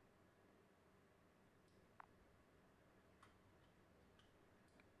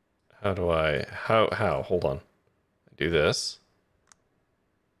 How do I... How? Hold on. I do this.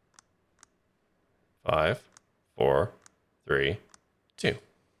 5, 4, 3, 2.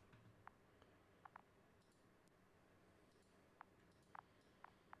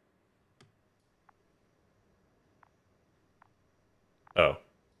 Oh.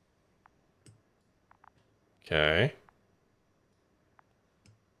 Okay.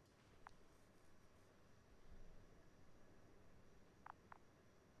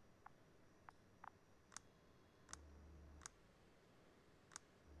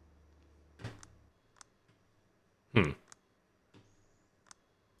 Hmm.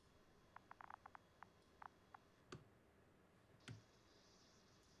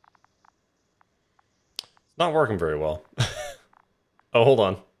 It's not working very well. Oh, hold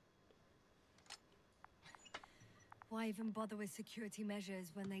on. Why even bother with security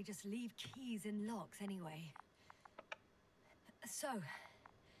measures when they just leave keys in locks anyway? So,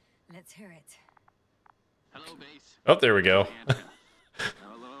 let's hear it. Hello, base. Oh, there we go.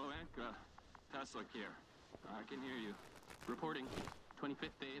 Hello, Anka. Tesla here. I can hear you. Reporting.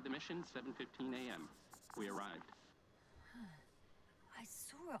 25th day of the mission, 7:15 a.m. We arrived. I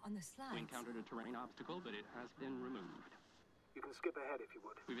saw it on the slides. We encountered a terrain obstacle, but it has been removed. You can skip ahead if you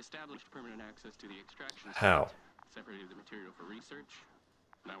would. We've established permanent access to the extraction How? site, separated the material for research.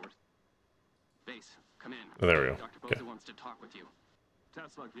 Now we're... Base, come in. Oh, there we go. Dr. Okay. Boza wants to talk with you.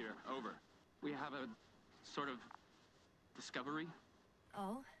 Tesla here. Over. We have a sort of discovery.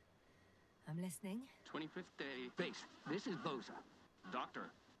 Oh, I'm listening. 25th day. Base, this is Boza.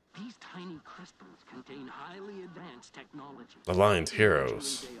 Doctor, these tiny crystals contain highly advanced technology. The Lion's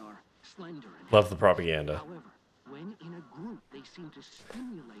heroes. They are slender and Love the propaganda. However, when in a group, they seem to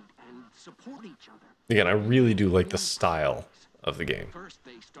stimulate and support each other. Again, I really do like the style of the game. First,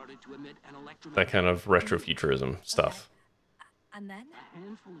 they started to emit an That kind of retrofuturism stuff. And then? A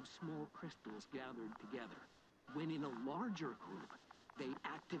handful of small crystals gathered together. When in a larger group, they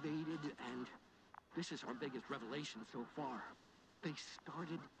activated and... This is our biggest revelation so far. They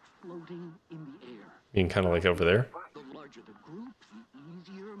started floating in the air. You can kind of like over there. The larger the group, the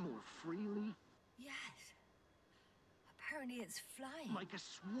easier, more freely. Yes. Apparently it's flying. Like a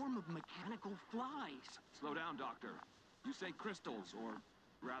swarm of mechanical flies. Slow down, Doctor. You say crystals, or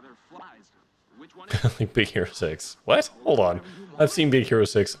rather flies. Which one is it? Like Big Hero 6. What? Hold on. I've seen Big Hero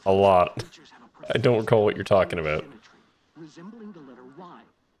 6 a lot. I don't recall what you're talking about. Resembling the letter Y,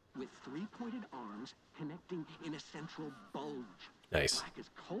 with three-pointed arms connecting in a central bulge. Nice. Black as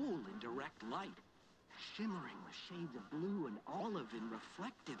coal in direct light, shimmering with shades of blue and olive in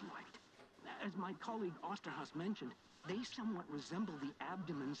reflected light. As my colleague Osterhaus mentioned, they somewhat resemble the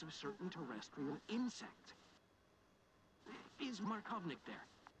abdomens of certain terrestrial insects. Is Markovnik there?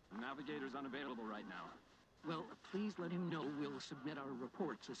 Navigator's unavailable right now. Well, please let him know we'll submit our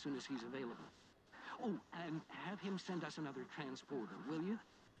reports as soon as he's available. Oh, and have him send us another transporter, will you?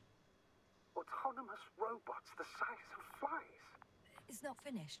 Autonomous robots the size of flies. It's not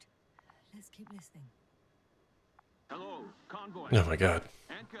finished. Let's keep listening. Hello, convoy. Oh my god.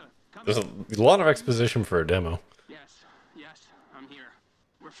 Anka, come There's in. a lot of exposition for a demo. Yes, I'm here.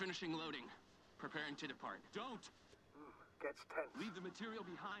 We're finishing loading. Preparing to depart. Don't! Gets tense. Leave the material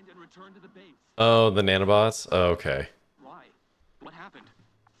behind and return to the base. Oh, the nanobots? Oh, okay. Why? What happened?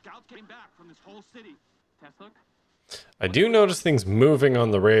 Scouts came back from this whole city. Tesla? I do notice things moving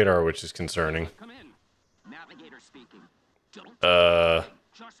on the radar, which is concerning. Come in. Navigator speaking. Don't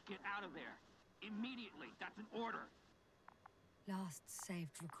just get out of there. Immediately. That's an order. Last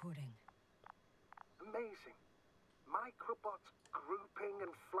saved recording. Amazing. Microbots grouping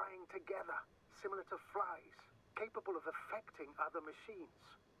and flying together, similar to flies, capable of affecting other machines.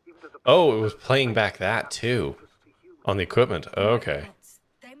 Even to the Oh, it was playing back that too. On the equipment. Oh, okay. Robots,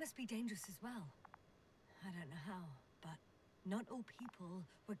 they must be dangerous as well. I don't know how, but not all people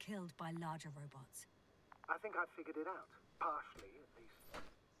were killed by larger robots. I think I figured it out, partially at least.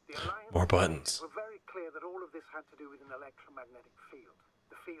 The Alliance More buttons. were very clear that all of this had to do with an electromagnetic field,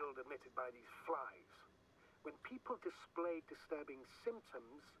 the field emitted by these flies. When people displayed disturbing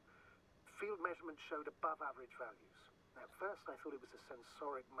symptoms, field measurements showed above average values. At first I thought it was a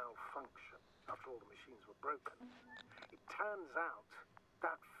sensoric malfunction, after all the machines were broken. It turns out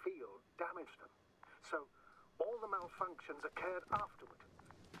that field damaged them. So all the malfunctions occurred afterward.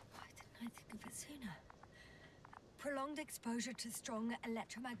 Why didn't I think of it sooner? Prolonged exposure to strong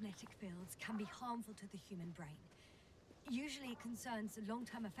electromagnetic fields can be harmful to the human brain. Usually it concerns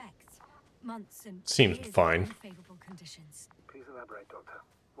long-term effects, months and Seems years fine. of unfavorable conditions. Please elaborate, Doctor.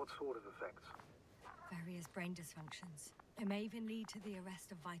 What sort of effects? Various brain dysfunctions. It may even lead to the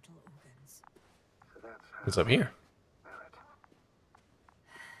arrest of vital organs. So that's how... What's up here? Barrett.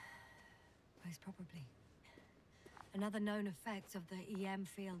 Most probably. Another known effect of the EM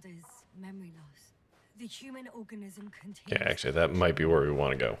field is memory loss. The human organism continues. Okay, actually, that might be where we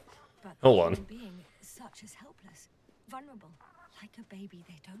want to go. But Hold the on. human being such as helpless, vulnerable. Like a baby,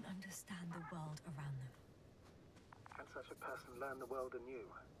 they don't understand the world around them. Can such a person learn the world anew?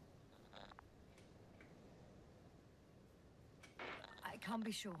 I can't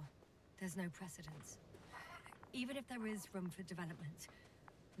be sure. There's no precedence. Even if there is room for development,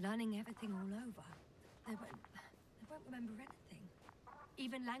 learning everything all over, they won't remember anything.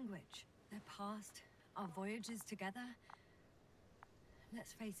 Even language, their past, our voyages together.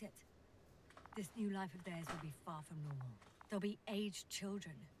 Let's face it, this new life of theirs will be far from normal. They'll be aged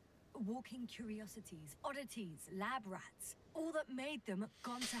children, walking curiosities, oddities, lab rats, all that made them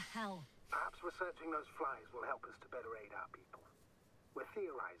gone to hell. Perhaps researching those flies will help us to better aid our people. We're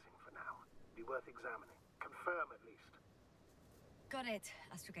theorizing for now. Be worth examining. Confirm at least. Got it,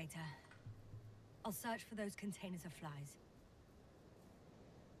 Astrogator. I'll search for those containers of flies.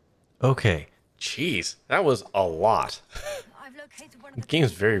 Okay. Jeez, that was a lot. I've located one of The the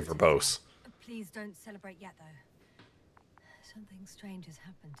game's very transporters. verbose. Please don't celebrate yet, though. Something strange has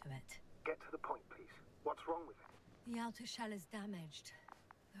happened to it. Get to the point, please. What's wrong with it? The outer shell is damaged.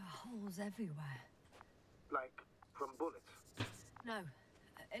 There are holes everywhere. Like, from bullets? No,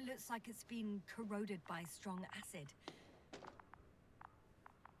 it looks like it's been corroded by strong acid.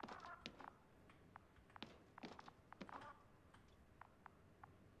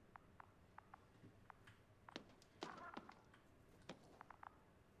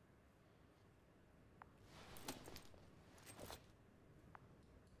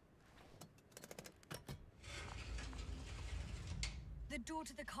 The door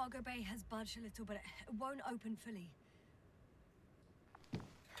to the cargo bay has budged a little, but it won't open fully.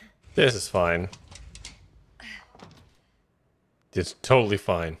 This is fine. It's totally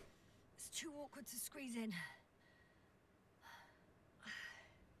fine. It's too awkward to squeeze in.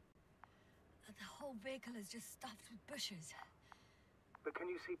 The whole vehicle is just stuffed with bushes. But can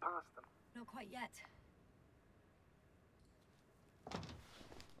you see past them? Not quite yet.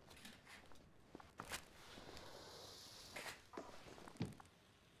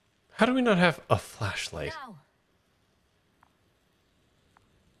 How do we not have a flashlight? Now,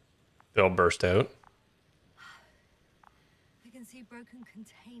 They'll burst out. I can see broken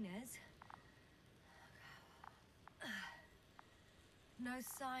containers. No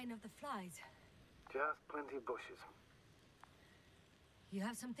sign of the flies. Just plenty of bushes. You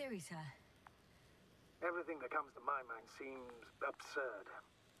have some theories, sir? Everything that comes to my mind seems absurd.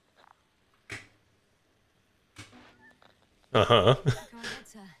 Uh-huh. Go ahead,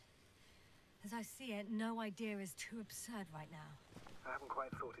 sir. As I see it, no idea is too absurd right now. I haven't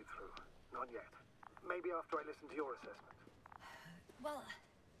quite thought it through. Not yet. Maybe after I listen to your assessment. Well,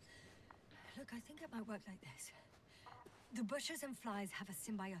 look, I think it might work like this. The bushes and flies have a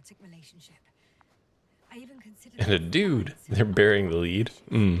symbiotic relationship. I even considered And a dude. They're bearing the lead.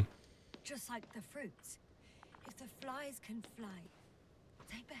 just like the fruits. If the flies can fly,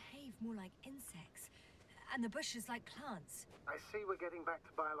 they behave more like insects, and the bushes like plants. I see we're getting back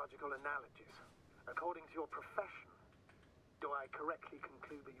to biological analogies. According to your profession, do I correctly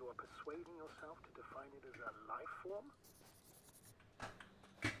conclude that you are persuading yourself to define it as a life form?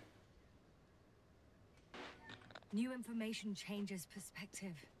 New information changes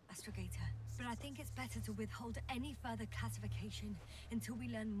perspective, Astrogator. But I think it's better to withhold any further classification until we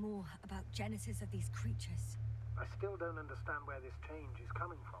learn more about genesis of these creatures. I still don't understand where this change is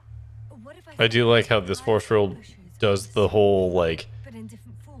coming from. What if I do like how this force field does the whole, like, but in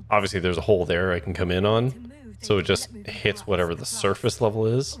different forms? obviously there's a hole there I can come in on. To move, they So it just develop moving hits parts, whatever the flies. surface level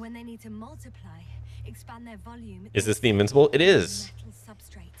is. When they need to multiply, expand their volume. Is this the Invincible? It is. Metal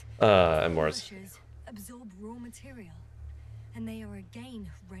substrate. And Mars. Bushes absorb raw material, and they are again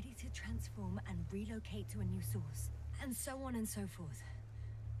ready to transform and relocate to a new source, and so on and so forth.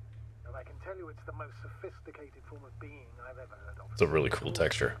 And I can tell you it's the most sophisticated form of being I've ever heard of. It's a really cool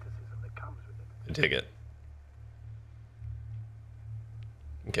texture. That comes with it. I dig it.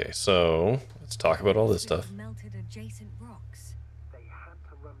 Okay, so let's talk about all this stuff. Melted adjacent rocks. They had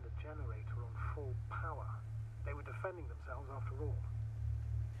to run the generator on full power. They were defending themselves after all.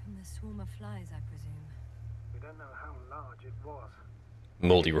 From the swarm of flies, I presume. We don't know how large it was.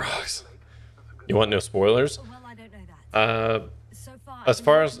 Moldy rocks. That's a good You want no spoilers? Well, I don't know that. So far, As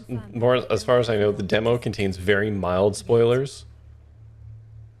far as I know, the demo contains very mild spoilers,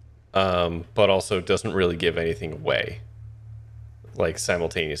 but also doesn't really give anything away. Like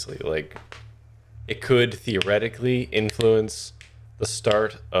simultaneously, like it could theoretically influence the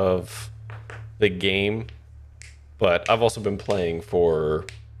start of the game, but I've also been playing for,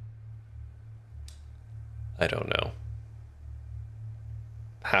 I don't know,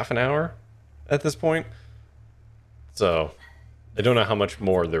 half an hour at this point, so I don't know how much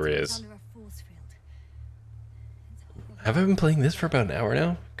more there is. Under a force field. Have I been playing this for about an hour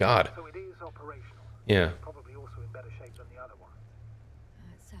now? God. So it is operational. Yeah. Probably also in better shape than the other one.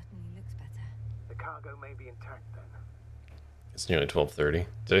 It certainly looks better. The cargo may be intact then. It's nearly 12:30.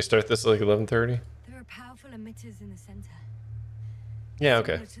 Did I start this at like 11:30? There are powerful emitters in the center. Yeah,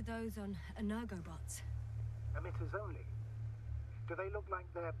 okay. Similar to those on energobots. Emitters only. Do they look like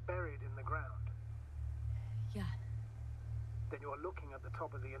they're buried in the ground? Yeah. Then you're looking at the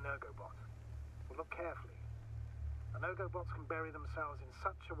top of the energobot. Well, look carefully. Energobots can bury themselves in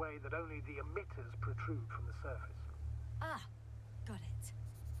such a way that only the emitters protrude from the surface. Ah, got it.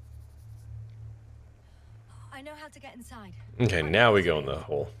 I know how to get inside. Okay, now we go in the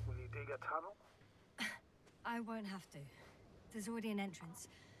hole. Will you dig a tunnel? I won't have to. There's already an entrance.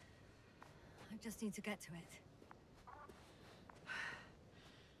 I just need to get to it.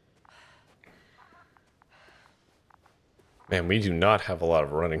 Man, we do not have a lot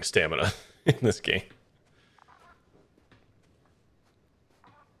of running stamina in this game.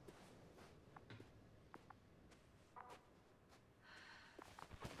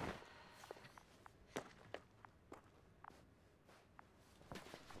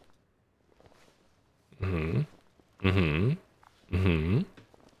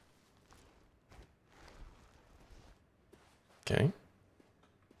 Okay.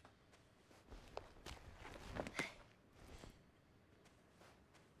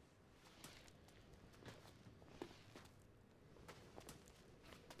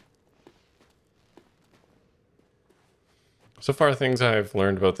 So far, things I've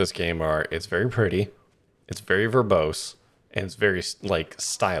learned about this game are it's very pretty, it's very verbose, and it's very like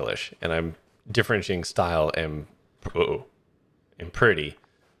stylish. And I'm differentiating style and pretty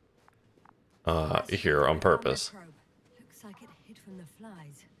here on purpose. Looks like it hid from the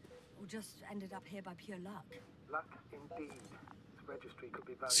flies, or just ended up here by pure luck. Luck indeed. This registry could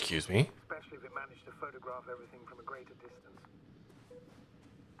be valuable. Excuse me. Especially if it managed to photograph everything from a greater distance.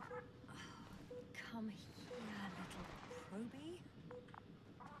 Come here, little probie.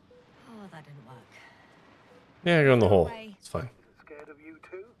 Oh, that didn't work. Yeah, go in the hole. Away. It's fine. Is it scared of you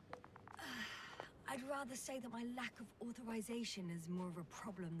too? I'd rather say that my lack of authorization is more of a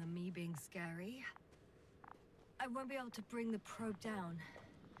problem than me being scary. I won't be able to bring the probe down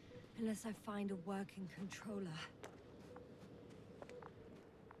unless I find a working controller.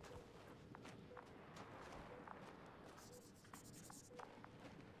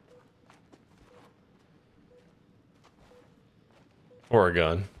 Or a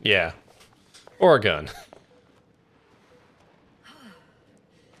gun. Yeah. Or a gun.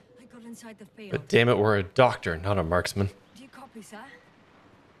 I got inside the field. But damn it, we're a doctor, not a marksman. Do you copy, sir?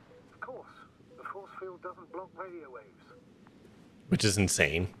 Of course. The force field doesn't block radio waves. Which is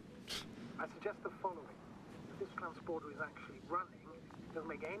insane. I suggest the following. If this transporter is actually running, it doesn't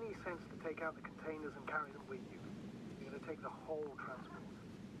make any sense to take out the containers and carry them with you. You're going to take the whole transport.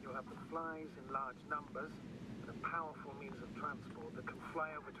 You'll have the flies in large numbers, and a powerful means of transport that can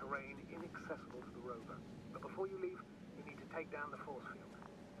fly over terrain inaccessible to the rover. But before you leave, you need to take down the force field.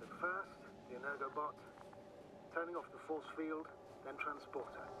 So first, the Energobot, turning off the force field, then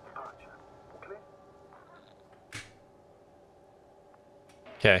transporter, departure. Clear?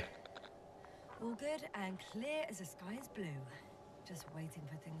 Okay. All good and clear as the sky is blue. Just waiting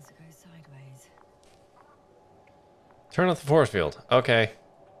for things to go sideways. Turn off the force field. Okay.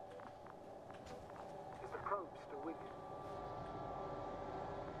 Is the probe still with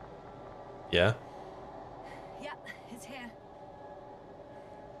you? Yeah. Yep, it's here.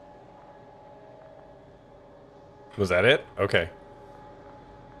 Was that it? Okay.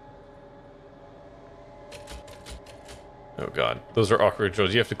 Oh god. Those are awkward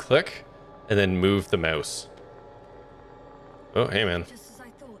controls. You have to click and then move the mouse. Oh, hey man. Just as I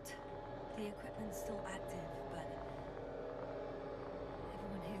thought. The equipment's still active, but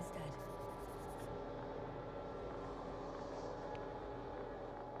everyone here's dead.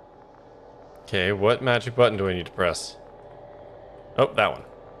 Okay, what magic button do I need to press? Oh, that one.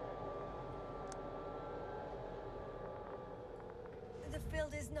 The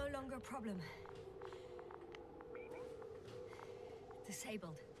field is no longer a problem. Meaning?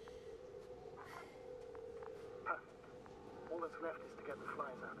 Disabled. Perfect. All that's left is to get the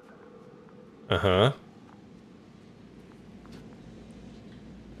flies out of there. Uh-huh.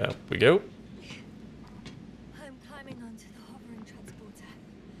 There we go. I'm climbing onto the hovering transporter.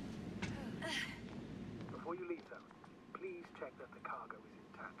 Before you leave, though, please check that the cargo is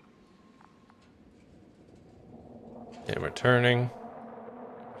intact. Okay, we're turning.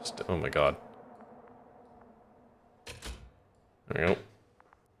 Just, oh my god. There we go.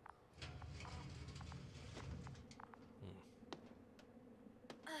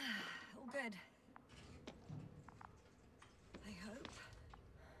 All good. I hope.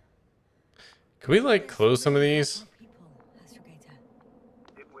 Can we like close some of these? People, Astrogator.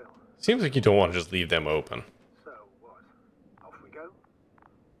 It will. Seems like you don't want to just leave them open. So, what? Off we go?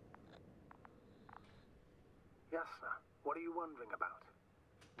 Yasna, what are you wondering about?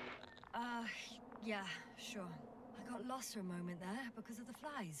 Yeah, sure. I got lost for a moment there because of the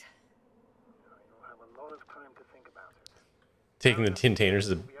flies. You'll have a lot of time to think about it. Taking the containers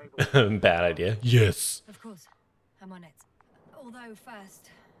is a bad idea. Yes. Of course, I'm on it. Although first,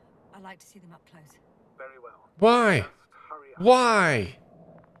 I'd like to see them up close. Very well. Why? Just hurry up. Why?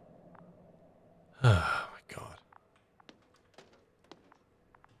 Oh my god.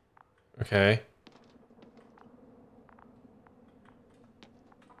 Okay.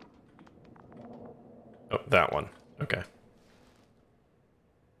 Oh, that one. Okay.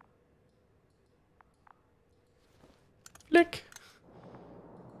 Flick.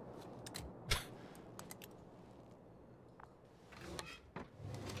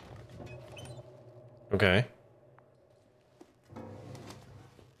 Okay.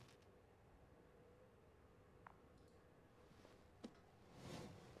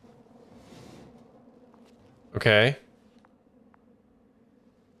 Okay.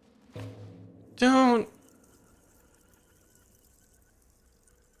 Don't.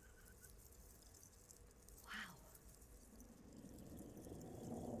 Wow.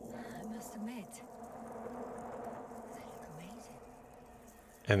 I must admit, they look amazing.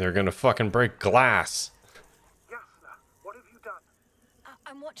 And they're gonna fucking break glass. Yasna, what have you done?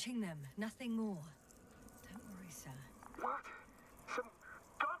 I'm watching them, nothing more. Don't worry, sir. What? Some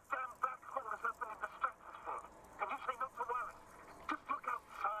goddamn black hole has opened in the stratosphere. And you say not to worry. Just look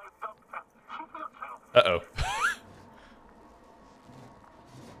outside, Doctor. See for yourself. Uh-oh.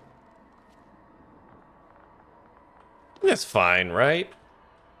 That's fine, right?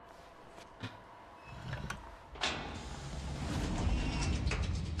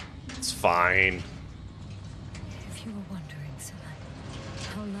 It's fine. If you were wondering, sir,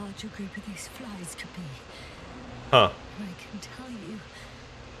 how large a group of these flies could be, Huh. I can tell you.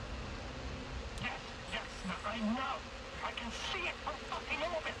 Yes, I know. I can see it from fucking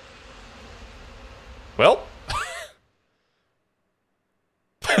orbit. Well.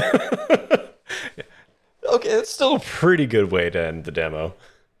 Okay, it's still a pretty good way to end the demo.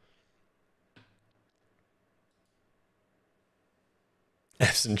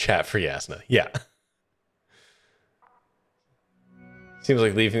 F's in chat for Yasna. Yeah. Seems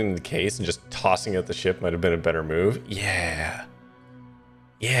like leaving the case and just tossing out the ship might have been a better move. Yeah.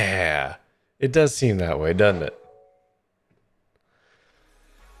 Yeah. It does seem that way, doesn't it?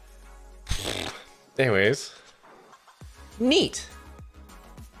 anyways, neat.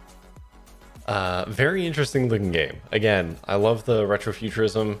 Very interesting looking game. Again, I love the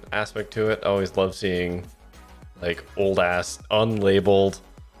retrofuturism aspect to it. I always love seeing like old ass unlabeled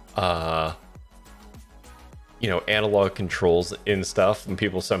you know, analog controls in stuff, and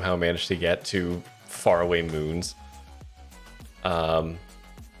people somehow manage to get to faraway moons. Now,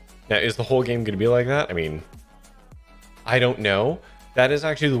 is the whole game going to be like that? I mean, I don't know. That is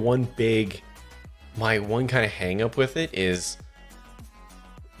actually the one big, my one kind of hang up with it is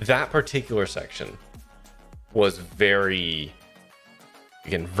that particular section was very,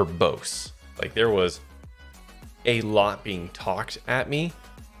 again, verbose. Like, there was a lot being talked at me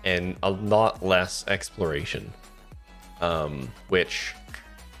and a lot less exploration. Which,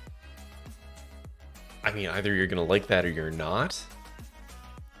 I mean, either you're going to like that or you're not.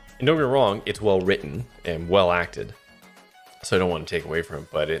 And don't get me wrong, it's well written and well acted, so I don't want to take away from it,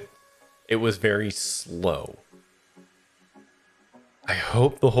 but it was very slow. I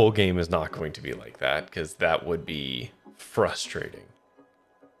hope the whole game is not going to be like that, because that would be frustrating.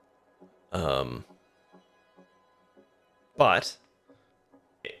 But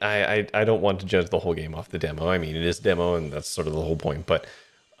I don't want to judge the whole game off the demo. I mean, it is demo, and that's sort of the whole point. But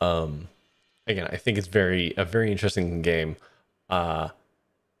again, I think it's a very interesting game.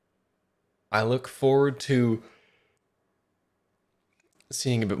 I look forward to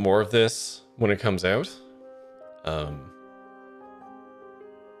seeing a bit more of this when it comes out. But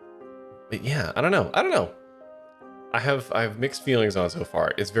yeah, I don't know. I have mixed feelings on it so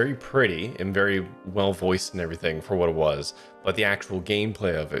far. It's very pretty and very well voiced and everything for what it was, but the actual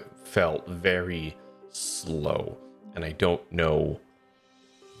gameplay of it felt very slow, and I don't know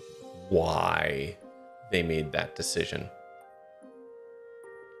why they made that decision.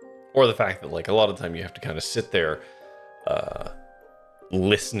 Or the fact that, like, a lot of the time you have to kind of sit there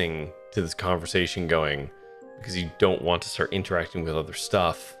listening to this conversation going, because you don't want to start interacting with other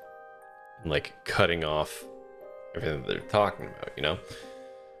stuff and, like, cutting off everything that they're talking about, you know?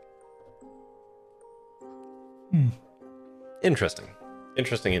 Interesting.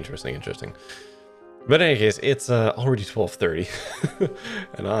 But in any case, it's already 12:30,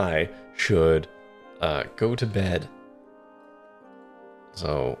 and I should go to bed.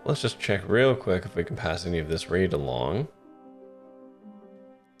 So let's just check real quick if we can pass any of this raid along.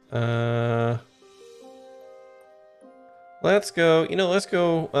 Let's go,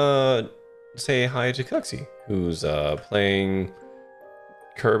 say hi to Cuxy, who's playing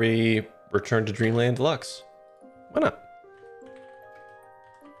Kirby Return to Dreamland Deluxe. Why not?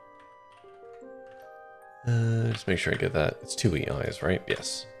 Just make sure I get that. It's 2 eyes, right?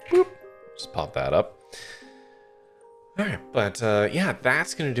 Yes. Boop. Just pop that up. Alright, but yeah,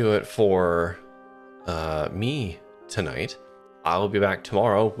 that's gonna do it for me tonight. I'll be back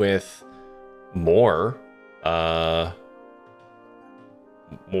tomorrow with more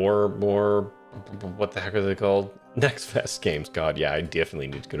what the heck are they called? Next Fest games. God, yeah, I definitely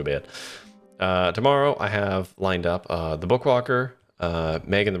need to go to bed. Tomorrow I have lined up The Bookwalker,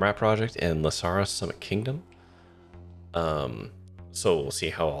 Megan the Rat Project, and Lasara Summit Kingdom. So we'll see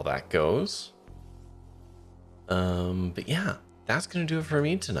how all that goes. But yeah, that's gonna do it for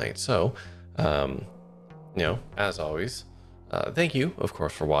me tonight. So, as always, thank you, of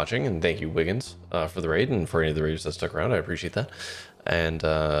course, for watching, and thank you, Wiggins, for the raid, and for any of the raiders that stuck around. I appreciate that. And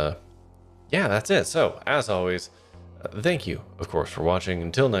yeah, that's it. So, as always, thank you, of course, for watching.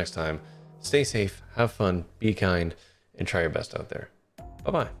 Until next time, stay safe, have fun, be kind, and try your best out there.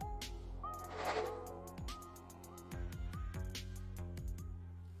 Bye-bye.